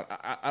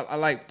 I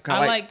like.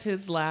 I liked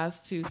his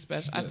last two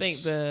specials. I think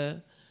Yes.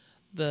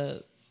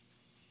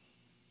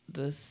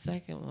 the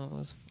second one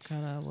was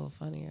kind of a little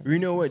funnier. You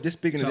know what? Just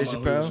speaking of Dave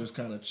Talking about who was Chappelle, just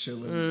kind of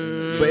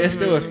chilling. but it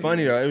still was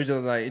funny though. It was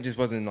just like it just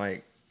wasn't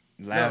like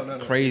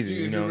crazy. If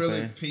You know if what I'm really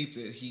saying? peeped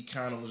it, he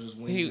kind of was just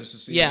winging He- just to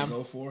see yeah. what to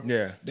go for.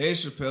 Yeah. Dave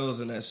Chappelle's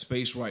in that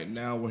space right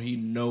now where he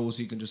knows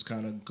he can just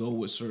kind of go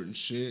with certain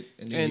shit,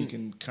 and then he And-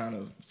 can kind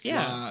of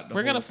Yeah, fly the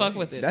we're gonna whole fuck thing.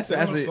 with it. That's They're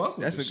gonna actually fuck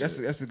with this shit.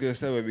 that's a good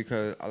segue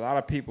because a lot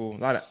of people,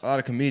 a lot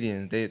of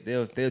comedians,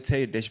 they'll tell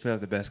you Dave Chappelle's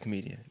the best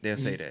comedian. They'll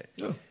say that.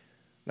 Yeah.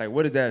 Like,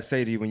 what does that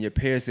say to you when your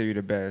peers say you're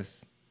the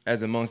best?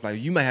 As amongst,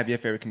 like, you might have your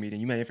favorite comedian,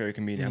 you might have your favorite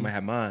comedian, I might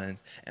have mine,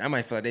 and I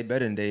might feel like they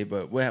better than Dave.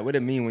 But what it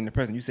mean when the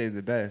person you say is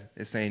the best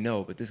is saying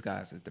no, but this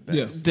guy's is the best?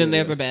 Yes. Then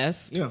they're the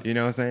best. Yeah. You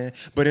know what I'm saying?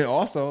 But then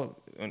also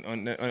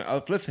on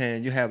the flip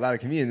hand, you have a lot of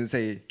comedians that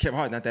say Kevin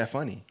Hart not that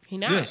funny. He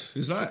not. Yes,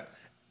 he's not.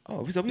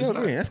 Oh, so we It's all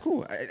agree. not. That's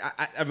cool.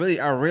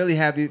 I really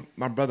have it.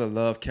 My brother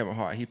loved Kevin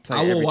Hart. He played.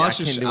 I will every- watch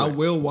can't his. do I it.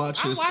 will watch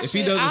I'll his. watch If he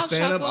it. doesn't I'll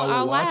stand up, chuckle, I will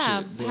I'll watch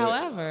laugh. it. But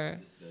However,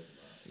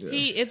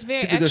 it's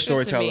very He's a good extra to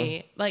storyteller.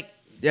 me. Like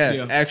Yes,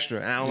 Yeah. extra.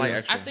 And I don't like Yeah.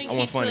 extra. I think I he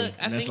want funny.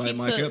 took. I And that's think he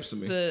like Mike took Epps to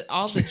me.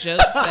 all the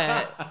jokes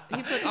that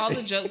he took all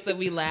the jokes that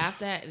we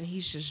laughed at, and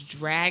he's just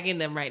dragging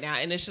them right now.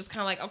 And it's just kind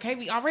of like, okay,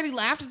 we already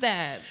laughed at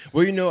that.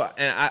 Well, you know,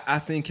 and I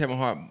seen Kevin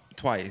Hart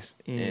twice,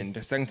 and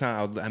the second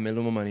time I made a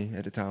little more money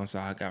at the time, so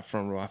I got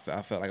front row. I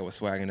felt like I was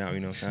swagging out,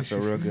 you know, so I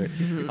felt real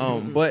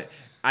good. But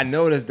I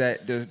noticed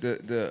that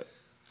the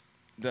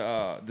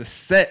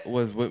set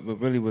was what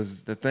really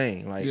was the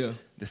thing, like Yeah.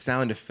 the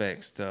sound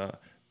effects,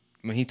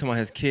 when he talking about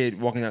his kid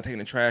walking out taking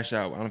the trash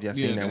out. I don't know if y'all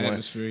yeah, seen the that one.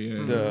 atmosphere.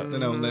 Yeah. The-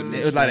 Then I'll let me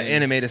It was like explain.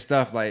 animated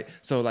stuff, like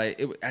so.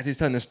 Like as he's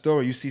telling the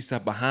story, you see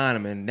stuff behind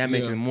him, and that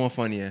makes Yeah. it more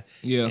funnier.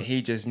 Yeah. And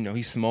he just,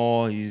 he's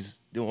small. He's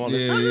doing all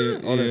this,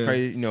 Yeah, all this yeah.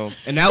 crazy,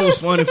 And that was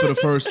funny for the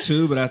first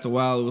two, but after a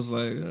while, it was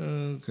like,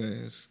 okay,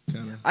 it's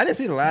kind of. I didn't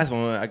see the last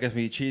one. I guess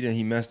when he cheated, and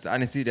he messed. I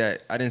didn't see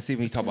that. I didn't see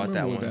when he talked about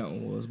that what one. that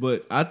one was,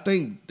 but I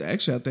think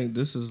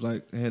this is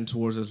like heading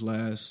towards his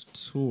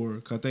last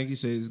tour. 'Cause I think he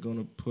said he's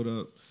gonna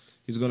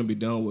he's gonna be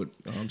done with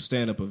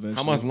stand up eventually.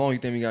 How much longer you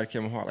think we got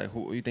Kevin Hart? Like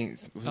who you think?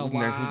 Who's Oh,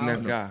 next? Who's the wow.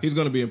 next guy? He's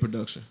gonna be in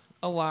production.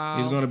 Oh wow,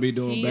 He's gonna be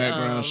doing He,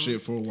 background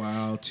shit for a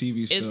while,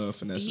 TV it's-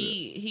 stuff, and that's it.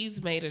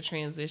 He's made a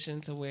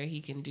transition to where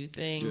he can do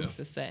things Yeah.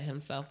 to set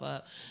himself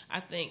up. I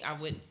think I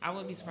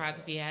wouldn't be surprised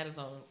if he had his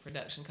own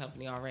production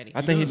company already.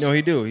 I think does.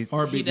 he do. He's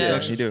Heartbeat He does.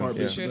 Productions. He do,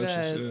 Heartbeat yeah. Sure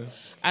Productions, does. yeah.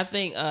 I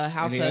think House And he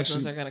Husbands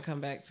actually- are going to come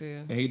back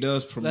too. And he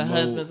does The promote.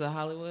 Husbands of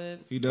Hollywood.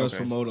 He does Okay.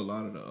 promote a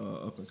lot of the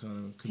up and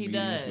coming He comedians,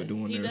 does. but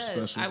doing He their does.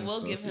 specials. I and will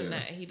stuff, give him yeah.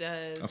 that. He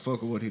does. I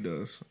fuck with what he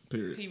does.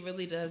 Period. He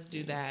really does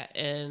do that,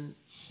 and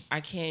I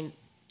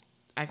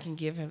can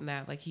give him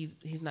that. Like he's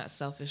not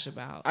selfish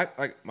about. I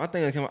like my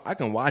thing. Like, I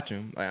can watch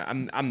him. Like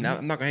I'm not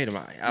gonna hate him.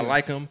 I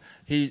like him.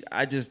 He's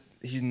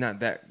not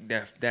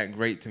that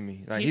great to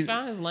me. Like He's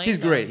found his lane, He's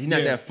great. though. He's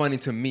not Yeah. that funny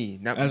to me.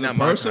 Not As not a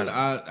my person,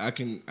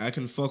 kind. I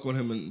can fuck with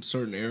him in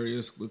certain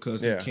areas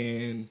because Yeah. he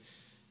can.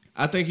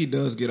 I think he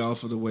does get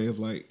off of the way of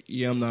like,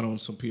 yeah, I'm not on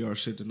some PR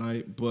shit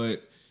tonight,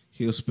 but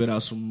he'll spit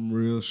out some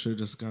real shit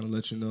just to kind of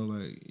let you know,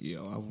 like,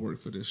 yo, I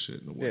worked for this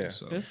shit in a way. Yeah.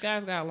 So This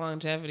guy's got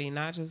longevity,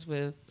 not just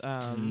with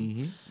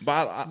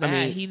But I that.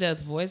 mean, He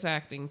does voice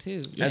acting too,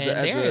 As and a-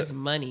 as there a- is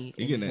money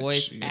He in getting that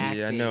voice shit. acting.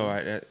 yeah, I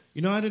know.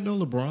 you know, I didn't know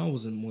LeBron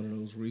was in one of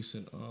those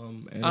recent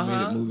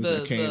animated movies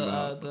that came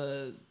out.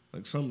 The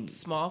Like some,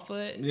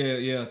 Smallfoot.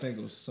 yeah, I think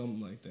it was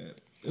something like that.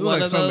 It was One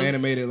like of some those-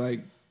 animated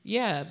like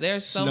Yeah,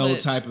 there's so snow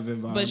much type of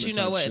environment. But you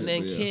know type what? shit, And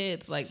then but yeah.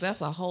 kids, like that's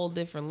a whole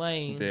different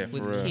lane Yeah, for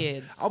with real.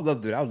 kids. I would love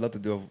to do that. I would love to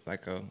do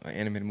like an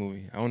animated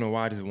movie. I don't know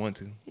why I just want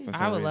to. for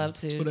some I would reason. love What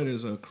to. that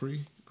is,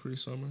 Cree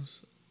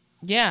Summers.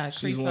 Yeah,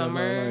 Cree She's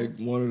Summer.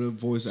 one of the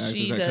voice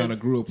actors that kind of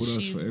grew up with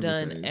us for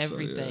everything. She's done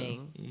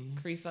everything. So,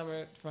 yeah. Cree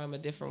Summer from A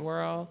Different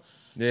World.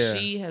 Yeah.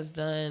 She has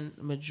done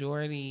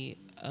majority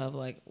of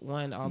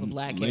all the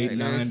black late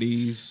characters.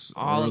 90s,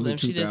 all early of them.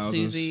 2000s. She did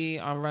Susie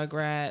on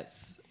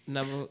Rugrats.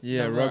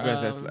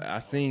 Rugrats. I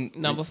seen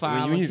number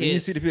 5. When you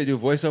see the people do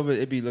voiceover,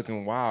 it be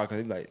looking wild because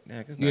they be like, "Nah,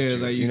 it's not Yeah, true."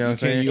 it's like you know what I'm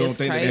saying? you don't It's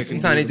think crazy. that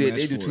can Sometimes do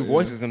they do two it,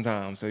 voices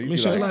sometimes. So you I be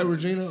mean, like, like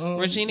Regina.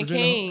 Regina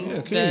King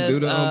Yeah, King does, do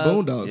the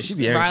Boondocks. yeah, she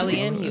be everything. Riley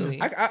and Huey.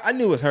 I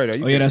knew it was her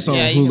though. Oh yeah, that's on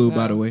Yeah, you can Hulu, tell.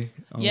 by the way.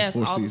 Yes,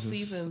 4 all the seasons.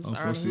 seasons All are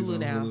 4 on seasons Hulu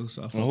now.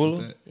 So I fuck On Hulu?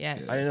 with that.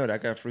 Yes. I didn't know that. I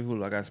got free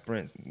Hulu. I got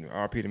Sprint.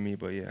 RP to me,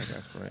 but yeah, I got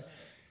Sprint.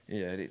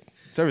 Yeah,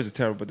 service is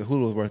terrible, but the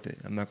Hulu is worth it.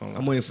 I'm not gonna lie.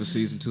 I'm waiting for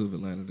season 2 of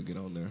Atlanta to get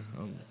on there.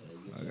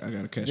 I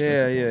gotta catch.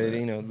 Yeah, back up on yeah, that.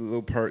 you know, the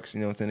little perks.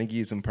 You know what I'm saying? They give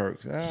you some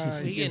perks. We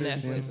You get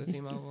this, you know. Netflix with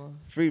T-Mobile.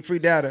 Free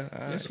data.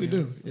 Yes, we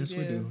do. Yes,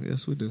 we do.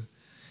 Yes, we do.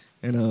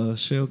 And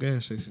Shell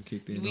gas station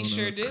kicked in. We on,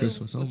 sure do.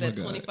 Christmas. Oh With my that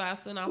God. 25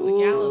 cents off the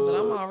gallon, but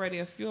I'm already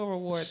a fuel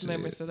rewards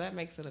member, so that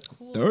makes it a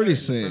cool 30 burden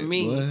cents. for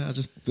me. Boy, I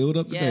just filled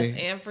up Yes,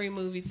 today. and free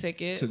movie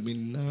ticket. Took me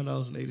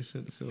 $9.80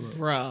 to fill up.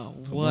 Bro,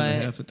 For what?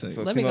 1.5 a tank.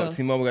 So Let me go.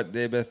 T-Mobile got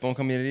their best phone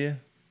company of the year.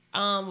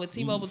 With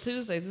T-Mobile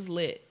Tuesdays, it's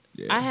lit.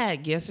 Yeah. I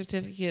had gift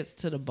certificates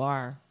to the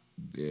bar.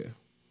 Yeah.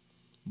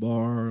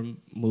 Bar,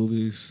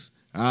 movies.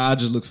 I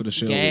just look for the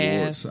Shell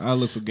Gas. rewards. I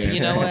look for gas.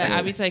 You know to what? pop I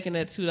up. be taking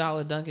that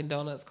 $2 Dunkin'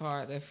 Donuts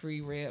card, that free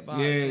red box.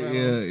 bro.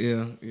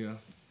 Yeah.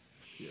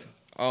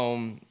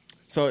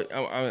 So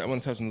I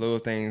want to touch on little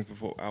things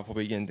before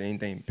we get into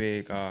anything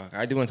big.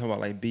 I do want to talk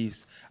about like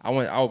beefs. I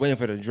was waiting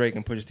for the Drake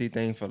and Pusha T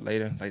thing for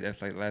later. Like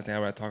that's like the last thing I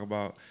want to talk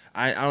about.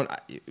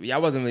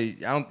 Y'all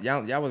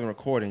wasn't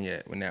recording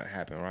yet when that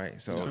happened, right?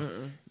 So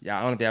y'all,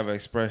 I don't think I ever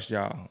expressed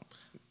y'all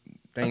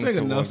I things. think towards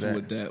enough that.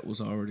 with that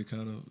was already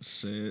kind of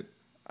said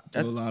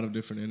through a lot of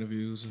different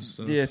interviews and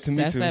stuff. Yeah, to me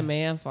That's too. that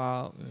man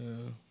fault.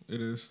 Yeah,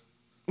 it is.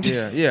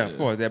 Yeah, of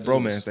course. That It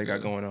bromance is, they got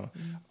yeah. going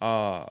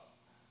on.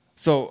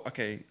 So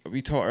okay,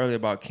 we talked earlier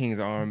about Kings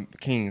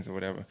or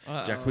whatever.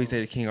 Jacquees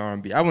say the King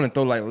R&B. I want to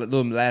throw like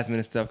little last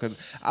minute stuff because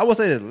I will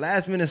say this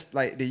last minute,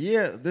 like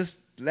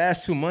this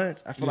last 2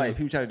 months, I feel like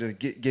people try to just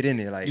get in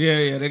there. Like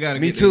Yeah, they got to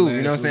me get too. their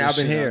You know what I'm saying? last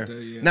I've been little here. shit out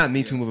there, yeah. Not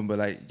me too moving, but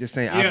like just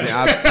saying Yeah.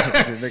 I've been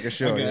just making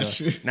sure. I got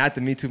you know? you. Not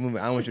the Me Too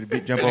movement. I don't want you to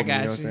jump I over me. You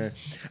got know what I'm you. saying?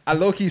 I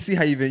low key see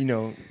how you've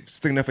been,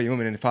 sticking up for your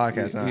women in the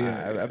podcast.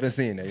 Yeah. I've been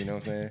seeing that. You know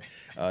what I'm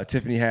saying?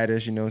 Tiffany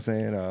Haddish. You know what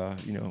I'm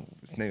saying?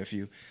 Let's name a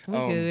few. We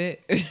good.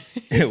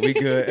 We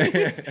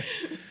good.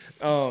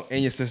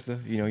 And your sister,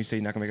 you say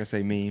you're not gonna make her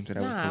say memes, so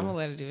that was Nah, cool. I'm gonna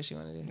let her do what she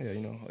want to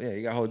do. Yeah,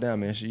 you gotta hold down,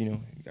 man. She, you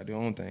gotta do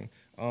your own thing.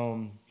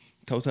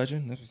 Toe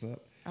touching, that's what's up.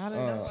 I don't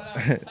know what I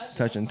was touching.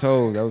 Touching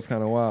toes, that was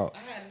kind of wild. I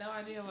had no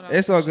idea what I was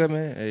It's all good,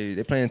 man. Hey,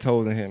 they playing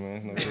toes in here,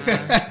 man. It's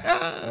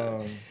no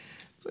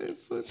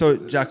good. So,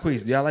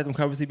 Jacquees, do y'all like them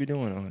covers he be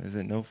doing? Or is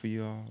it no for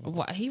you all?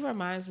 Well, he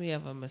reminds me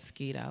of a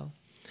mosquito.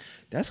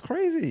 That's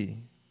crazy.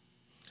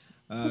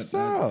 What's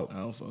up? I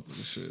don't fuck with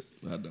the shit.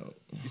 I don't.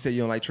 You say you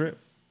don't like Trip?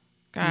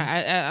 God,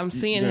 I'm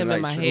seeing you him don't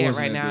in like my Trip? head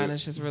Wasn't right that now, good. and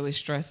it's just really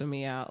stressing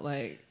me out.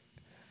 Like,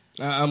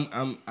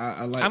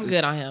 I like. I'm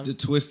good on him. The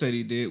twist that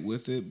he did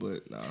with it,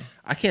 but nah.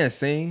 I can't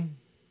sing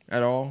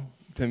at all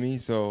to me,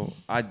 so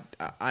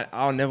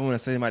I'll never want to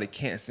say somebody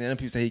can't sing. Other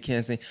people say he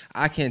can't sing.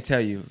 I can't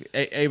tell you.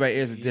 Everybody's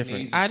ears is He different.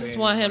 needs I say just in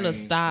want his him to range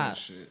stop. and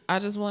shit. I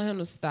just want him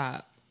to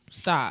stop.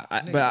 Stop.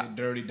 Nigga,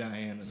 Dirty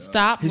Diana. Though.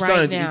 Stop He's right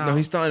starting. now.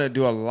 He's starting to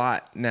do a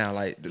lot now.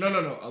 Like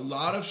No. A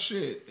lot of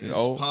shit is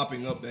old.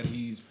 popping up that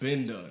he's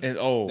been done. It's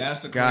old.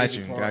 That's the Got crazy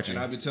you, part. got you.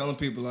 And I be telling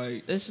people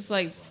like, It's just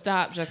like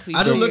stop, Jacquees.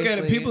 I just look at it.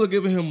 seriously. People are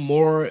giving him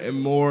more and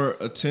more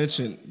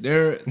attention.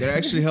 They're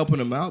actually helping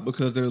him out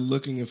because they're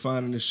looking and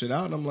finding this shit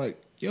out. And I'm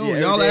like, yo, Yeah,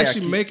 y'all every day I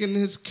actually keep- making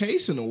his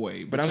case in a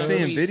way. But I'm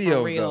because- seeing For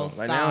videos real, though.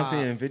 Like now I'm stop.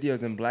 seeing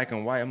videos in black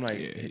and white. I'm like,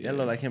 Yeah. that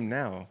look like him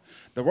now.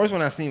 The worst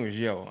one I seen was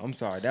Yo. I'm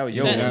sorry, that was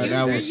Yo. Yeah, That,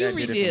 that you, was- you that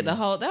did it for redid me. the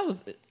whole. That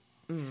was.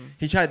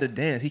 He tried to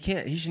dance. He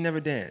can't. He should never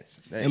dance.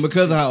 And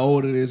because of how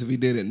old it is, if he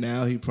did it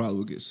now, he probably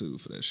would get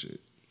sued for that shit.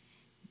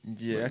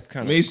 Yeah, that's I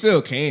kind mean, he of.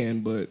 still can,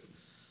 but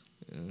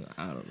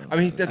I don't know. I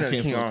mean, he doesn't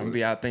can't King fuck with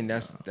R&B. it. I think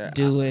that's that.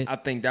 Do it. I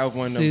think that was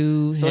one of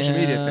Sue them social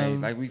media him.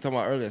 things. Like we talked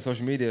about earlier,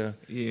 social media.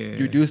 Yeah.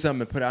 You do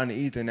something and put it out in the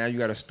ether. Now you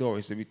got a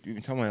story. So we've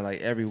been talking about it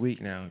like every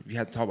week now. You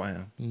have to talk about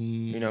him.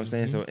 You know what I'm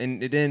saying? So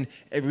and then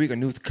every week a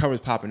new cover's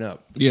popping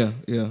up. Yeah,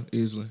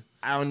 easily.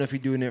 I don't know if he's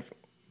doing it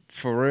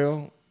for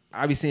real.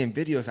 I be seeing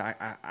videos.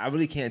 I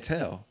really can't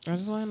tell. I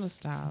just want him to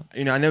stop.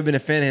 I never been a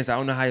fan of his. I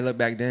don't know how he looked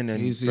back then. And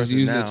He's versus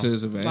using now. it to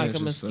his advantage. Like a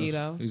and stuff.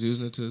 mosquito. He's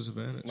using it to his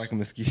advantage. Like a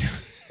mosquito.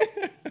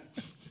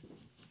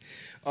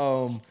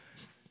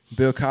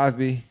 Bill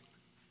Cosby.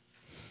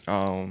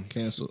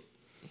 Canceled.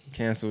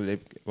 Canceled.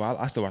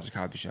 I still watch the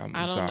Cosby Show. I'm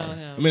I don't sorry. know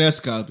him. I mean, that's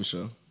the Cosby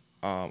Show.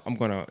 I'm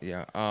gonna.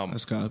 Yeah.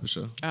 That's the Cosby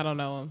Show. I don't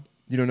know him.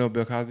 You don't know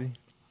Bill Cosby?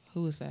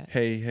 Who is that?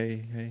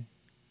 Hey.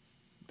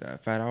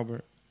 That Fat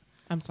Albert.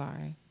 I'm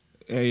sorry.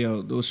 Hey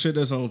yo, the shit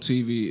that's on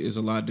TV is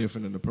a lot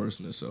different than the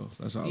person itself.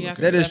 That's all. You have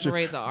That to is true.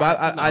 separate the art But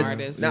from the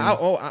artist. Now,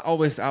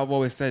 I've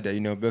always said that, you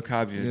know, Bill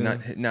Cosby is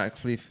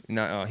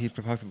not Heath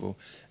Huxtable,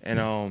 and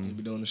He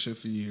been doing the shit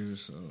for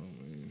years.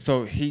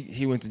 so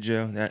he went to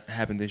jail. That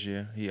happened this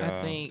year.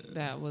 I think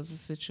that was a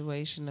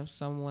situation of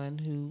someone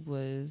who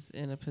was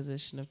in a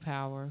position of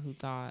power who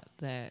thought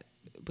that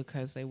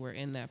because they were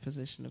in that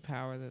position of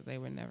power that they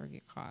would never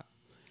get caught.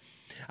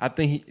 I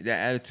think that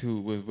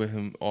attitude was with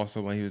him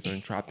also when he was on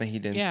trial. I think he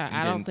didn't. Yeah,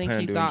 I don't think plan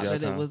he on doing thought jail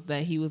that time. it was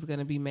that he was going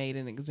to be made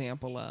an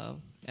example of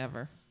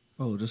ever.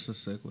 Oh, just a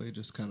segue,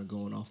 just kind of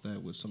going off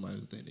that with somebody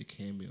who think they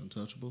can be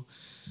untouchable.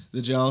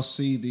 Did y'all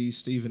see the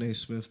Stephen A.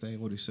 Smith thing,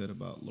 what he said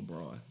about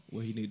LeBron,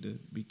 where he need to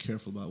be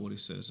careful about what he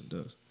says and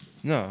does?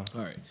 No.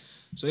 All right.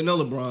 So you know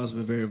LeBron's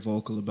been very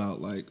vocal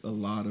about like a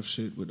lot of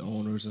shit with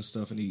owners and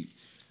stuff, and he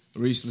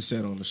recently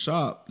said on The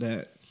Shop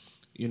that,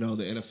 you know,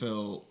 the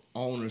NFL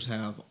owners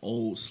have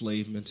old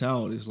slave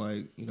mentalities,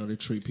 like, you know, they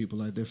treat people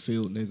like they're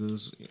field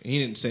niggas. He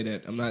didn't say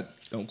that.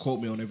 Don't quote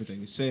me on everything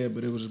he said,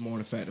 but it was just more in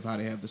the fact of how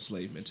they have the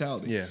slave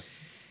mentality. Yeah.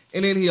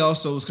 And then he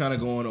also was kind of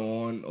going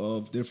on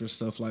of different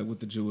stuff, like with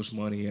the Jewish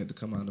money. He had to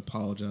come out and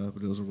apologize,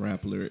 but it was a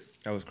rap lyric.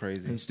 That was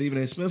crazy. And Stephen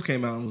A. Smith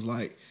came out and was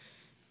like,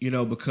 you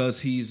know, because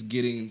he's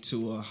getting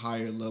to a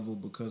higher level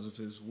because of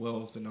his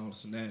wealth and all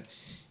this and that,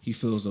 he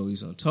feels though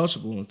he's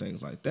untouchable and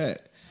things like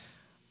that.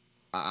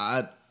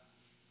 I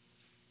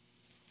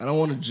don't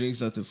want to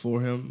jinx nothing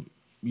for him.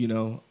 You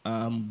know,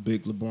 I'm a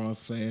big LeBron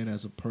fan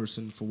as a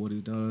person for what he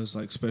does,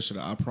 like especially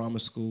the I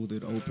Promise School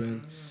that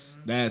opened.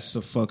 That's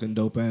a fucking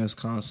dope-ass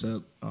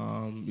concept.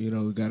 You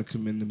know, we got to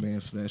commend the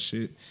man for that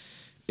shit.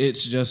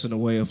 It's just in a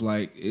way of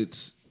like,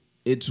 it's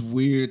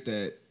weird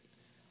that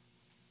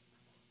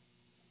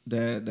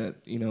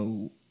you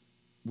know,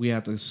 we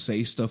have to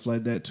say stuff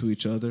like that to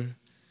each other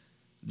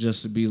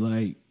just to be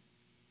like,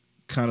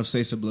 kind of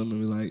say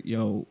subliminally like,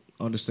 yo,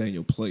 understand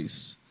your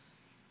place.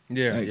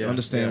 Yeah, like,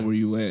 understand where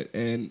you at.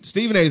 And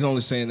Stephen A.'s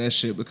only saying that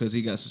shit because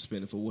he got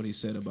suspended for what he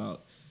said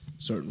about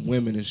certain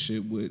women and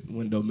shit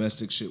when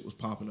domestic shit was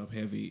popping up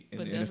heavy in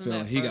But the doesn't NFL.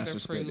 that He got further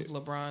suspended.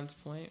 prove LeBron's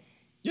point?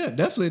 Yeah,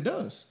 definitely it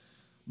does.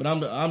 But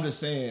I'm just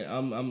saying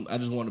I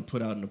just want to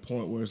put out in the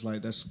point where it's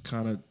like that's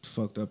kind of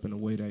fucked up in a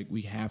way that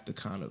we have to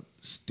kind of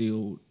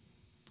still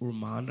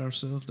remind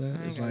ourselves that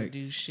I it's ain't like,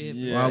 do shit.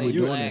 Yeah, why are we but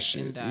doing black this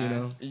shit? and You die.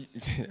 know,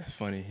 That's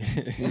funny.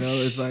 you know,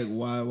 it's like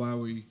why are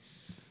we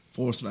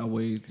forcing our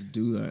way to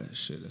do that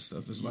shit and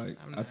stuff? It's like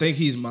I think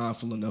he's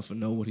mindful enough to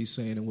know what he's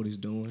saying and what he's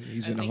doing.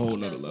 He's in a whole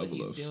nother level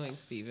he's of. doing,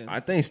 Steven. I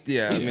think,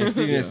 I mean,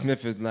 Stephen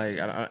Smith is like,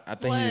 I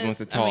think he wants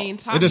to talk. I mean,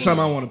 It's just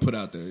something I want to put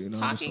out there. You know,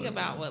 talking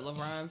about what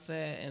LeBron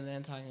said and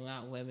then talking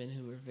about women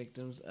who were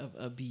victims of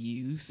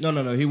abuse. No,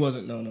 he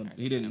wasn't. No,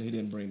 he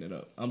didn't bring that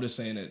up. I'm just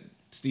saying that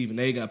Stephen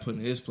A. got put in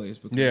his place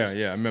because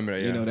Yeah, I remember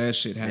that. Yeah. you know that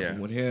shit happened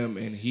with him,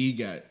 and he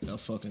got a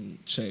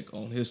fucking check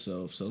on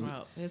himself. So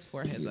Well, his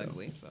forehead's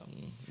ugly, so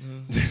he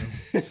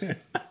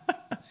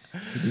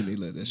didn't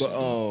let that shit. But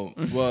go.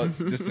 well,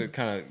 just to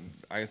kind of,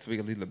 I guess we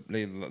could leave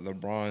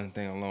LeBron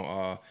thing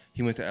alone.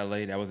 He went to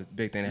LA. That was a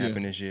big thing that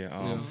happened this year.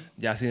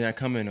 Y'all seen that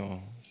coming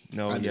or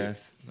no? I did.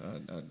 Yes.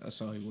 I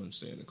saw he wasn't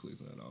staying in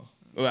Cleveland at all.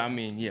 Well, I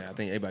mean, yeah, I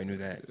think everybody knew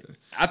that.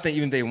 I think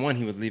even day one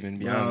he was leaving.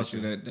 To be honest,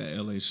 Honestly,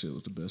 that LA shit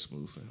was the best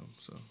move for him.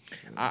 So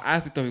I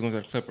actually thought he was going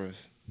to the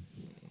Clippers.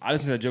 I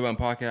listened to the Joe Budden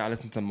podcast. I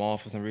listened to Maul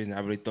for some reason. I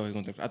really thought he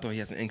was going to. I thought he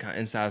had some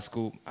inside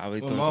scoop. I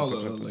really thought Maul he a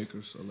was going to the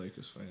Clippers.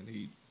 Lakers fan.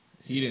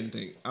 He didn't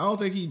think. I don't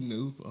think he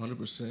knew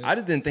 100%. I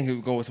just didn't think he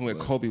would go somewhere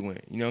Kobe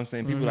went. You know what I'm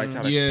saying? People like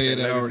try to Yeah, they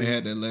legacy. already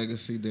had that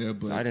legacy there,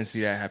 but So I didn't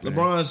see that happening.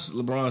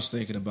 LeBron's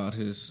thinking about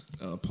his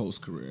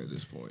post career at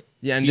this point.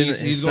 Yeah, and then he's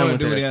his going son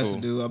to do went what to he that has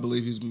school. to do. I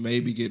believe he's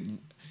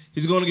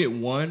going to get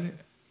one.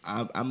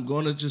 I'm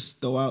going to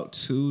just throw out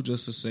two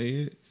just to say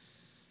it.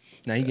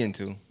 Nah, he getting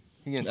two.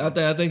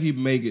 I think he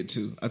may get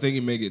two.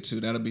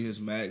 That'll be his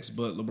max.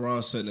 But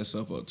LeBron's setting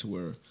himself up to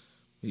where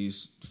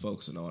he's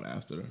focusing on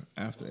after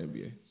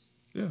NBA.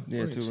 Yeah,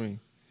 rings. 2 rings.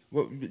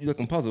 Well, you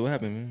looking puzzled. What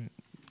happened, man?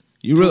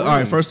 You really Two all right?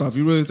 rings. First off,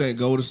 you really think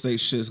Golden State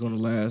shit is going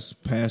to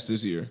last past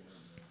this year?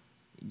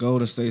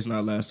 Golden State's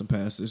not lasting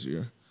past this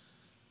year.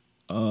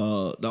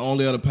 The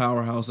only other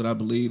powerhouse that I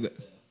believe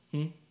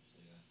that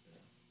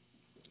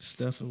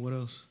Steph and what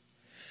else?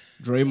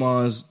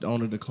 Draymond's on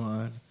the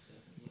decline.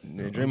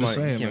 Yeah, I'm Draymond just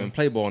saying, can't even man.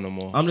 play ball no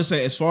more. I'm just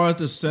saying, as far as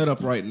the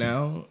setup right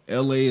now,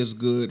 LA is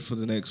good for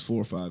the next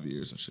 4 or 5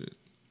 years and shit.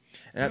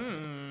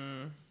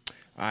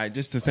 All right,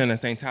 just to stay on the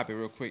same topic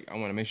real quick, I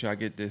want to make sure I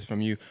get this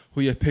from you.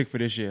 Who your pick for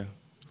this year?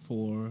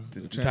 For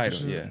The the title,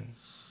 championship? yeah.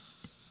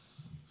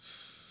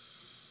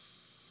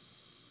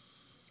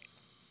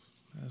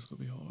 That's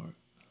gonna be hard.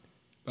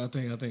 But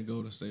I think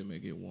Golden State may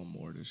get one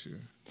more this year.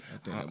 I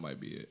think that might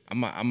be it.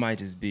 I might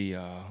just be,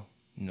 I'm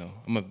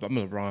a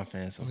LeBron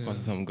fan, so of course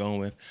that's what I'm going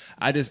with.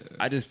 I just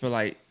feel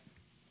like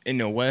in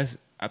the West,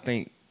 I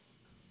think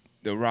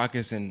the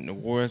Rockets and the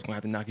Warriors gonna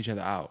have to knock each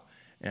other out,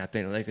 and I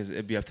think the Lakers,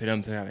 it'd be up to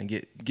them to kind of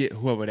get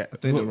whoever that. I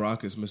think the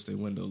Rockets missed their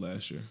window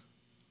last year.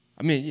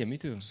 I mean, yeah, me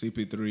too.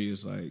 CP3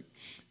 is like,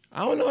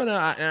 I don't know.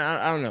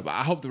 I don't know, but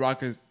I hope the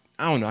Rockets.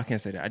 I don't know. I can't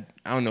say that.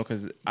 I don't know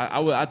because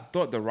I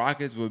thought the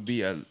Rockets would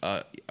be a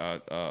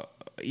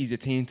easier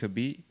team to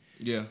beat.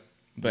 Yeah.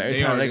 But every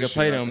They time are they can this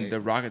play year, I them, think. the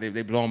Rockets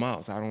they blow them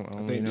out. So I don't I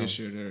really think know. this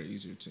year they're an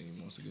easier team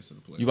once it gets to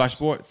the playoffs. You watch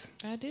sports,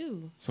 I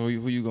do. so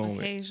who you going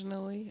with?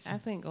 Occasionally. I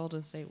think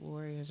Golden State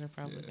Warriors are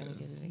probably going to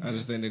get it again. I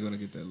just think they're going to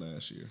get that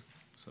last year.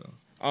 So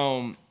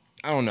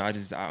I don't know. I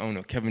don't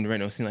know. Kevin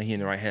Durant don't seem like he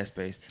in the right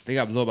headspace. They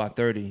got blown by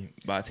 30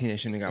 by a team that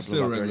shouldn't have got it's blown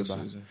still by 30 regular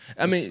by. season.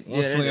 I mean,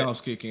 once yeah,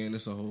 playoffs kick in,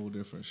 it's a whole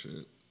different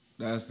shit.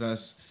 That's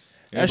That's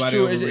everybody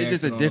true. It's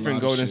just overreacting a on different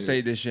lot of Golden shit.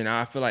 State this year. Now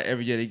I feel like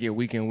every year they get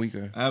weaker and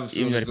weaker. I have a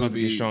feeling even though it's they're going supposed to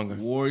to get be stronger.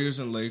 Warriors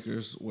and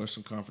Lakers,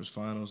 Western Conference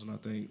Finals, and I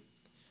think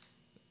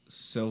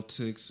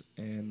Celtics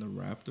and the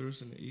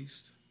Raptors in the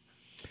East.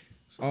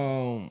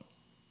 You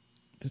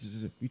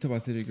talk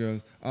about City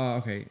Girls.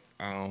 Okay.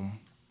 I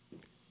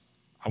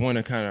want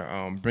to kind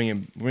of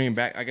bring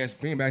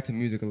back to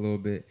music a little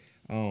bit.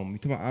 You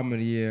talk about album of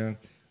the year,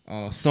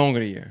 song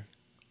of the year.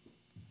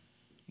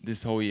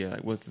 This whole year,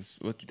 like what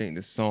you think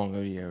the song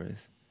of the year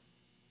is?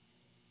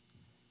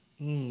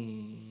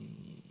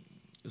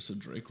 It's a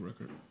Drake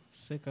record.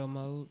 Sicko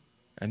Mode.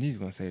 I knew you was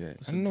gonna say that.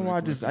 It's I a don't know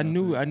Drake why. I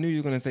knew you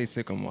were gonna say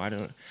Sicko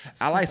Mode.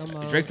 I like Sicko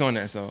Mode. Drake's on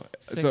that,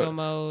 Sicko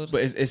Mode.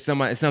 But it's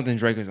something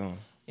Drake is on.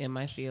 In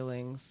My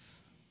Feelings.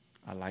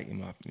 I like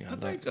him. I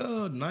think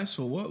Nice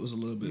for What was a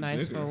little bit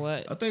Nice bigger. for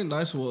What? I think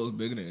Nice for What was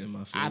bigger than In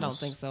My Feelings. I don't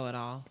think so at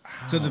all.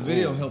 Because the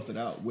video helped it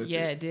out with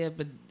Yeah, it. it did,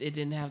 but it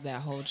didn't have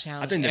that whole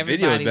challenge. I think the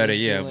video is Everybody better,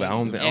 was yeah, doing- but I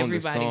don't think the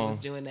everybody song. was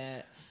doing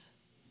that.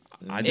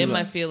 I do In My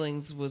like-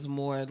 Feelings was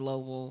more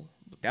global.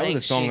 That was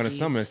the song of the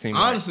summer. It seemed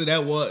like. Honestly,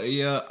 that was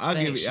I'll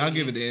Thanks, give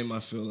Shiggy. it to In My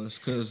Feelings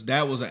because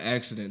that was an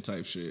accident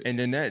type shit. And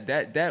then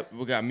that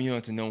what got me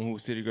on to know who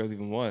City Girls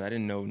even was. I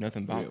didn't know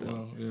nothing about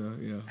them.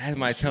 Yeah. I had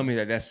somebody tell me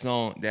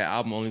that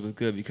album only was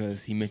good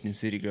because he mentioned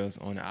City Girls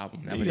on the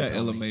album. That's You what they got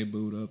told me. LMA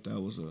Boot Up.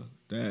 That was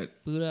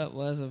Boot Up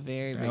was a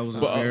very big That was a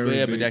song. But, very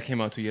but big- that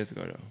came out 2 years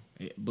ago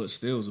though. but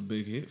still was a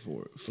big hit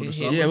for it for the It hit.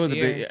 summer. Yeah, it was this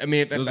a big. year. I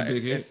mean, It was a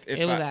big hit.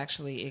 It was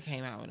actually, it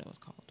came out when it was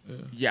called.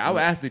 Yeah, I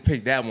would actually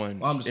pick that one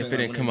Well, I'm just if saying it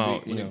didn't come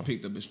out. when You know. it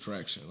picked up its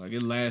traction, like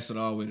it lasted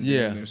all in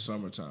their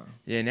summertime.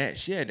 Yeah, and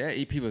that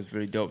EP was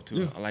really dope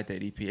too. Yeah. I like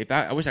that EP.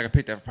 I wish I could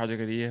pick that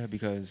project of the year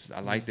because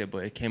I liked it,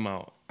 but it came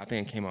out. I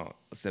think it came out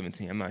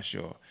 17. I'm not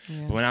sure.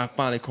 Yeah. But when I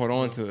finally caught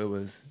on to it,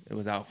 it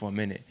was out for a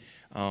minute.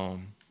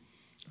 I'm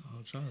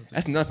trying to think.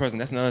 That's another person.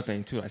 That's another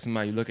thing too. Like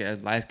somebody you look at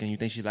as light skin, you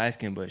think she's light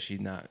skin, but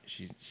she's not.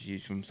 She's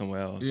from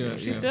somewhere else. Yeah,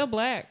 She's still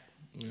black.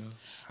 Yeah.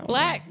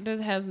 Black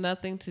has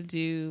nothing to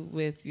do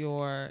with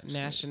your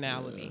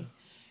nationality.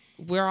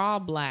 We're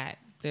all black.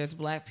 There's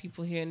black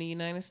people here in the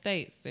United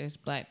States. There's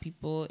black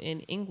people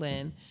in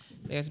England.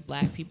 There's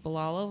black people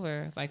all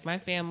over. Like my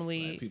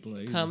family Black people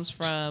in comes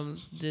from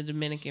the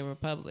Dominican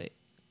Republic,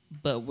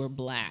 but we're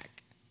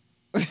black.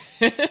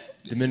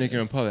 Dominican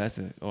Republic.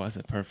 That's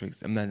a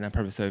perfect. I'm not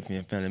perfect segue for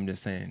your family. I'm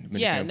just saying Dominican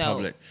Yeah, no,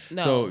 Republic.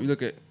 no. So you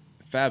look at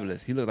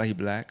Fabulous. He look like he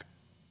black.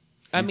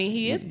 I mean,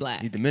 he is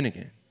black. He's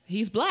Dominican.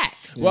 He's black.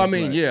 Well, I He's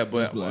mean, black. yeah, He's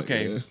but black,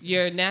 okay. yeah.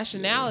 Your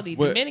nationality,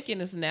 What- Dominican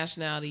is a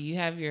nationality. You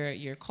have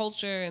your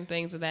culture and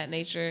things of that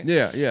nature.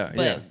 Yeah.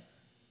 But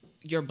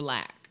you're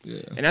black.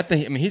 Yeah. And I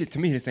think, he to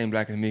me, he's the same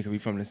black as me because we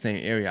from the same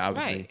area,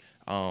 obviously.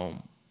 Right.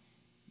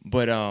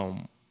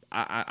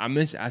 I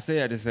mentioned, I say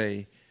that to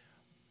say,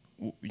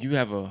 you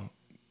have a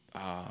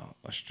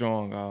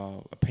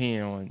strong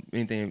opinion on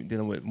anything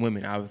dealing with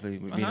women, obviously,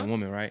 with being a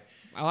woman, right?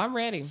 Oh, I'm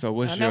ready. So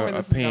what's I know your where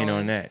this is opinion going.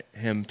 on that?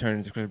 Him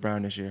turning to Chris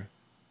Brown this year?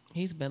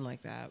 He's been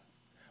like that.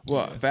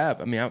 Well,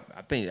 Fab, I mean, I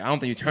don't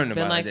think you turned He's him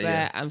been about like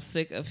that. that. I'm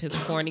sick of his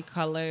corny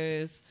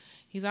colors.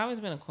 He's always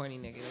been a corny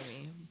nigga to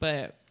me,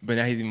 but But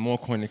now he's even more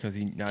corny because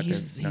he's not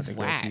he's the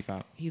girl whack. teeth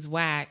out. He's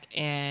whack,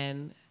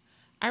 and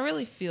I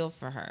really feel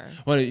for her.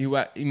 What you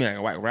mean like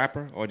a whack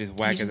rapper or just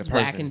whack He's as a just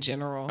person? whack in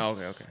general. Oh,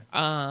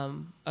 okay.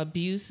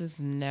 Abuse is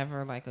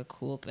never like a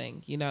cool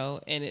thing, you know,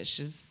 and it's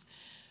just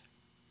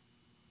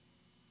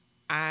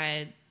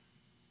I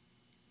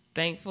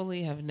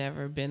thankfully have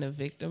never been a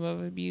victim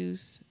of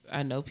abuse.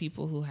 I know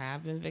people who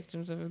have been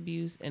victims of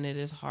abuse, and it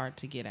is hard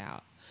to get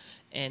out.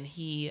 And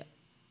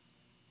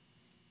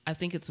I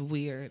think it's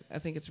weird. I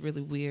think it's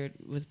really weird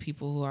with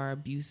people who are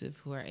abusive,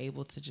 who are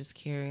able to just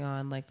carry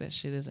on like that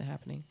shit isn't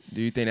happening.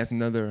 Do you think that's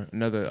another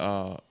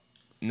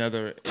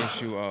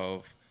issue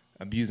of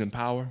abusing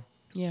power?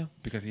 Yeah.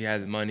 Because he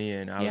has money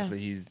and obviously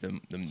he's the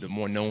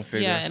more known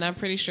figure. Yeah, and I'm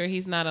pretty sure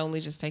he's not only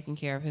just taking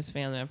care of his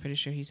family, I'm pretty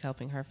sure he's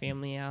helping her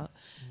family out.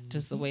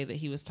 Just the way that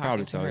he was talking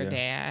Probably to so, her yeah.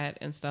 dad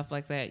and stuff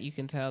like that, you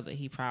can tell that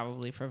he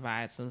probably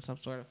provides some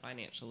sort of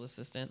financial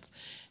assistance.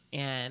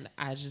 And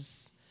I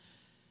just,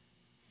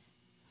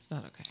 it's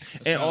not okay. That's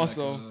And kinda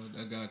also- like,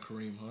 that guy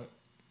Kareem Hunt.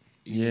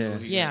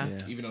 Yeah.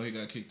 Even though he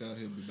got kicked out,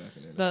 he'll be back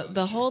in there.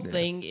 The whole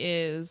thing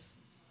is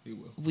He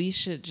will. we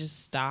should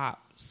just stop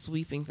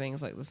sweeping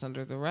things like this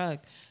under the rug.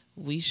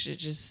 We should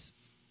just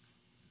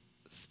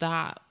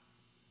stop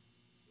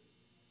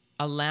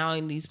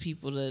allowing these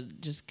people to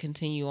just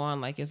continue on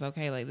like it's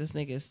okay. Like this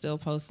nigga is still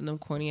posting them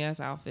corny ass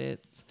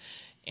outfits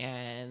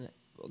and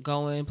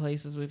going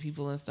places with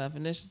people and stuff,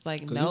 and it's just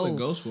like Because no. he went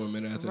ghost for a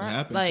minute after it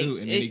happened Like, too,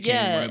 and then he came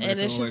right back and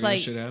it's on just like like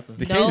that shit happened.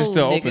 The No, case is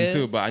still nigga. open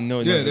too, but I know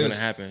Yeah, nothing's it gonna is.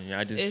 happen. Yeah,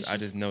 I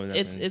just know that.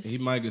 it's He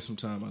might get some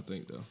time, I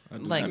think, though. I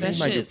do like believe that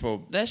might shit's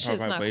get that shit's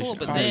not probation. cool.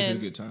 But I believe then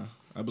he'll get time.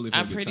 I believe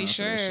I'm he'll get pretty time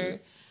for that sure.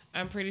 shit.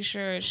 I'm pretty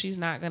sure she's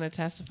not going to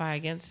testify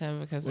against him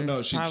because Well,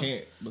 no, she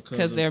can't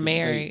because of they're the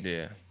married.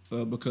 Yeah.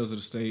 because of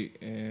the state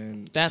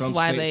and That's some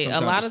why state- they some a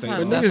type lot of state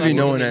times law. But that's niggas why be women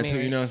knowing get that too.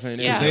 married. You know what I'm saying?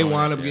 Yeah. They know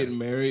wind that, up yeah. getting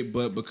married,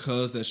 but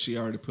because that she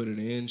already put it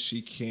in,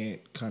 she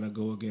can't kind of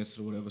go against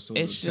it or whatever. So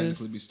It's it'll just-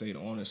 technically be stayed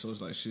on it. So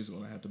it's like she's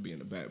gonna have to be in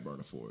the back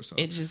burner for it. So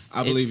It just-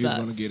 I believe it he's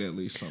gonna sucks. get at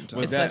least some time.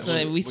 It Would that- sucks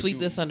that we would sweep you-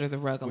 this under the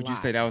rug a Would lot. you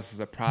say that was a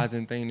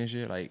surprising thing this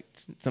year? Like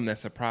something that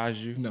surprised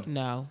you? No,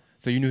 No,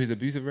 So you knew he's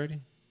abusive already?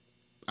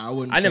 I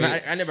wouldn't. I say,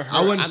 never heard.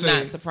 I wouldn't I'm say.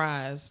 not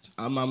surprised.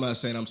 I'm not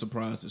saying I'm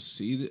surprised to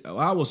see that.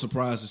 I was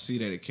surprised to see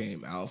that it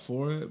came out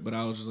for it, but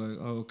I was just like,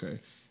 oh, okay.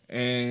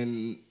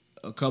 And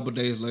a couple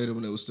days later,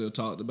 when it was still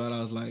talked about, I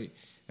was like,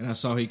 and I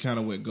saw he kind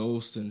of went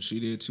ghost, and she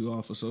did too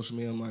off of social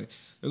media. I'm like,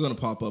 they're gonna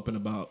pop up in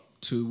about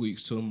 2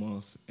 weeks to a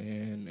month,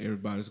 and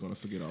everybody's gonna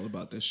forget all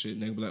about that shit,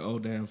 and they'll be like, oh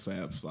damn,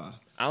 Fab's fly.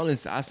 I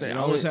It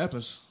always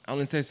happens. I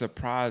only say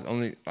surprise,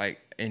 only like,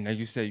 and like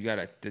you said, you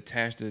gotta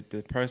detach the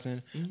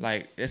person.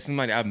 Like it's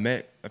somebody I've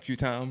met a few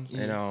times,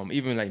 and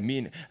even like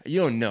meeting, you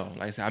don't know.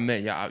 Like I said, I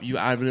met y'all,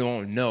 I really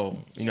won't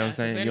know. You know what I'm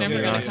saying? They're You don't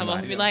never know gonna come up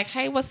and be like,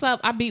 "Hey, what's up?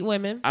 I beat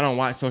women." I don't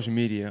watch social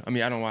media. I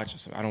mean, I don't watch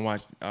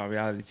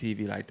reality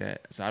TV like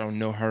that, so I don't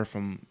know her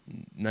from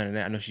none of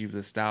that. I know she was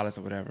a stylist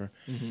or whatever.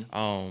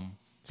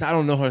 So I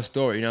don't know her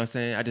story. You know what I'm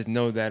saying? I just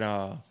know that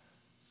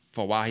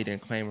for a while he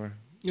didn't claim her.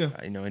 Yeah.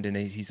 And then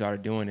he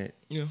started doing it.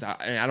 Yeah. So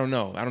I don't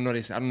know. I don't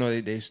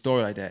know their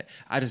story like that.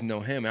 I just know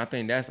him, and I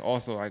think that's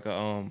also like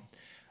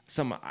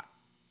something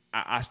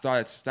I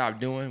started to stop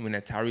doing when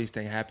that Tyrese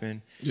thing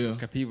happened. Yeah.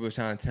 Because people was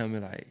trying to tell me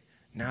like,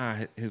 nah,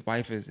 his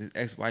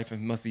ex-wife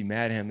must be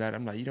mad at him. That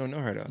I'm like, you don't know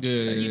her though.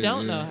 Yeah, You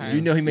don't know her.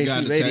 You know he makes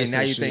gotta sweet lady, detach and now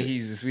that you think shit.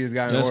 he's the sweetest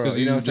guy in the Just world. because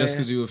You know what I'm just saying?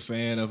 because you a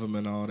fan of him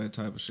and all that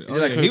type of shit. He's Oh,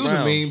 like yeah, Chris he was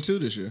Brown. a meme too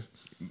this year.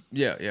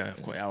 Yeah.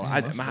 Of course.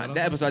 forgot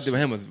That episode I did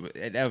with him was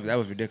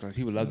ridiculous.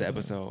 People loved that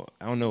episode.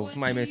 I don't know.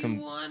 Somebody made some.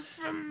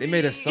 They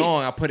made a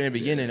song. I put it in the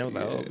beginning. I was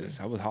like, oh,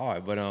 that was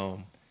hard. But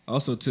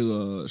Also,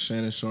 too,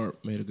 Shannon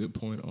Sharp made a good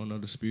point on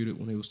Undisputed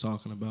when they were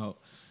talking about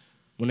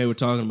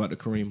the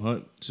Kareem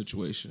Hunt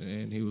situation,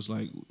 and he was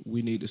like,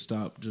 "We need to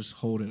stop just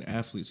holding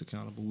athletes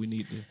accountable. We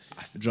need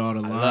to draw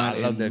the line I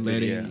love and that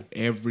letting video.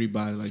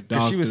 everybody, like 'cause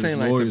doctors, she was saying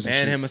like lawyers, to and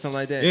ban shit. him or something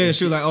like that. Yeah, And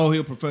she was like, "Oh,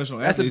 he's a professional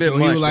That's a athlete." bit So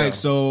he was much, like,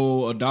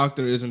 though. "So a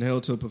doctor isn't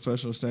held to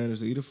professional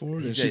standards either for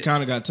it." And she said-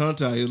 kind of got tongue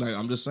tied. He was like,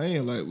 "I'm just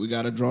saying, like, we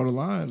got to draw the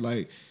line.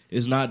 Like,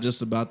 it's not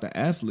just about the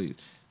athlete.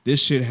 This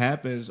shit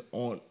happens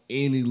on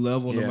any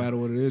level, no Yeah. matter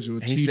what it is. You're a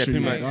And he teacher, said pretty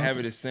you're a much doctor. have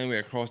it the same way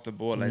across the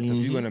board. Like, so if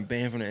you're gonna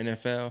ban from the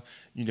NFL,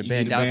 you need to You ban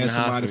need to doctors in ban the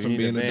somebody hospital. from You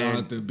need being to a ban-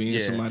 doctor, being yeah.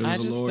 somebody I who's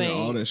a just lawyer, think-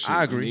 all that shit.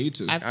 I agree. You need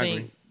to. I agree.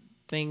 think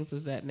things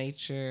of that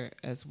nature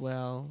as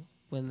well,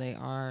 when they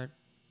are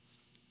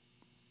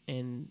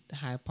in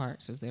high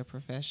parts of their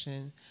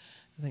profession,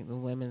 I think the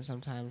women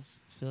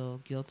sometimes feel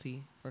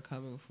guilty for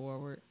coming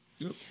forward.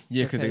 Yep.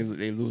 Yeah, because Because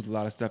they lose a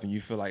lot of stuff, and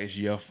you feel like it's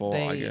your fault.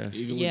 I They- guess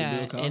Even Yeah, with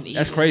the Bill and Cosby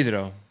that's shit. crazy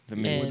though. To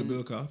me, And With the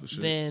Bill Cosby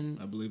shit, then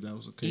I believe that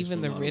was a case. even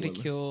for the a lot of women.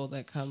 ridicule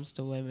that comes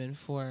to women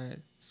for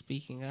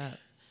speaking up,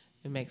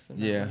 it makes them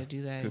not yeah, want to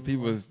do that because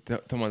people anymore. was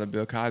talking about the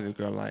Bill Cosby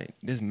girl, like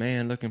this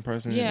man looking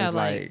person. Yeah, is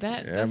like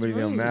that. That That's really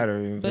don't rude.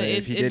 matter. But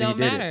if he it did, don't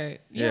he did matter.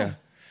 It. Yeah.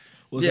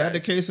 Was Yeah. that the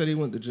case that he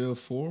went to jail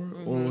for,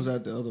 or was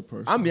that the other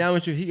person? I'll be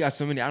honest with you, he got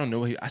so many. I don't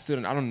know. I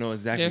don't know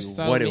exactly There's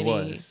so what many- it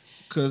was.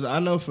 Because I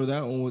know for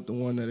that one, with the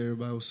one that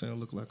everybody was saying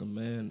looked like a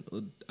man,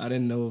 I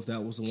didn't know if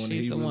that was the one that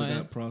She's he the really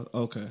one. got.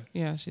 Okay,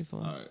 Yeah, she's the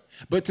one. all right.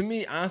 But to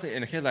me, honestly,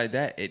 in a case like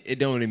that, it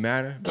don't really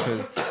matter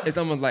because it's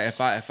almost like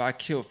if I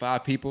killed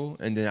 5 people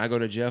and then I go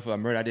to jail for a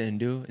murder I didn't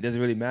do, it doesn't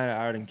really matter.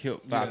 I already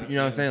killed 5. You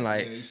know what I'm saying?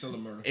 Like yeah, he's still a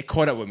murderer. it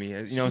caught up with me. You know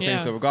what I'm saying?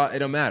 Yeah. So it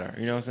don't matter.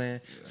 You know what I'm saying?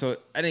 So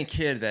I didn't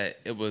care that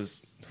it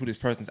was who this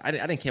person's. I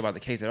didn't care about the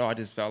case at all. I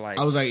just felt like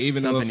I was like,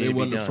 even though something if it needed to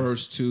wasn't be the done.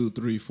 first 2,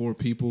 3, 4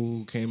 people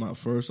who came out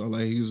first, I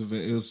like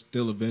it was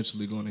still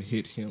eventually going to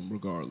hit him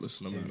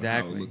regardless, no matter how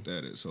Exactly. I looked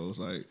at it. So it was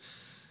like,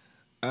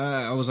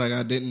 I was like,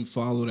 I didn't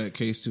follow that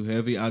case too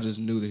heavy. I just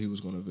knew that he was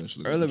going to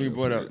eventually. go to Earlier we jail,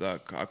 brought period.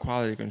 up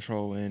quality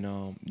control and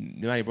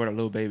nobody brought up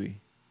Lil Baby.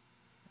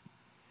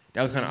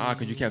 That was kind of odd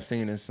because you kept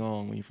singing this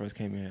song when you first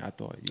came in. I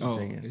thought you were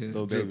singing yeah,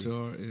 Lil Drip Baby.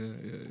 Too Hard.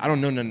 Yeah. I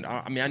don't know nothing.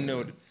 I mean, I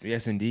know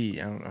Yes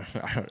Indeed. I don't know.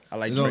 I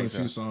like There's only a Drake.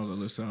 few So, songs I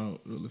listen. I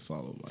don't really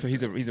follow. Like so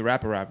he's a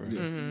rapper. Yeah.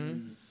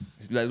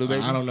 Is that Lil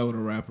Baby? I don't know what a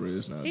rapper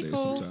is nowadays.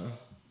 cool. Sometimes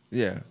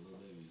Yeah.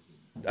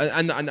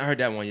 I heard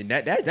that one.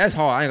 Yeah, that's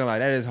hard. I ain't gonna lie,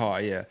 that is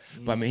hard. Yeah,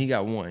 but I mean, he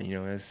got one.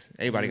 You know,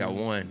 everybody got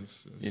one.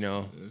 You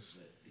know,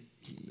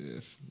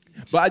 Yes.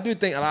 but I do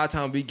think a lot of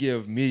times we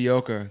give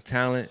mediocre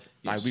talent.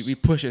 Like Yes. we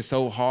push it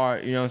so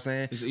hard. You know what I'm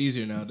saying? It's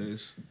easier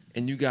nowadays.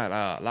 And you got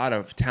a lot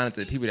of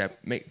talented people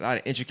that make a lot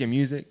of intricate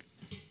music,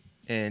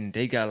 and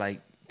they got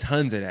like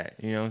tons of that.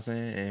 You know what I'm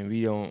saying? And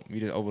we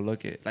just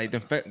overlook it. Like the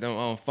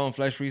Fun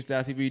Flesh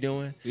freestyle people be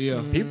doing.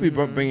 Yeah. People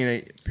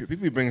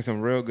be bringing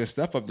some real good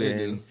stuff up there.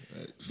 And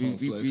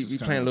we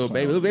playing Lil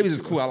Baby. Lil Baby's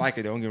is cool. I like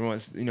it. Don't get me wrong.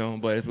 You know,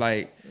 but it's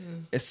like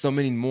it's so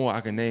many more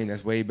I can name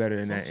that's way better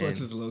than that. Flex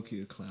is low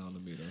key a clown to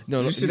me though.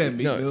 No, you see that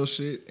Meek Mill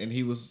shit, and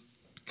he was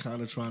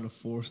kind of trying to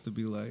force to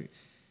be like.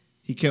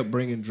 He kept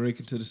bringing Drake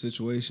into the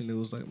situation. It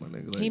was like, my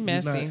nigga, like, he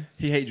messy.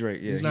 He hate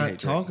Drake. Yeah, he's not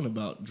talking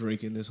about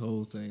Drake in this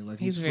whole thing. Like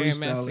he's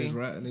freestyling, he's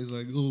rapping. He's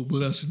like, oh,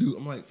 but I should do.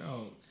 I'm like,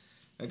 oh,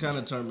 that kind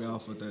of turned me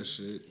off with that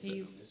shit.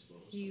 He's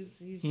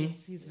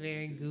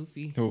very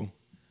goofy. Who?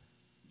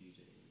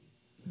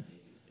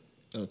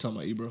 Talking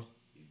about Ebro.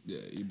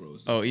 Yeah, Ebro.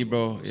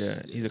 Ebro.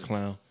 Yeah, he's a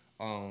clown.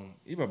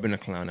 Ebro been a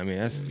clown. I mean,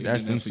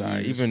 that's them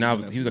side. Even now,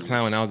 he was a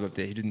clown when I was up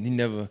there.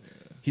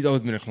 He's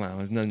always been a clown.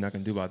 There's nothing I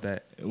can do about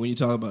that. And when you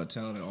talk about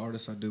talented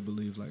artists, I do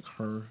believe like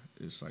her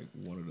is like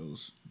one of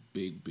those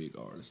big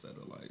artists that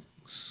are like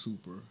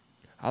super.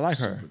 I like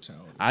her.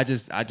 Talented.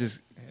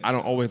 I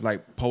don't always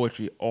like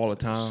poetry all the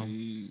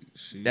time.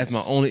 That's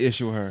my only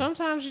issue with her.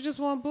 Sometimes you just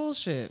want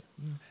bullshit.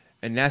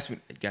 And that's when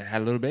you gotta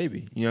have a little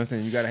baby. You know what I'm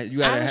saying? You gotta.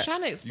 I was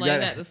trying to explain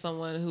that to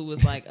someone who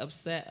was like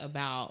upset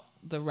about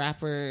the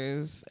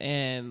rappers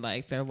and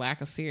like their lack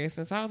of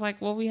seriousness. I was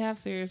like, well, we have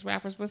serious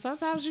rappers, but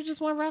sometimes you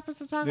just want rappers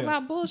to talk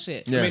about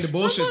bullshit. Yeah. I mean, the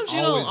bullshit. Sometimes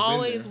you don't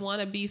always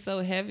want to be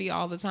so heavy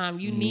all the time.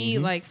 You need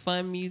like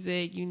fun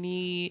music. You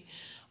need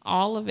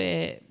all of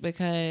it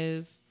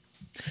because.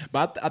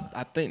 But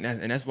I think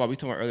that's why we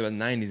talked about earlier about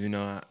the 90s. You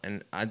know,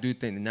 and I do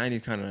think the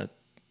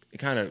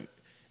 90s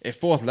it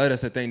forced let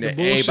us to think that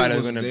everybody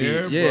was going to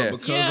be. But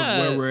because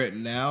of where we're at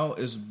now,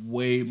 is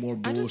way more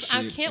bullshit.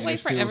 I can't wait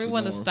for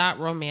everyone to stop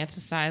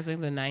romanticizing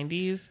the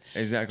 90s.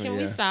 Exactly. Can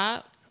we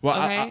stop? Well,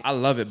 okay? I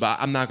love it, but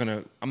I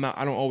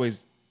don't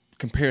always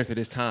compare it to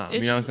this time.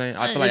 You know what I'm saying?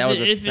 I feel like that was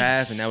the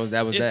past, and that was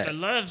if that. The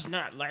love's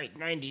not like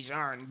 90s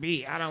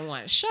R&B. I don't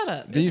want it. Shut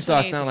up. Then you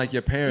start sounding like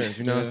your parents.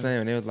 You know what I'm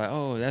saying? And they was like,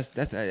 oh,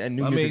 that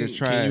new music is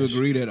trash. Can you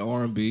agree that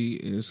R&B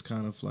is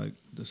kind of like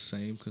the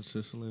same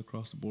consistently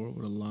across the board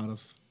with a lot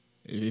of.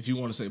 If you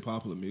want to say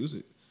popular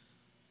music,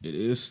 it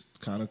is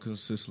kind of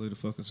consistently the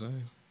fucking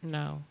same.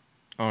 No.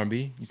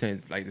 R&B? You saying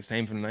it's like the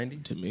same from the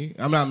 90s? To me.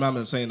 I'm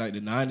not saying like the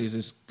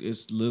 90s.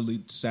 It's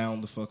literally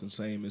sound the fucking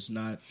same. It's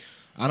not.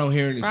 I don't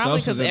hear any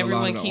substance in a lot of the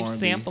R&B. Probably because everyone keeps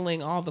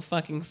sampling all the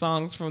fucking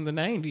songs from the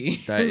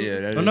 90s.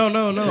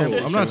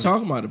 No. I'm not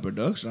talking about the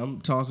production.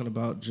 I'm talking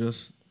about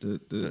just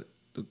the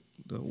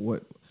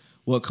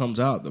what comes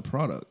out, the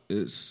product.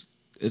 It's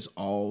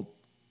all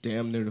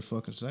damn near the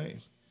fucking same.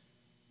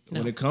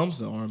 When it comes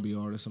to R&B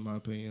artists, in my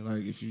opinion,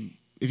 like if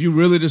you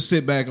really just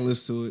sit back and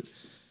listen to it,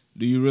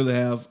 do you really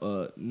have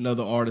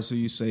another artist who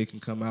you say can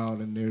come out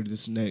and they're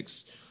this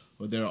next,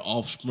 or they're an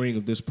offspring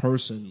of this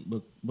person,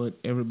 but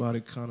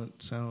everybody kind of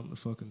sound the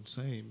fucking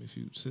same if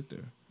you sit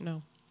there?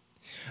 No.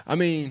 I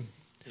mean,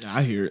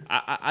 I hear it.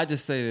 I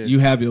just say that you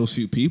have those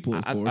few people,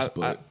 of course,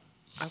 but.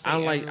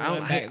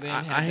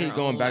 I hate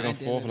going back and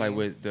forth like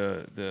with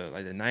the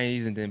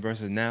 90s and then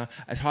versus now.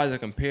 It's hard to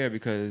compare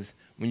because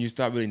when you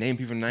start really naming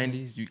people in the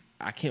 90s,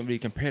 I can't really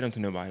compare them to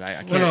nobody.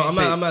 Like,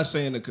 I'm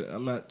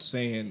not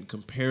saying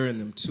comparing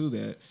them to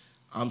that.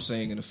 I'm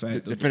saying in the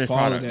fact that the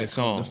quality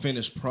the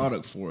finished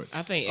product for it.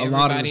 I think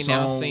everybody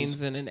now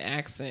sings in an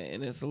accent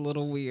and it's a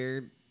little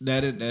weird.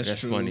 That's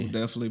true, funny.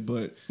 Definitely.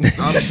 But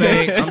I'm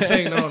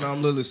saying no.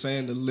 I'm literally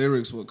saying the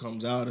lyrics. What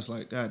comes out, it's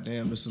like, God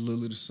damn, this is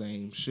literally the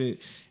same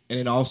shit. And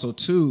then also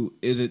too,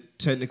 is it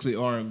technically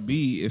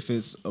R&B if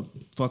it's a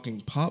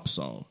fucking pop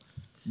song,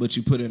 but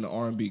you put it in the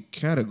R&B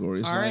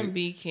category?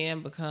 R&B can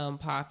become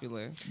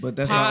popular, but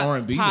that's not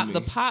R&B to me.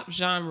 The pop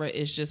genre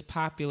is just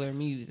popular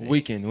music.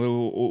 Weeknd,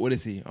 what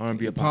is he?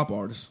 R&B or pop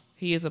artist?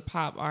 He is a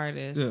pop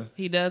artist. Yeah.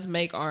 He does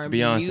make R&B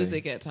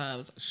music at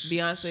times.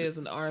 Beyonce is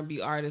an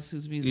R&B artist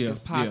whose music is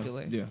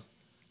popular. Yeah.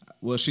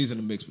 Well, she's in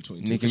the mix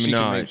between two. Nicki Minaj. She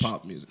can make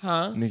pop music.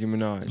 Huh? Nicki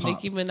Minaj.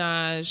 Nicki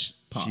Minaj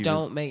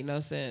don't make no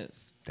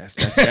sense.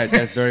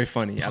 That's very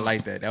funny. I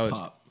like that. That was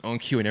pop. On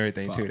cue and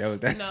everything too. That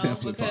was No,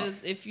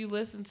 because if you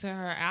listen to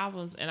her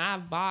albums, and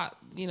I've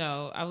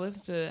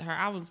listened to her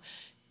albums.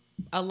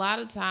 A lot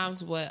of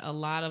times, what a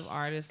lot of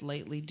artists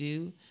lately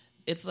do,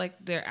 it's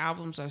like their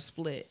albums are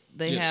split.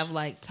 They have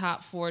like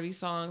top 40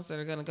 songs that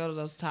are going to go to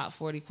those top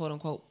 40 quote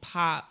unquote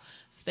pop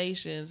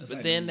stations,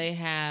 but then they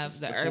have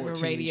the urban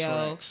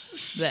radio,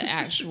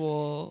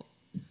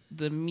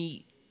 the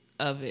meat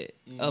of it,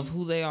 of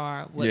who they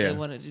are, what they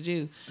wanted to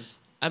do.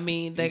 I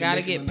mean, they got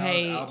to get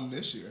paid. Album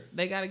this year.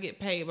 They got to get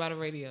paid by the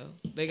radio.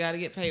 They got to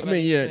get paid by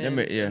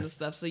the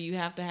stuff. So you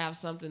have to have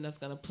something that's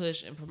going to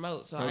push and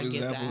promote. So I get that.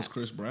 For example, is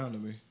Chris Brown to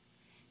me.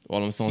 All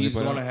them songs he's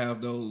going to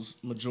have those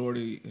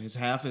majority.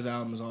 Half his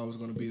album is always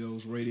going to be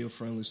those radio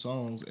friendly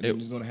songs, and then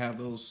he's going to have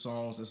those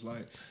songs that's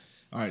like,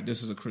 all right,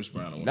 this is a Chris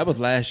Brown one. That was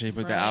last year. He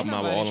put that album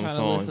out with all them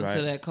songs, listen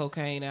to that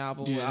Cocaine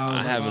album. Yeah,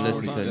 I haven't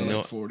listened to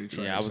like 40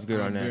 tracks. Yeah, I was good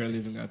on that. I barely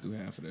even got through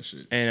half of that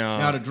shit. And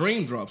now The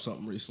Dream dropped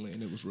something recently,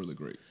 and it was really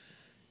great.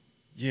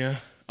 Yeah.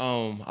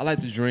 I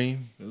like The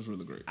Dream. It was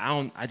really great.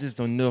 I just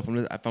don't know if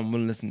I'm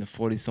willing to listen to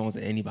 40 songs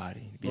of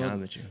anybody. To be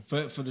honest with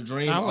you. For The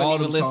Dream, I all wouldn't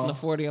even them listen songs, to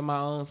 40 of my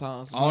own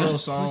songs. all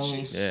those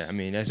songs. Yeah, I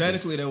mean that's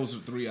technically there was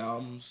 3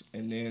 albums,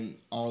 and then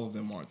all of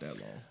them aren't that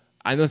long.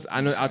 I know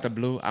out the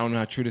blue. I don't know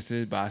how true this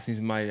is, but I seen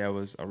somebody that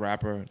was a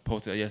rapper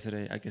posted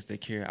yesterday. I guess they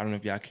care. I don't know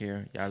if y'all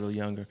care. Y'all a little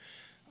younger.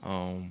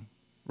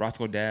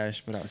 Roscoe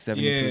Dash put out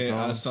 72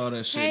 songs. I saw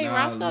that shit. Hey,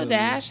 Roscoe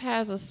Dash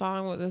has a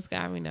song with this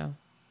guy we know.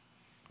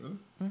 Really?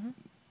 Mm-hmm.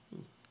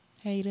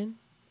 Hayden.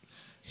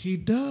 He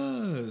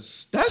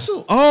does. That's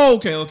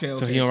okay.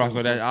 So he on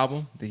Roscoe Dash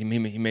album? He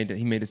made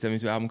the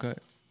 72 album cut.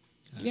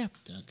 Yeah,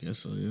 I guess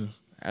so. Yeah.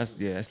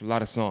 That's a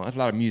lot of songs. That's a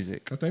lot of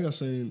music. I think I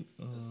seen.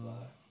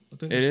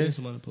 It is?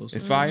 Somebody post.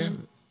 It's fire. Shit.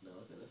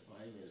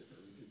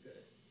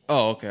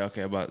 Oh,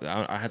 okay. But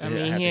I have to. I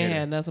mean, have he to ain't hit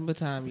had it. nothing but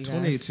time. You guys.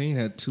 2018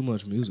 had too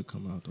much music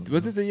come out though.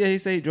 Was it the year he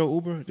said he drove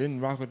Uber? Didn't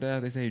Roscoe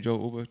Dash? They say he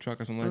drove Uber truck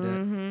or something like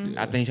that.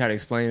 Yeah. I think he tried to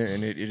explain it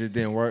and it just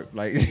didn't work.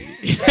 Like.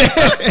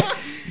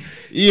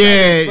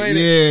 Yeah. I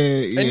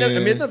mean,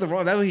 there's nothing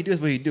wrong. That's what he does.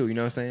 What he do. You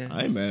know what I'm saying?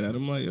 I ain't mad at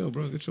him. Like, yo,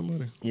 bro, get your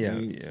money. Yeah, I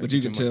mean, yeah, but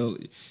you get can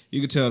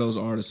your tell, those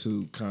artists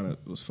who kind of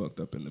was fucked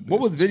up in the business.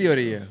 What was video of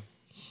the year?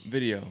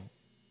 Video.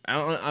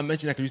 I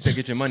mentioned that because you said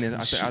get your money. I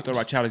thought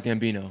about Childish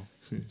Gambino.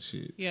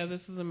 Shit. Yeah,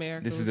 This Is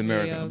America. This Is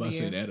America. I'm about to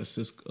say that a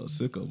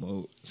sicko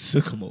mode.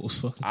 Sicko mode was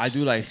fucking. I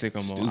do like Sicko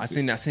Mode. stupid.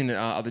 I seen it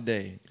other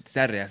day.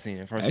 Saturday I seen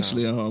it first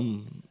Actually,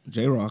 time.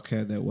 J-Rock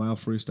had that wild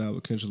freestyle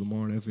with Kendrick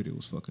Lamar. That video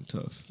was fucking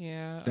tough.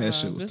 Yeah, That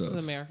shit was This tough.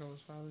 Is America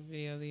was probably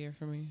video of the year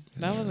for me.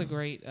 That was a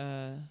great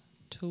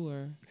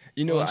tour.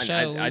 You know, Well, I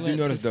show. do We went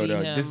notice to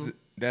though. see him.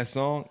 That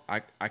song,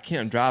 I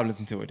can't drive and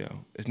listen to it though.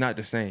 It's not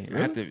the same.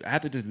 Really? I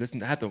have to just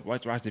listen. I have to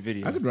watch the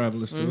video. I could drive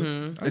and listen to it.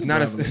 I It's could not.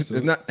 drive and listen to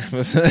it.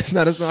 It's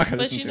not a song I can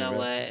But listen you to. know man.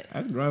 what?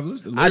 I can drive and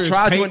listen. I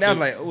tried to, Lyrics and I was paint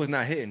like, oh, it's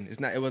not hitting. It's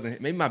not. It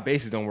wasn't. Maybe my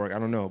basses don't work. I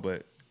don't know,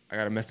 but I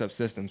got a messed up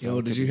system. So Yo,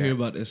 it did could you be hear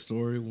that. about that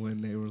story when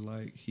they were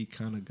like, he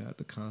kind of got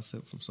the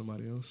concept from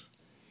somebody else?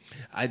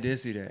 I did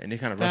see that, and they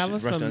kind of That rushed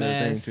was on some the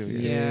thing mess. too.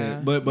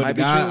 Yeah. But Might the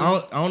be guy,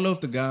 true. I don't know if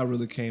the guy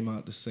really came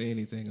out to say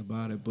anything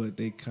about it, but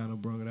they kind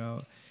of brought it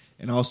out.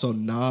 And also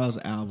Nas'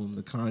 album,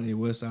 the Kanye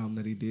West album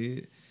that he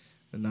did,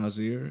 the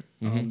Nasir.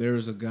 There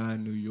was a guy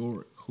in New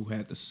York who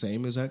had the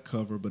same exact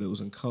cover, but it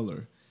was in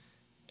color.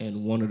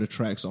 And one of the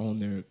tracks on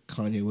there,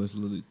 Kanye West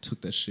literally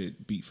took that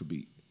shit beat for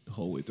beat the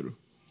whole way through.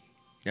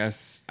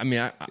 That's. I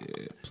mean,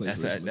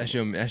 plagiarism. that's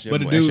your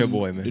But that's your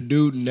boy, man. The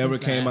dude never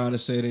What's came that? out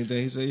and said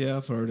anything. He said, "Yeah,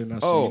 I've heard it, and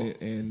I've Oh. seen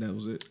it, and that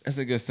was it." That's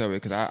a good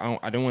subject because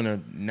I don't want to.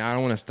 Now I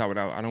don't want to stop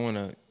without. I don't want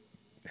to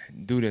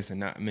do this and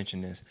not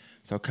mention this.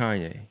 So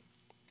Kanye,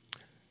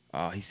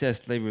 he said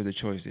slavery was a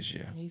choice this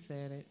year. He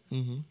said it.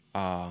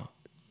 Mm-hmm.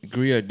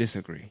 Agree or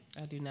disagree?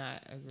 I do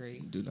not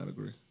agree. Do not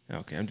agree.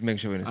 Okay, I'm just making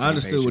sure we're in the same I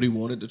understood page. what he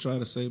wanted to try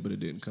to say, but it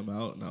didn't come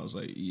out, and I was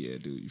like, "Yeah,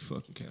 dude, you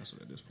fucking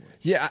canceled at this point."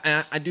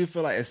 Yeah, I do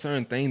feel like it's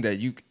certain thing that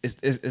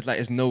it's like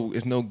it's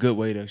no good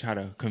way to try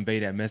to convey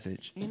that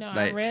message. You know, I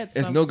like, read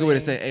it's no good way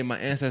to say, something- "Hey, my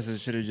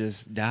ancestors should have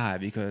just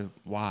died," because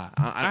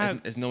why?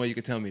 There's no way you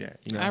could tell me that.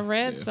 You know? I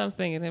read Yeah.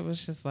 something and it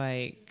was just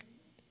like,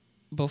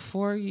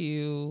 before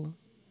you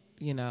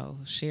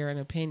share an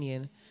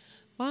opinion,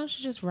 why don't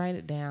you just write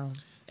it down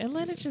and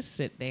let it just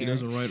sit there? He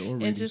doesn't write or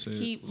read. and he just said.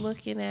 keep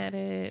looking at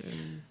it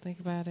and think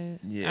about it.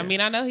 Yeah. I mean,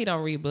 I know he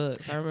don't read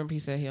books. I remember he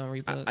said he don't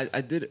read books.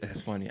 I did it.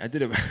 That's funny. I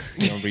did it.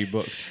 You don't read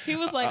books. He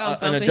was like on An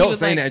something. adult he was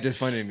saying like, that is just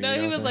funny to me. No, you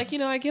know he what was I'm like,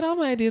 I get all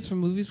my ideas from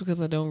movies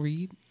because I don't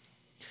read.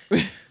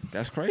 saying?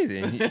 That's crazy.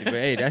 And but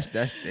hey, that's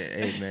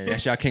hey man,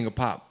 that's y'all king of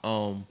pop.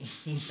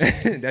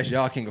 That's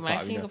y'all king of My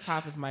pop. king You know? of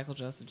pop is Michael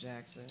Joseph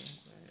Jackson.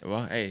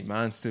 Well, hey,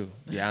 mine's too.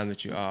 Yeah, I'm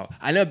with you.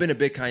 I never been a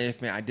big Kanye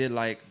fan. I did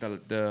like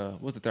the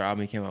what's the third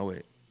album he came out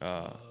with?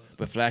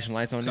 But flashing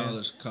lights on there.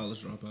 college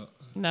dropout.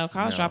 No,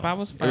 College No. Dropout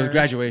was It first. was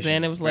Graduation.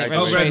 Then it was late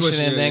Graduation.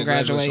 registration, Oh, and then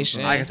Graduation,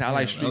 graduation. yeah, Like I said, I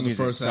like that street was the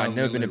music, first so I've album,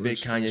 never then been a big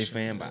Registration, Kanye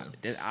fan. yeah.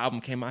 But this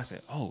album came out, I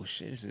said, "Oh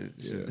shit, Yeah.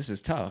 this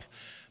is tough."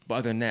 But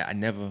other than that, I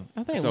never.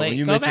 I think so when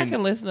you go back mentioned-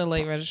 and listen to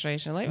Late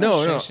Registration. Late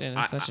No, Registration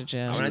no. is such a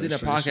gem. When I did a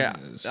Registration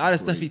podcast, is a lot of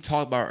stuff he great.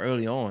 talked about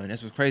early on.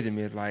 That's what's crazy to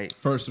me. It's like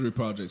First 3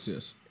 projects,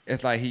 yes.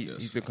 he's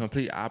Yes. a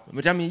complete opposite.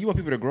 Which I mean, you want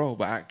people to grow,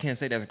 but I can't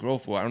say that's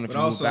growth for. I don't know if But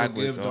you move also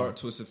backwards. give So. Dark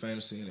Twisted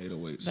Fantasy and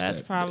 808s. That's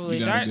probably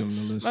you gotta Dark. give them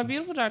the My listen.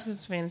 Beautiful Dark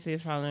Twisted Fantasy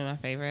is probably my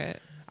favorite.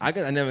 I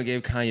guess I never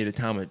gave Kanye the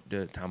time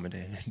of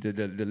day,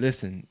 the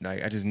listen.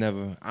 Like I just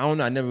never. I don't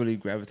know. I never really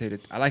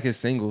gravitated. I like his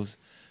singles,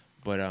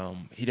 but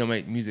he don't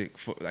make music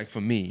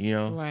for me. You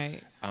know.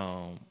 Right.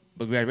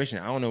 But Graduation,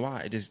 I don't know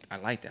why. I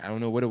liked it. I don't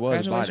know what it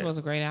was about Graduation it. was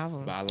a great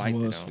album. But I liked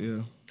it.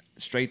 Yeah.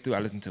 Straight through, I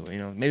listened to it. You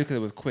know, maybe because it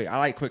was quick. I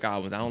like quick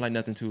albums. I don't like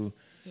nothing too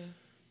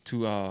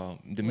the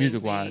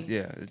music wise.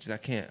 Yeah, it's just I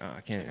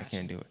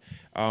can't do it.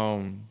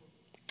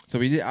 So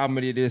we did album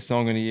of the year, did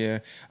song of the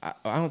year. I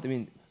don't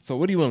mean. So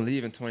what do you want to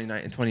leave in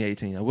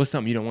 2018? Like, what's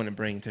something you don't want to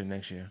bring into the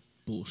next year?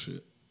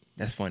 Bullshit.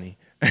 That's funny.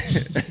 Yeah.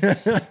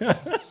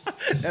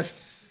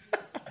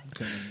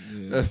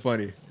 That's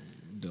funny.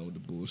 Done with the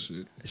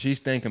bullshit. She's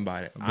thinking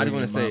about it. I'm I just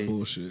want to bringing say, my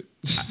bullshit.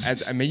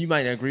 I mean, you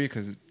might not agree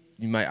because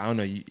you might. I don't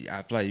know.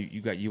 I feel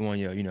like you on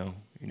your,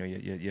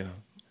 your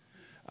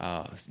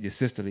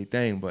sisterly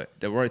thing. But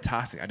the word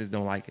toxic, I just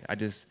don't like it. I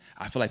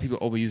feel like people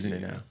are overusing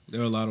it now.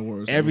 There are a lot of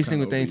words. Every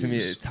single thing to me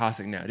is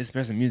toxic now. This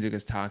person's music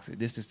is toxic.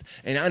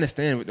 And I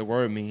understand what the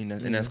word means,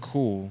 and that's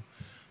cool.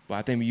 But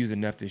I think we use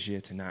enough this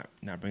year to not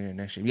bring it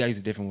next year. We gotta use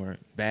a different word.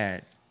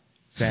 Bad,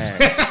 sad.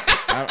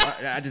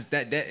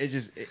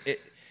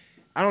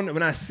 I don't know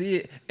when I see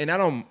it, and I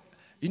don't.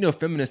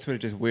 Feminist Twitter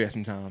just weird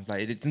sometimes.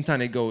 Like sometimes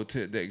they go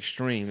to the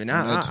extreme, and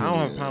I don't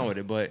have a problem with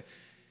it. But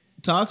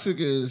toxic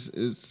is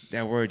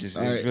that word just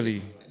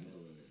really.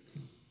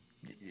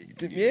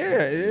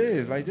 Yeah, it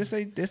is. Like they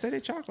say they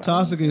chocolate.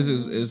 Toxic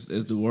is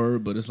the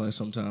word, but it's like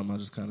sometimes I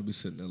just kind of be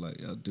sitting there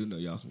like, y'all do know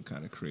y'all can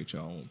kind of create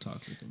your own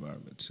toxic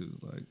environment too.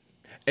 Like,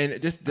 and I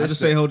just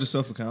say hold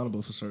yourself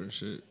accountable for certain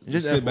shit.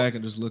 Just sit back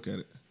and just look at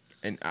it.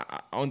 And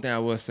only thing I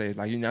will say is,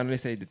 like, I know they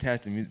say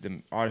detach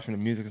the artist from the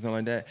music and stuff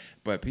like that,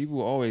 but people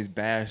always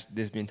bash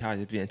this being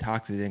toxic,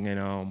 and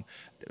a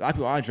lot of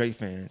people are Drake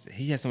fans.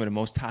 He has some of the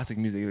most toxic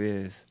music there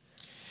is.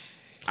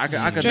 I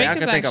could Drake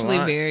think is actually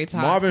very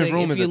toxic. Marvin's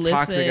Room is a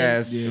toxic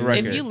ass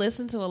record. If you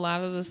listen to a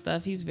lot of the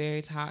stuff, he's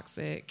very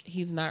toxic.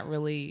 He's not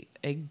really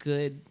a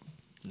good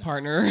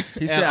partner.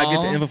 He said, "I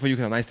get the info for you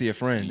because I'm nice to your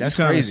friend." That's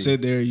crazy. You kind of crazy.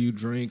 sit there, you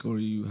drink or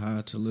you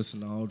high to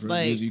listen to all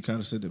Drake music. You kind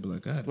of sit there, and be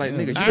like, God, like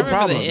damn. nigga, you're the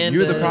problem.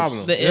 You're the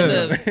problem. The end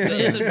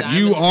of Diamonds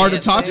you are the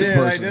toxic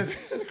Dancing.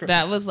 person.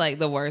 That was like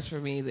the worst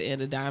for me. The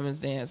end of Diamonds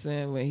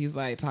Dancing when he's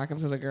like talking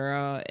to the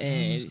girl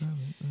and.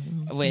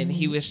 When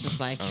he was just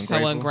like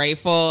so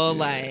ungrateful,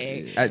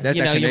 like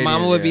your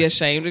mama would be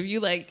ashamed of you.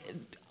 Like,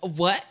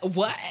 what?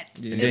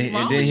 Yeah. And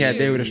then he had a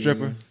date with a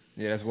stripper.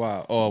 Yeah, that's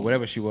wild. Or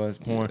whatever she was,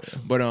 porn.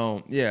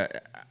 But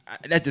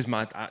that's just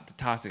my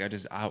toxic.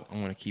 I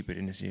want to keep it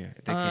in this year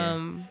if they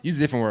can. Use a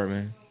different word,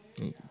 man.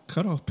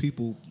 Cut off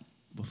people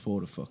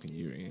before the fucking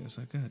year ends.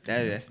 Like, God,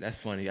 that's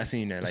funny. I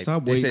seen that. Like,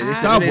 stop waiting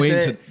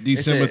to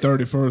December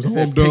 31st. I'm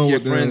done pick with your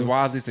friends them.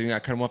 wisely, so you got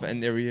to cut them off at the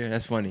end of every year.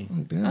 That's funny.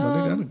 Like, damn, my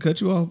nigga, I done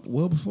cut you off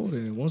well before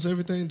then. Once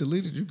everything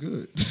deleted, you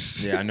good.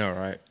 Yeah, I know,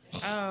 right?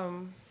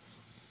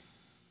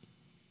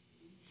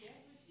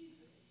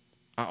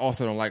 I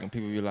also don't like when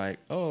people be like,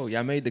 "Oh,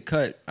 yeah, I made the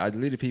cut. I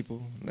deleted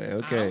people." Like, okay, I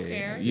don't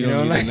care. You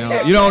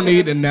don't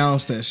need to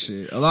announce that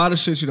shit. A lot of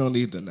shit you don't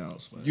need to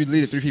announce, man. You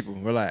deleted 3 people.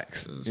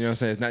 Relax. You know what I'm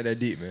saying? It's not that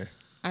deep, man.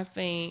 I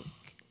think.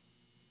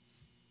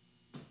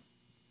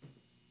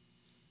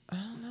 I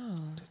don't know.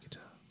 Take your time.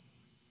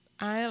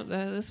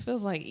 This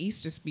feels like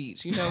Easter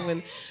speech. You know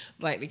when,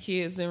 like the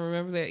kids didn't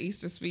remember their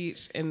Easter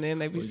speech, and then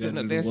they be sitting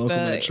up there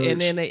stuck, and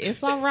then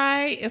it's all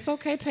right, it's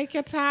okay, take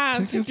your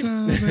time. Take your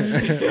time,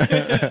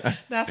 baby.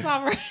 That's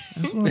all right.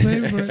 That's my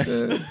baby right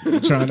there.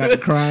 I'm trying not to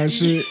cry and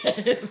shit.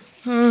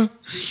 Huh?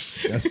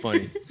 That's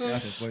funny.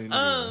 That's a funny.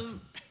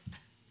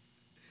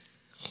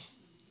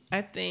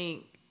 I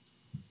think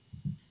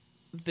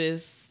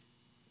this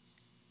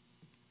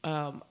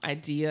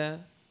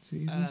idea.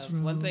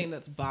 One thing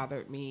that's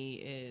bothered me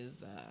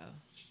is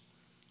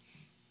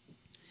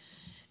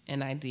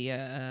an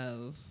idea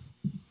of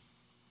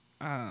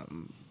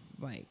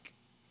like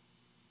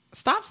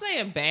stop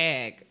saying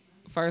bag.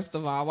 First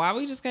of all, why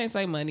we just can't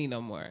say money no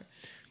more?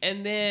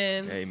 And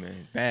then, hey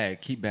man,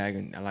 bag, keep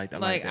bagging. I like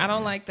that. I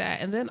don't like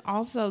that. And then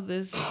also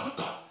this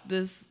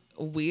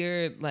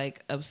weird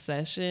like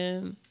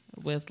obsession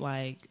with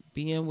like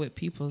being with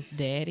people's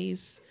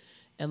daddies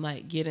and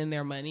like getting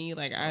their money.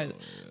 Like I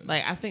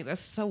think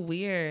that's so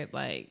weird.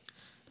 Like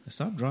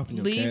stop dropping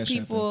your cash app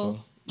info.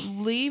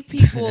 Leave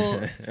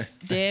people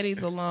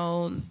daddies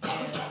alone.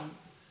 And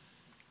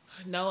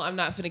no, I'm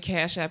not finna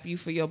cash app you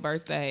for your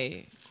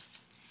birthday.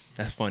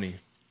 That's funny.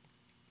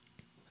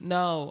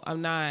 No,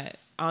 I'm not.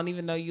 I don't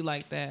even know you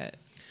like that.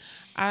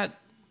 I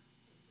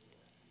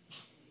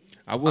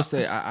will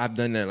say I've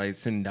done that, like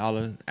send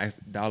dollar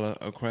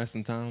request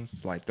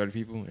sometimes, like 30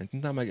 people, and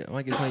sometimes I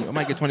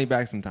might get 20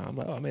 back sometimes. I'm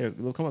like, oh, I made a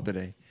little come up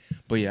today.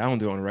 But yeah, I don't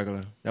do it on a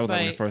regular. That was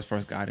like when I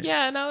first got it.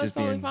 Yeah, no, it's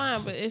totally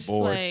fine, but it's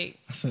bored. just like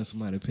I sent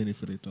somebody a penny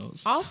for their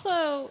thoughts.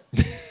 Also,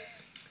 I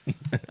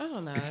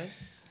don't know.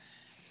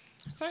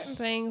 Certain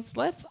things,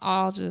 let's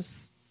all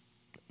just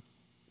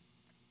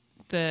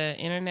the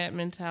internet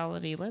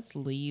mentality. Let's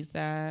leave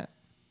that.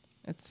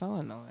 It's so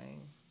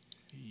annoying.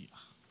 Yeah.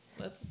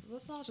 Let's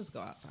all just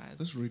go outside.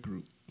 Let's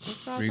regroup.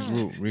 Let's go outside.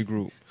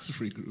 Regroup. Let's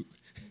regroup.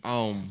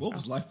 What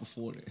was life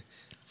before that?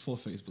 Before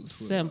Facebook, Twitter,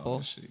 simple. All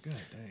that shit. God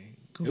dang.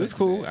 It was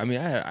cool. I mean,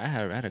 I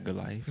had a good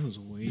life. It was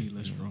way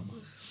less drama.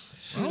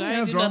 I don't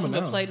have drama now.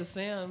 But play The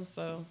Sims,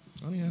 so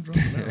I don't even have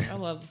drama now. I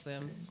love The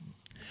Sims.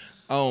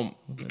 I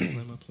better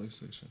play my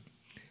PlayStation.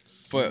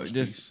 But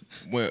just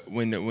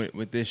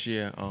with this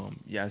year,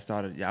 I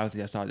started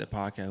the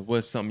podcast.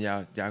 What's something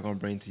y'all gonna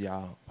bring to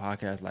y'all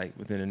podcast like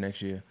within the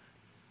next year?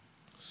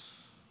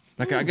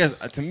 Like I guess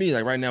to me,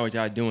 like right now, what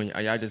y'all doing?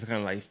 Are y'all just kind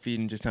of like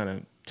feeding, just kind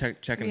of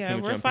checking the temperature on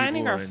people? Yeah, we're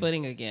finding our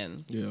footing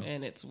again. Yeah,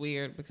 and it's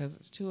weird because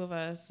it's 2 of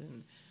us,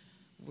 and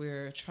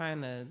we're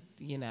trying to,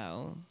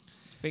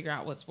 figure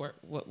out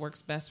what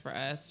works best for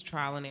us.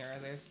 Trial and error.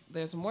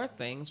 There's more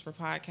things for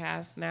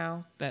podcasts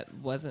now that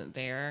wasn't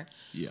there.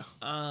 Yeah,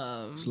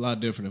 it's a lot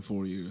different in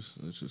 4 years.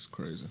 It's just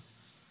crazy.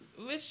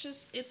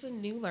 it's a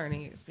new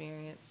learning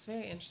experience.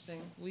 Very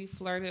interesting. We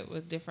flirted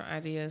with different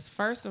ideas.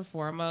 First and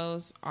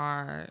foremost,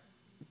 our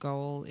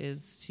goal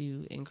is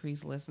to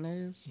increase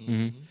listeners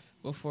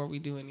before we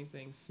do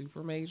anything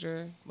super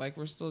major. Like,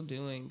 we're still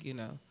doing,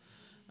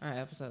 our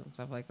episodes and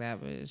stuff like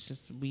that, but it's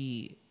just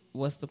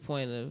what's the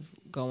point of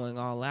going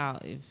all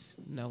out if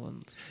no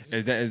one's...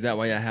 Is that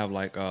why I have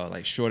like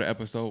shorter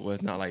episode where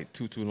it's not like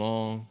too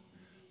long?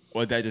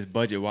 Or is that just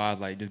budget wise,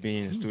 like just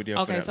being in the studio?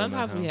 Okay,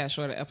 sometimes we had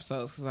shorter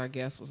episodes because our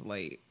guest was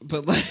late,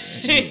 but like,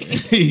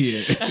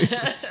 yeah,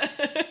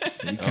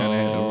 we kind of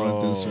had to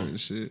run through certain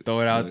shit. Throw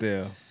it out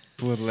there.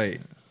 Who was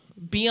late?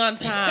 Be on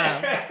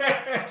time.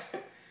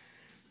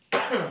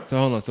 So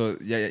hold on. So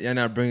y'all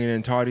not bringing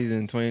in tardies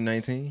in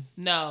 2019?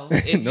 No,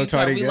 if No you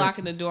tardy we guests?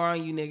 locking the door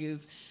on you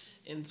niggas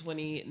in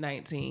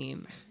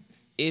 2019.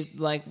 If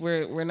like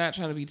we're not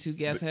trying to be too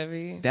guest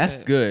heavy. That's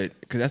but- good,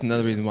 because that's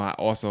another reason why I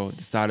also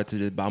decided to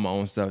just buy my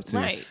own stuff too.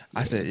 Right.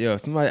 I said,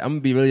 I'm gonna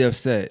be really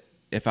upset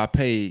if I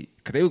paid,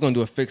 because they were gonna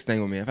do a fixed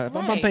thing with me. If I'm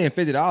Right. paying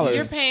 $50,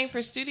 You're paying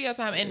for studio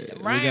time, and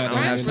got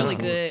Ryan's no really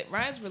time. good.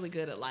 Ryan's really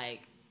good at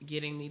like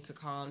getting me to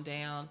calm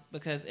down,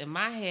 because in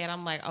my head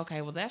I'm like,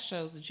 okay, well that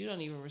shows that you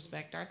don't even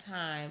respect our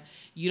time.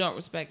 You don't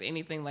respect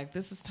anything. Like,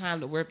 this is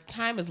time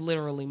time is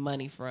literally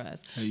money for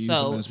us. Hey, use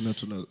them as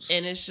mental notes.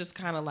 And it's just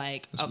kind of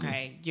like,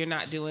 okay, you're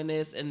not doing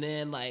this, and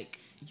then like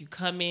you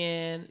come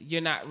in, you're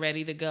not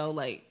ready to go.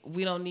 Like,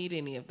 we don't need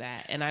any of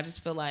that. And I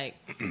just feel like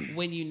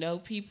when you know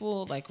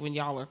people, like when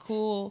y'all are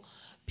cool,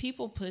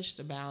 people push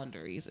the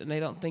boundaries and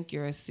they don't think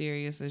you're as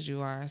serious as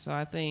you are. So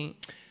I think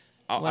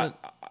I we're want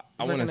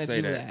to gonna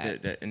say do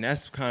that, and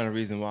that's kind of the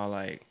reason why,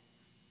 like,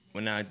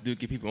 when I do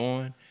get people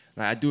on,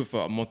 like, I do it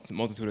for a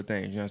multitude of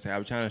things. You know what I'm saying?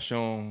 I'm trying to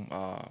show them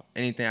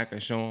anything I can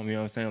show them. You know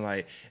what I'm saying?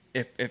 Like,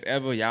 if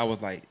ever y'all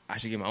was like, I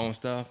should get my own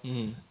stuff,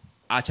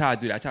 I try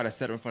to do that. I try to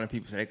set it in front of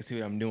people so they can see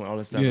what I'm doing, all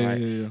this stuff. Yeah, right?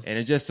 yeah. And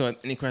it's just so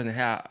any question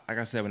how, like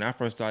I said, when I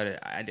first started,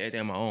 I did everything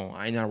on my own.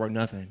 I ain't know how to work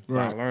nothing.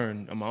 Right. But I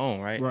learned on my own,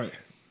 right? Right.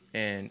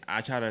 And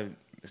I try to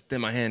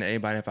extend my hand to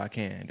anybody if I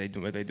can. If they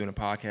doing a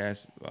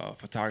podcast,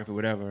 photography,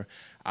 whatever,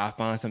 I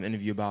find some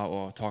interview about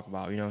or talk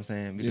about. You know what I'm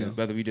saying? Because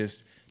whether we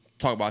just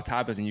talk about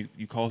topics and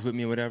you co-host with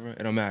me or whatever,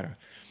 it don't matter.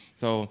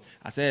 So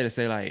I said to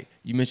say, like,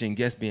 you mentioned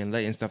guests being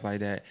late and stuff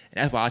like that,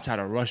 and that's why I try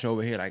to rush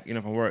over here, like,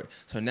 from work.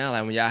 So now,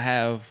 like, when y'all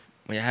have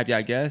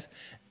y'all guests,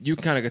 you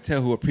kind of could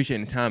tell who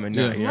appreciating the time and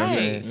not. Yeah. You know what I'm Right.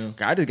 saying? Yeah.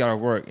 'Cause I just got to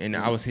work, and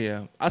I was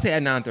here. I say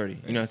at 9:30.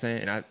 You know what I'm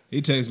saying? And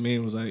He texted me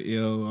and was like,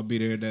 "Yo, I'll be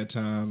there at that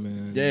time."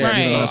 And Yeah,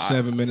 Right. about so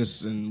 7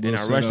 minutes, and we'll I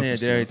set rush up in and and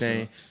do stuff,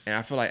 everything, so. and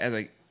I feel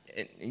like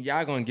and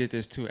y'all gonna get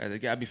this too. As a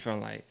guy, I be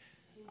feeling like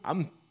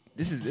I'm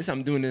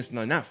doing this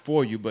not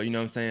for you, but you know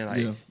what I'm saying.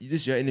 Like, this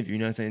is your interview. You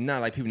know what I'm saying.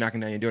 Not like people knocking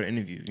down your door to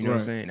interview. You know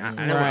what I'm Right. saying.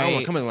 I don't want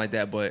to come in like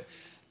that, but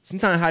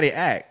sometimes how they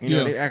act,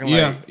 they acting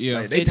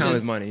like they time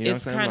is money. You know what I'm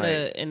saying. It's kind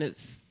of, and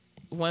it's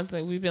one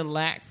thing we've been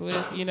lax with,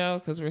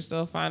 because we're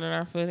still finding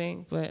our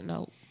footing. But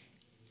no,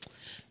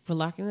 we're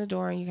locking the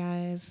door on you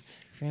guys.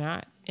 If you're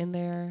not in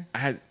there, I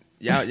had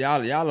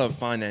y'all love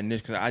find that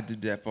niche, because I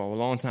did that for a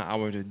long time. I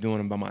was just doing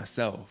them by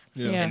myself,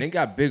 Yeah. and it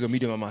got bigger me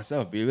doing it by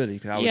myself. Really,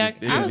 because I was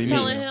just I was be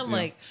telling me. him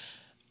like,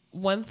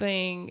 one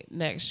thing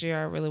next year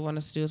I really want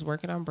us to do is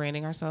working on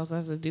branding ourselves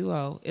as a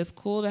duo. It's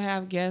cool to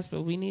have guests,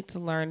 but we need to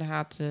learn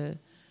how to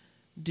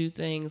do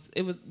things.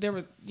 It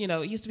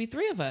used to be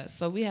three of us,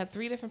 so we had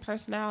three different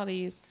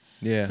personalities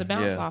to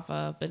bounce off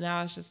of, but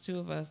now it's just two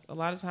of us. A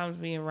lot of times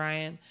me and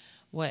Ryan,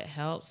 what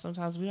helps,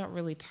 sometimes we don't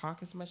really talk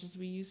as much as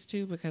we used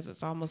to, because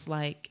it's almost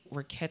like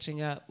we're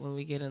catching up when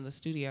we get in the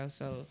studio.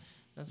 So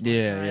that's more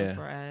time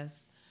for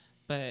us,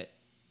 but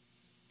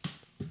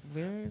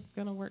we're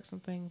gonna work some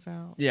things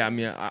out. Yeah, I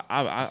mean,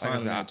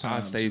 I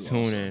stay too,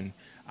 tuned, also. and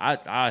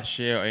I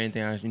share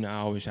anything. I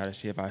always try to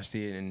see if I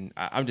see it, and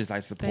I'm just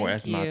like support.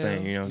 Thank That's my you.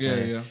 thing. You know what I'm Yeah,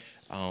 saying? yeah.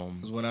 Um,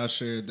 Because when I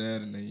shared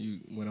that, and then you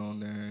went on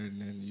there, and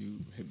then you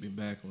hit me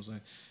back and was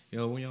like,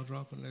 "Yo, when y'all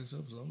dropping the next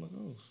episode?" I'm like,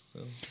 "Oh, so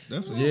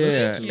definitely." yeah,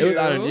 listen it to was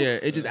out of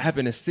it just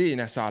happened to see it,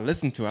 and so I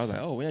listened to it. I was like,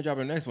 "Oh, when y'all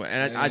dropping the next one?"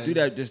 And I do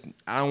that just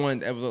I don't want it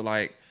to ever look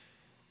like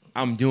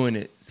I'm doing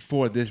it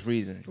for this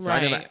reason. So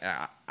Right.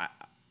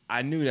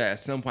 I knew that at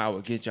some point I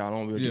would get y'all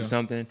on. We would do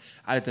something.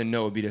 I didn't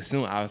know it would be this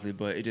soon, obviously,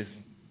 but it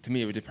just to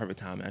me it was just perfect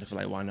timing. I just feel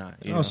like why not?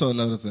 You know? Also,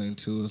 another thing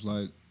too is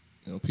like,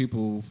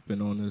 people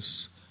been on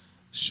this,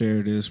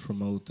 share this,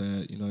 promote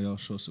that. Y'all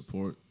show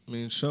support. I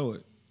mean, show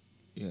it.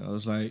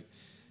 It's like,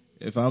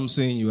 if I'm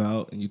seeing you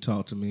out and you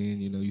talk to me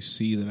and you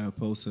see that I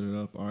posted it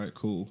up, all right,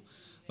 cool.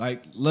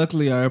 Like,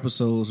 luckily our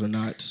episodes are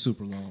not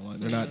super long. Like,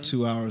 they're not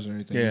 2 hours or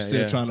anything. Yeah, We're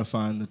still yeah. trying to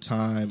find the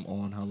time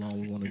on how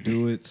long we want to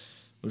do it.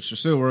 Which we're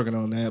still working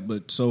on that,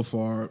 but so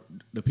far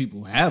the people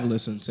who have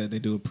listened said they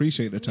do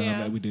appreciate the time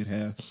that we did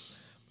have.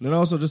 And then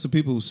also just the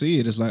people who see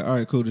it, it's like, all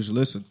right, cool, did you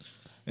listen?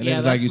 And then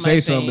it's like you that's my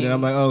say something, thing. and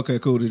I'm like, oh, okay,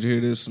 cool, did you hear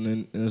this? And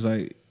then it's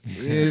like,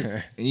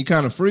 and you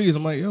kind of freeze.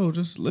 I'm like, yo,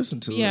 just listen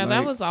to it. Yeah, Like,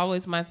 that was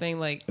always my thing.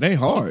 Like, it ain't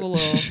hard. People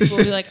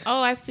will be like,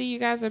 "Oh, I see you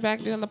guys are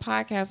back doing the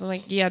podcast." I'm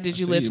like, "Yeah, did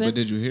you I see listen?" but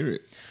did you hear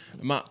it?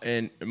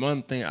 And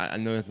one thing I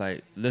know is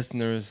like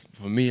listeners,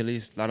 for me at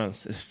least, a lot of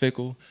it's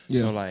fickle.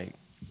 Yeah. So like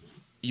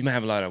you might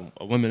have a lot of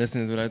women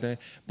listeners or like that,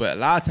 but a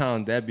lot of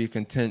times that be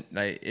content,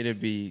 like it'll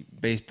be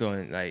based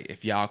on like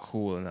if y'all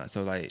cool or not.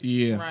 So like,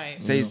 Yeah.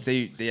 Right. say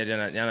they're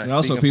not And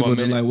also speaking for people a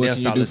that minute, like, what they'll can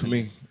you stop do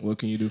listening. for me? What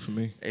can you do for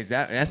me?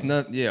 Exactly. That's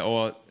not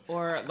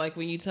Or like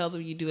when you tell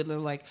them you do it, they're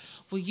like,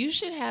 "Well, you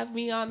should have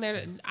me on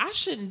there. I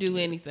shouldn't do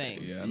anything."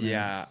 Yeah.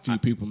 Yeah, A few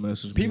people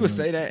message me. people like,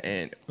 say that,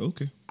 and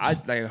okay. I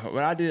like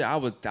what I did. I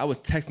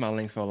would text my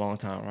links for a long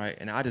time, right?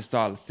 And I just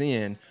started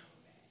seeing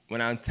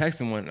when I'm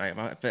texting one, like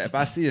if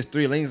I see it's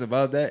 3 links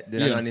above that,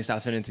 then I know I need to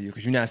stop sending to you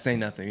because you're not saying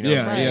nothing. You know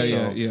Yeah, what I'm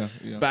saying?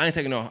 yeah. But I ain't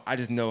taking no. I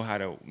just know how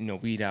to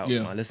weed out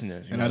my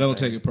listeners. And I don't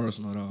take it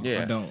personal at all.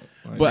 Yeah. I don't.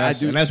 Like, But I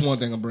do, and that's one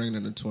thing I'm bringing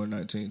into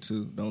 2019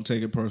 too. Don't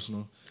take it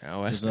personal.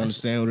 Oh, Just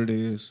understand what it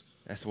is.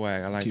 That's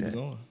swag. I like Keep that. it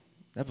going.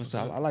 That's what's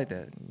up. I like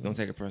that. Don't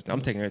take it personal.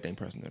 I'm taking everything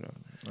personal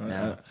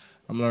though.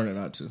 I'm learning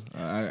not to.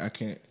 I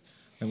can't.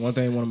 And one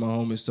thing one of my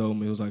homies told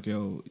me was like,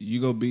 "Yo,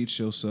 you go beat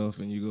yourself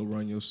and you go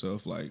run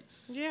yourself like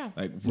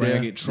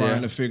ragged,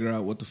 trying to figure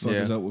out what the fuck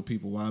is up with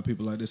people. Why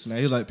people like this and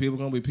that." He's like, "People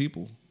gonna be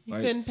people. You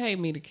Like, couldn't pay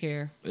me to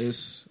care.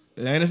 it's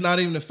not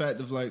even the fact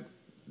of like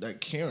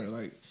caring.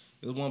 Like,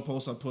 it was one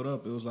post I put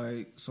up. It was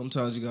like,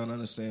 sometimes you gotta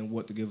understand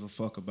what to give a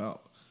fuck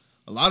about.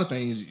 A lot of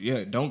things,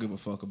 don't give a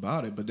fuck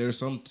about it. But there's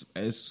some.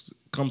 It's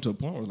come to a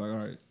point where it's like, all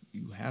right,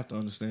 you have to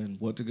understand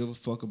what to give a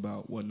fuck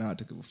about, what not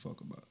to give a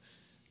fuck about.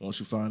 Once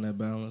you find that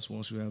balance,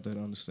 once you have that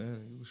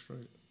understanding, you go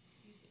straight.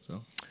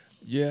 So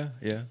Yeah.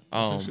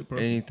 Take shit personal.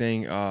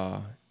 Anything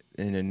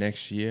in the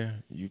next year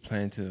you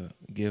plan to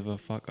give a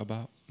fuck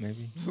about?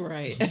 Maybe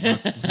Right.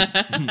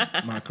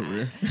 my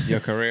career, your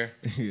career.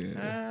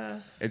 yeah,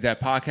 Is that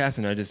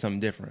podcasting or just something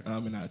different?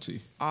 I'm in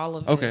IT. All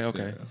of Okay. it.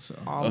 Yeah, so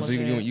All of So it.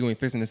 you ain't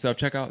fixing the self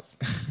checkouts?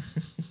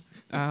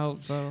 I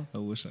hope so. I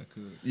wish I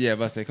could. Yeah,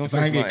 but I say, come If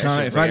I can fix get my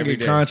shit if for I can every get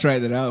day.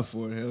 contracted out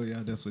for it, hell yeah, I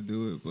definitely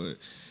do it. But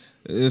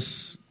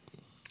it's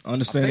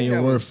understanding I think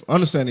your that worth.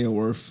 Understanding your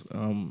worth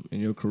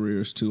in your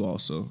careers too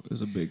also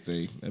is a big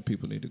thing that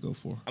people need to go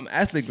for. I'm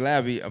actually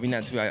glad we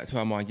not too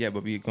our mark yet,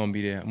 but we're gonna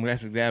be there. I'm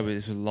actually glad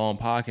this was a long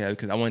podcast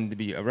because I wanted to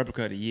be a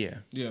replica of the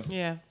year. Yeah.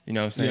 Yeah. You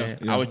know what I'm saying?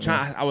 Yeah,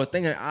 I was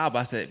thinking an hour, but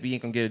I said we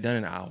ain't gonna get it done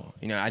in an hour.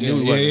 You know, I Yeah, knew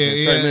we wasn't.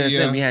 yeah, 30 minutes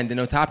yeah. in, we hadn't done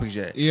no topics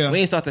yet. Yeah. We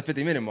ain't start the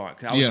 50-minute mark.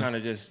 'Cause I was Yeah. trying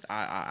to just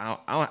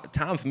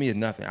time for me is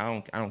nothing.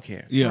 I don't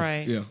care. Yeah.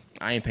 Right. Yeah.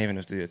 I ain't paying for no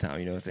studio time.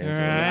 You know what I'm saying? So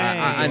Right.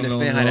 I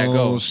understand how that Oh,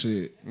 goes.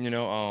 shit. You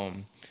know,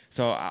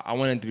 so I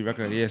wanted to be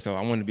record of the year, so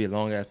I wanted to be a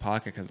long ass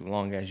podcast because it's a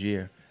long ass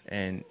year.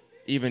 And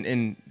even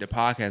in the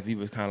podcast, we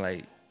was kind of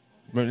like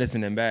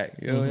listening back.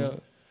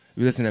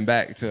 We listening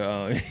back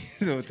to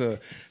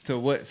to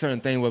what certain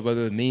thing was,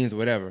 whether it means or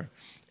whatever.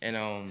 And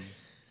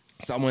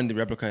so I wanted to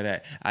replica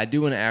that. I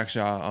do want to ask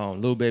y'all,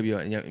 Lil Baby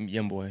or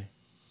Young Boy.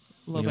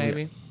 Little Yeah,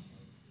 baby.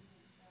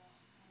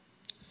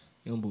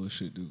 Young boy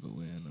shit do go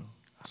in though.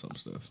 Some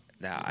stuff.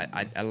 Now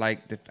I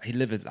like he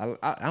live his.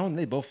 I don't.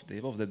 They both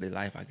live their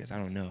life. I guess I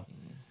don't know.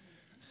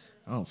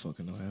 I don't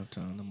fucking know half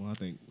time no more. I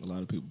think a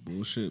lot of people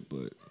bullshit,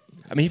 but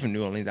I mean, he from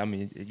New Orleans. I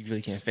mean, you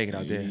really can't fake it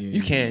out there. Yeah.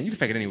 You can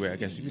fake it anywhere. I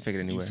guess you can fake it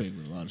you anywhere. fake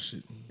with a lot of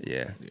shit.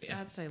 Yeah.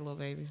 I'd say little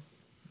baby.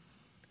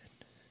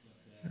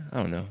 I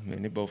don't know,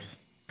 man. They both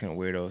kind of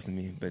weirdos to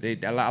me, but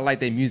I like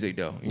their music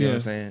though. You know what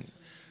I'm saying?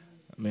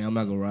 I mean, I'm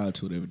not gonna ride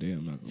to it every day.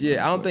 I'm not. Gonna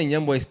Yeah, I don't but- think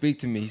Young Boy speak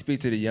to me. He speak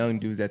to the young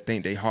dudes that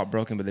think they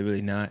heartbroken, but they're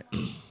really not.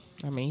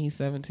 I mean, he's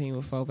 17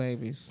 with 4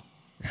 babies.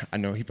 I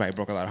know he probably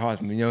broke a lot of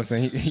hearts. You know what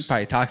I'm saying? He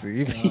probably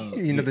toxic.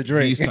 He another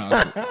drink. He's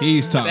toxic.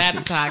 He's toxic.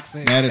 That's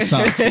toxic. That is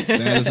toxic.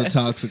 That is a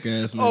toxic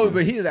ass nigga. Oh,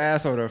 but he's an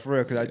asshole though, for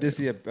real. Because I did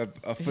see a footage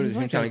of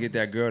him like trying a- to get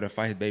that girl to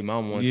fight his baby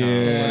mama one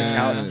Yeah.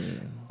 time on the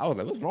couch. I was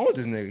like, what's wrong with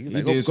this nigga? He's He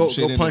like, did some go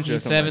shit in punch the- her. or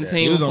He's something like that.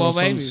 17. he was with on 4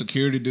 some babies.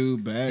 security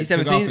dude back. He's Took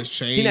 17. off his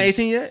chains. He not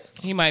 18 yet?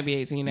 He might be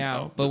 18 now,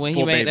 No, but when he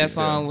 4 made that babies,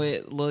 song though.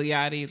 with Lil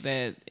Yachty,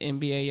 that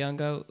NBA Young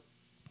Goat,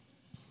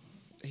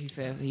 he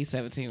says he's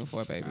 17 with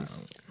 4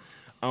 babies.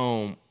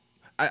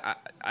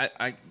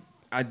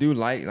 I do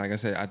like I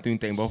said, I do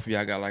think both of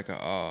y'all got like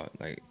a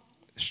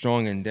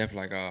strong in depth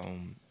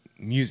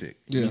music,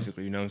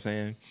 musically. You know what I'm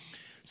saying?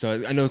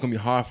 So I know it's gonna be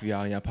hard for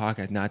y'all in your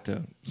podcast not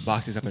to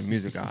box this up in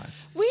music, guys.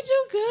 We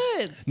do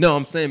good. No,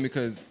 I'm saying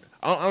because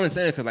I'm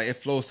understanding because like it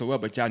flows so well,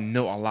 but y'all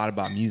know a lot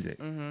about music.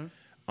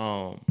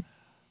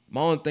 My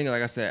own thing,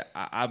 like I said,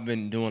 I've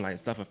been doing like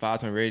stuff at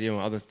 520 Radio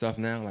and other stuff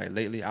now. Like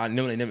lately, I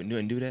know they never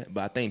didn't do that,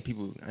 but I think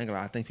people,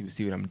 I think people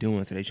see what I'm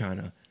doing, so they trying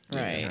to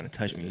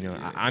touch me. You know,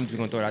 I'm just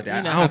gonna throw it out there.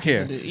 You know I how don't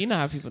care. people do. You know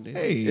how people do.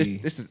 Hey,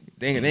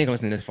 They ain't gonna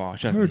listen this far. I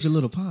Trust me. heard your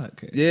little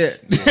podcast. Yeah,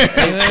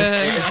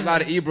 it's a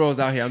lot of e-bros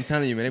out here. I'm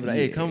telling you, man. They be like,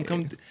 "Hey,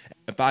 come."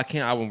 If I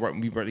can, I would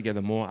we work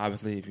together more.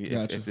 Obviously,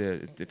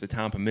 if the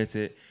time permits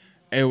it.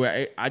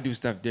 Anyway, I do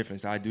stuff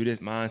different. So I do this.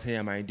 Mine's here.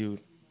 I might do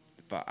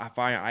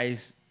Fire and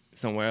Ice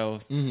somewhere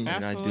else, and I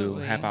do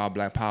Absolutely. Half Hour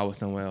Black Power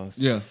somewhere else.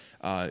 Yeah.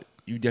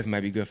 You definitely might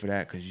be good for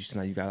that because you seem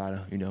like you got a lot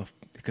of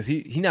because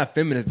he not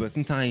feminist, but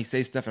sometimes he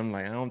say stuff. And I'm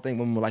like, I don't think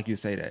women would like you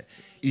to say that.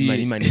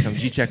 You might need some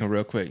G checking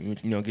real quick.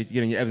 Get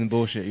in your Evans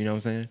bullshit. You know what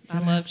I'm saying? I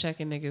love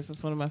checking niggas.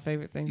 It's one of my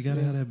favorite things. You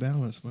gotta to do. have that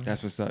balance, man.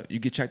 That's what's up. You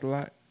get checked a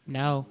lot.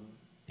 No.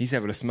 He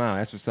said with a smile.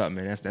 That's what's up,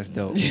 man. That's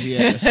dope.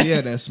 Yes, he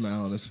had that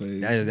smile on his face.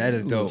 That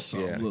is dope.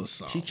 Little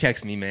soft. She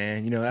checks me,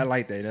 man. You know, I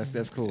like that.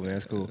 That's cool, man.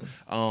 That's cool.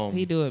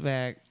 He do it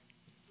back.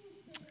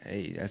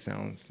 Hey, that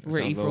sounds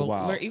We're a little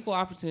wild. We're equal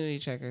opportunity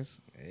checkers.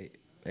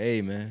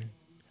 Hey, man.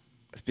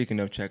 Speaking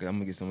of checkers, I'm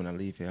gonna get someone to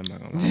leave here. I'm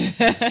not gonna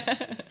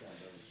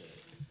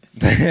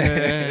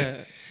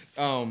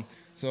lie.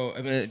 So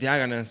I mean, if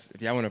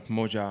y'all want to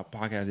promote y'all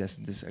podcast,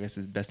 I guess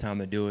it's the best time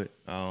to do it.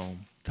 Tell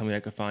me where I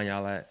can find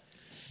y'all at.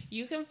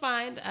 You can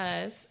find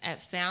us at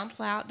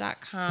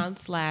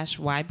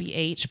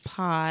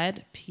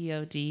soundcloud.com/YBHpod,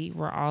 POD.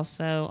 We're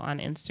also on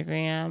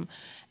Instagram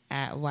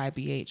at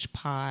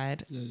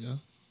YBHpod. Yeah.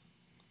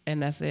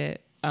 And that's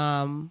it.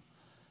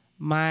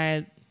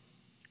 My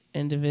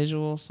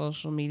individual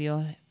social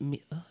media.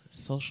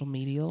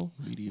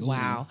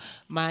 Wow.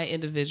 My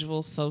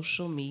individual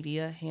social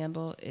media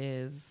handle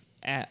is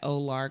at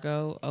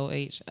Olargo,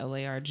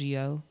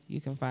 OHLARGO. You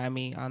can find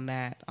me on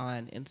that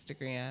on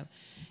Instagram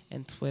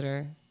and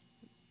Twitter.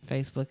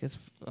 Facebook is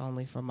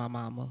only for my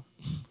mama.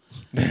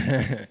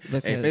 Hey,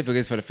 Facebook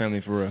is for the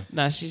family for real.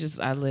 No,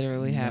 I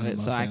literally have it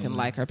so I can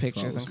like her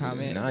pictures and follows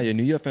me. comment. Nah, your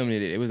New York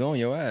family, it was on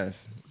your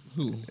ass.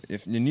 Who?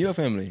 If your New York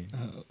family.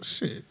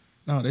 Shit.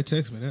 No, they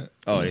text me that.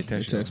 Oh, they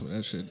text me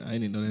that shit. I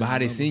didn't even know that. But how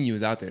they seen you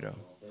was out there though?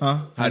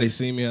 Huh? How they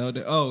seen me out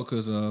there? Oh,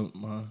 because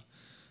my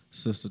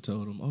sister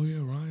told them, oh yeah,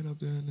 Ryan up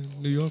there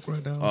in New York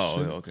right now. Oh,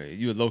 shit. okay.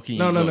 You were low key.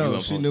 No.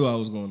 She knew I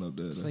was going up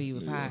there. So you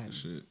was hiding.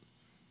 Shit.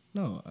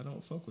 No, I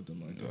don't fuck with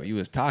them like that. Oh, you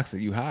was toxic.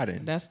 You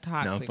hiding. That's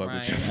toxic, fuck Ryan.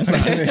 with you.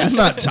 That's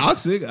not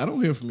toxic. I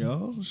don't hear from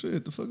y'all.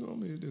 Shit, the fuck you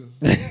want me to do?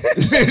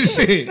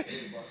 Shit.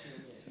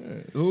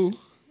 Who?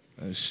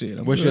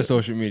 Shit. What's your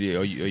social media?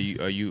 Are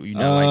you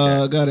not like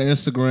that? I got an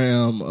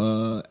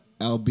Instagram,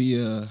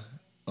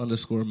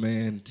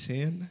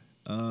 Albia_man10.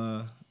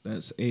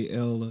 That's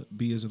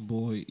ALB as in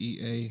boy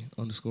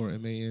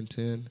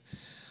EA_MAN10.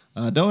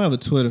 I don't have a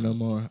Twitter no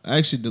more. I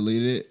actually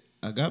deleted it.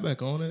 I got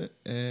back on it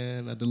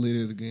and I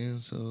deleted it again,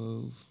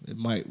 so it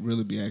might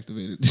really be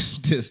activated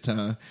this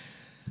time.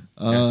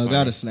 I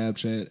got a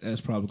Snapchat.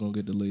 That's probably gonna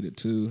get deleted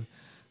too.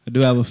 I do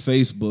have a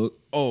Facebook.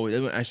 Oh,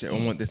 actually,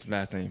 I want this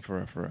last thing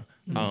for real.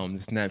 The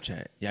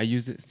Snapchat. Yeah, I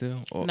use it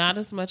still. Or? Not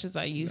as much as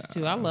I used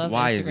to. I love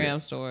Why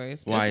Instagram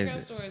stories. Why Instagram is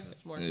it? stories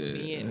is more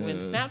convenient. When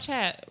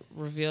Snapchat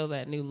revealed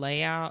that new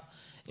layout,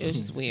 it was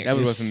just weird. That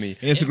was for me.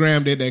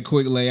 Instagram did that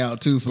quick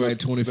layout too for like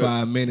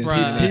 25 minminutes. Bruh,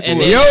 And and then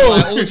then yo,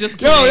 like, just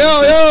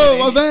yo,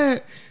 my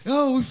bad.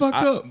 Yo, we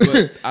fucked up.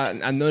 But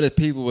I know that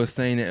people were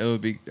saying that it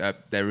would be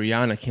that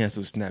Rihanna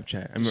canceled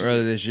Snapchat. I remember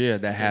earlier this year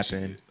that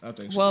happened. I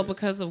think Well,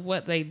 because of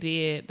what they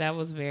did, that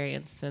was very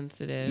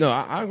insensitive. No,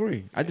 I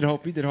agree. We did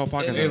a whole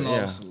podcast. they Yeah.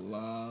 lost a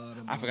lot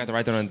of I forgot to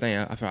write that on the thing.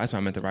 That's what I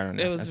meant to write on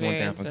that. It was That's one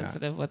very thing I forgot.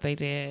 insensitive what they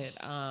did.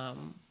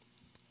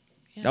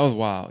 That was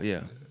wild.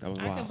 Yeah, that was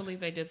I wild. can't believe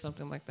they did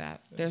something like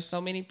that. There's so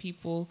many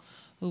people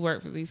who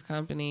work for these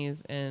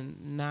companies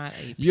and not a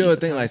piece You ever of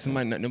think like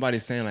content.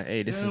 nobody's saying like,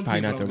 "Hey, this Damn is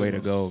probably not people the way to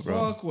don't go, give a bro."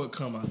 Fuck what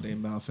come out their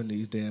mouth in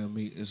these damn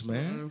meetings,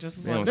 man. Just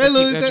as They long as don't- they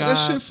They keep look their that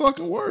job. shit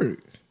fucking work.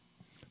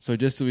 So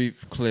just to be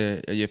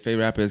clear, your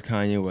favorite rapper is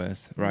Kanye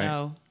West, right?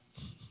 No,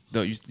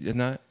 It's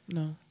not.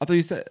 no, I thot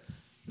you said.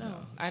 no.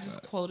 I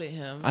just quoted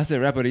him. I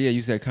said rapper of the year.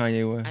 You said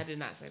Kanye West. I did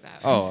not say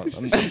that. Oh,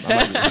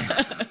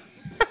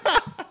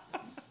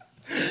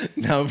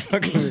 no, I'm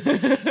fucking with.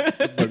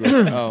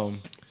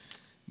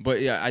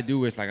 But yeah, I do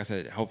wish, like I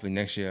said, hopefully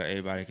next year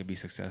everybody could be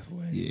successful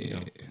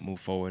and move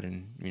forward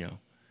and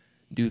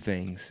do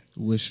things.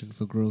 Wishing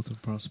for growth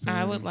and prosperity.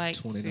 I would like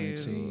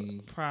 2019.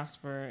 to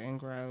prosper and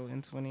grow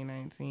in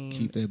 2019.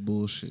 Keep that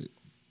bullshit.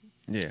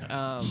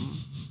 Yeah.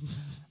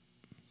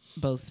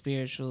 Both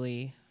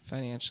spiritually,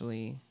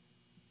 financially,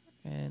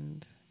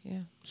 and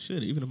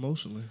Shit, even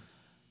emotionally.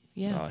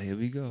 Oh, here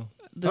we go.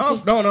 This No,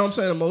 was, I'm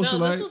saying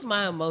emotional. no, this like, was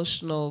my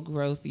emotional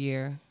growth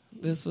year.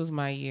 This was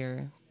my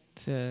year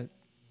to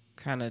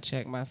kind of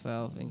check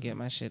myself and get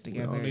my shit we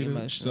together all need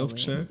emotionally. a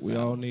self-check. We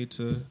So, all need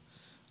to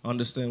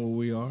understand where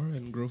we are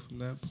and grow from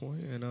that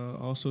point. And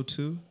also,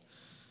 too,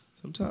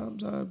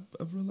 sometimes I've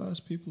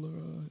realized people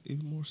are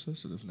even more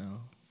sensitive now.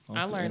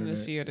 I learned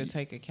this year. year to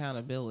take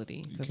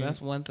accountability because can't- that's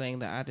one thing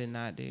that I did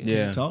not do.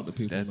 Yeah, talk to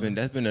people, man.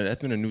 That's been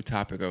a new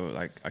topic of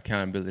like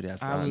accountability.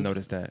 I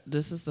noticed that.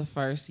 This is the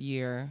first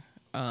year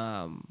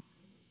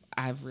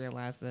I've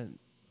realized that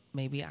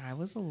maybe I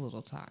was a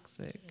little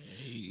toxic.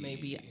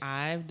 Maybe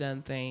I've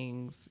done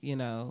things,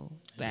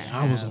 that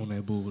I was on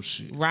that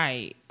bullshit.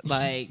 right,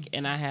 like,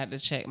 and I had to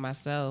check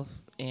myself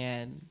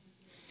and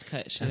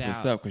cut shit That's out.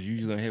 what's up, because you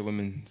usually don't hear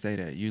women say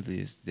that.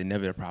 Usually they're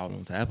never the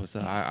problem. So that's what's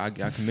up. I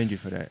commend you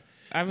for that.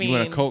 I mean, you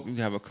want a Coke, you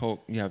have a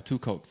Coke. You have two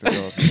Cokes to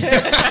go.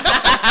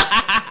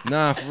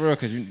 Nah, for real,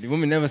 because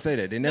women never say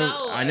that. They never.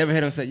 No. I never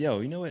heard them say, "Yo,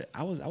 you know what?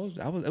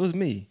 It was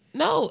me."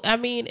 no, I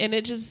mean, and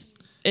it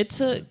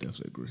took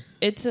Definitely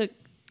agree.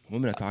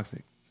 Women are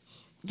toxic.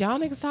 y'all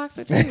niggas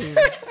toxic too.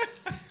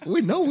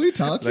 We know we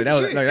toxic.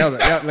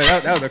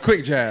 That was a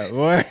quick jab,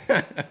 boy.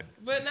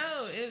 But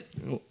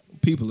no,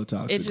 People are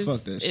toxic. it just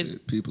Fuck that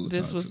shit. People are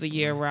toxic. This was the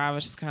year where I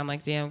was just kind of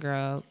like, damn,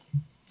 girl,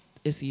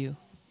 it's you.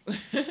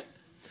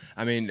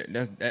 I mean,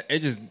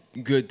 it's just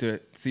good to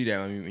see that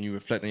when you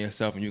reflect on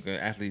yourself and you can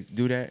actually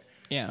do that.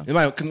 Yeah.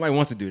 Nobody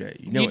wants to do that.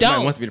 You don't.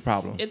 Nobody wants to be the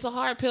problem. It's a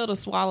hard pill to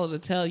swallow to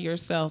tell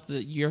yourself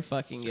that you're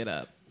fucking it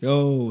up.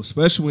 Yo,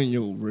 especially when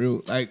you're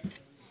real, like,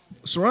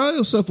 surround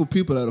yourself with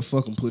people that'll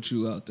fucking put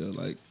you out there.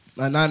 Like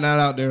not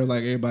out there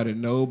like everybody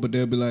know, but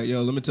they'll be like,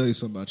 yo, let me tell you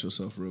something about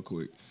yourself real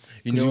quick.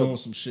 You know, you want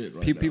some shit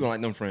right people now.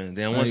 like them friends.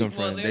 They don't want them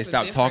friends. Well, they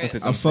stop talking to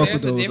them. I fuck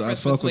with There's a those. I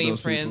difference fuck with between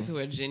those friends people.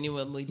 who are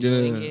genuinely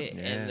doing it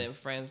and then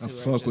friends who I are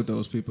fuck just... with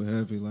those people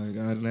heavy. Like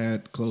I done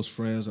had close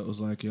friends that was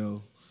like,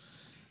 yo,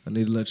 I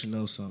need to let you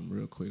know something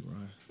real quick,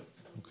 Ryan.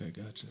 Okay,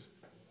 gotcha.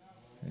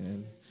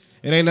 And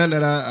it ain't nothing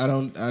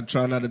that I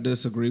try not to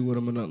disagree with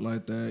them or nothing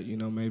like that. You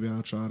know, maybe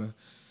I'll try to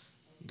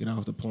get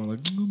off the point like,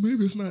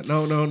 maybe it's not.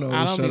 No.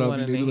 Shut up.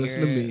 You need to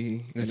listen to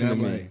me. Listen to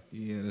me. Like,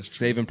 yeah, that's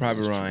true. Saving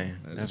Private That's Ryan.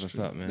 true. That's what's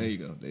up, man. There you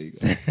go.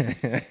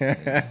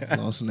 Yeah,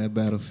 lost in that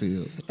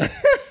battlefield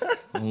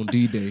on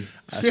D-Day.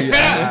 I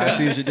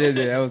see what you did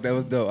there. That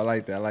was dope. I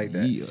like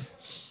that. Yeah.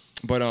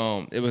 But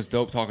it was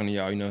dope talking to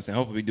y'all. You know what I'm saying?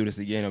 Hopefully we do this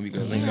again and we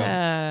can link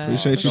up.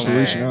 Appreciate you for man.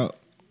 reaching out.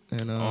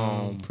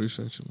 And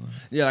appreciate you, man.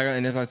 Yeah,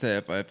 and as I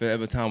said, if there's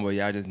ever a time where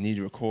y'all just need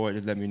to record,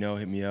 just let me know,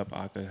 hit me up.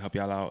 I can help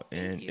y'all out,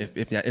 and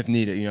if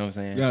needed, you know what I'm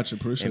saying. Gotcha,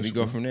 appreciate and we you,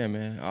 go man. from there,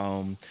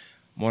 man.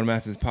 Morning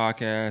Masters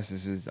podcast.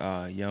 This is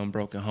Young,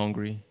 Broke, and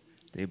Hungry.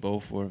 They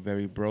both were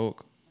very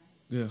broke.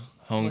 Yeah,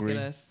 hungry.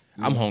 Look at us.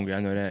 I'm hungry. I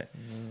know that.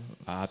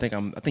 I think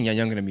y'all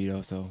younger than me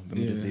though, so let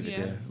me just leave it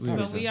there.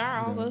 But we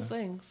are all those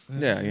things.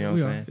 Yeah, you know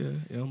what I'm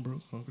saying. Yeah, I'm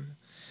broke, hungry.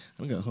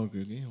 I got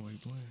hungry again. Why you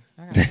playing?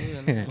 I got food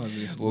in there.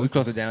 Well, we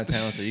close to downtown,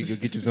 so you can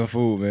get you some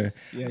food, man.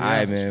 Yeah. All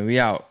right, man. We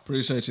out.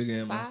 Appreciate you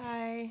again, man. Bye.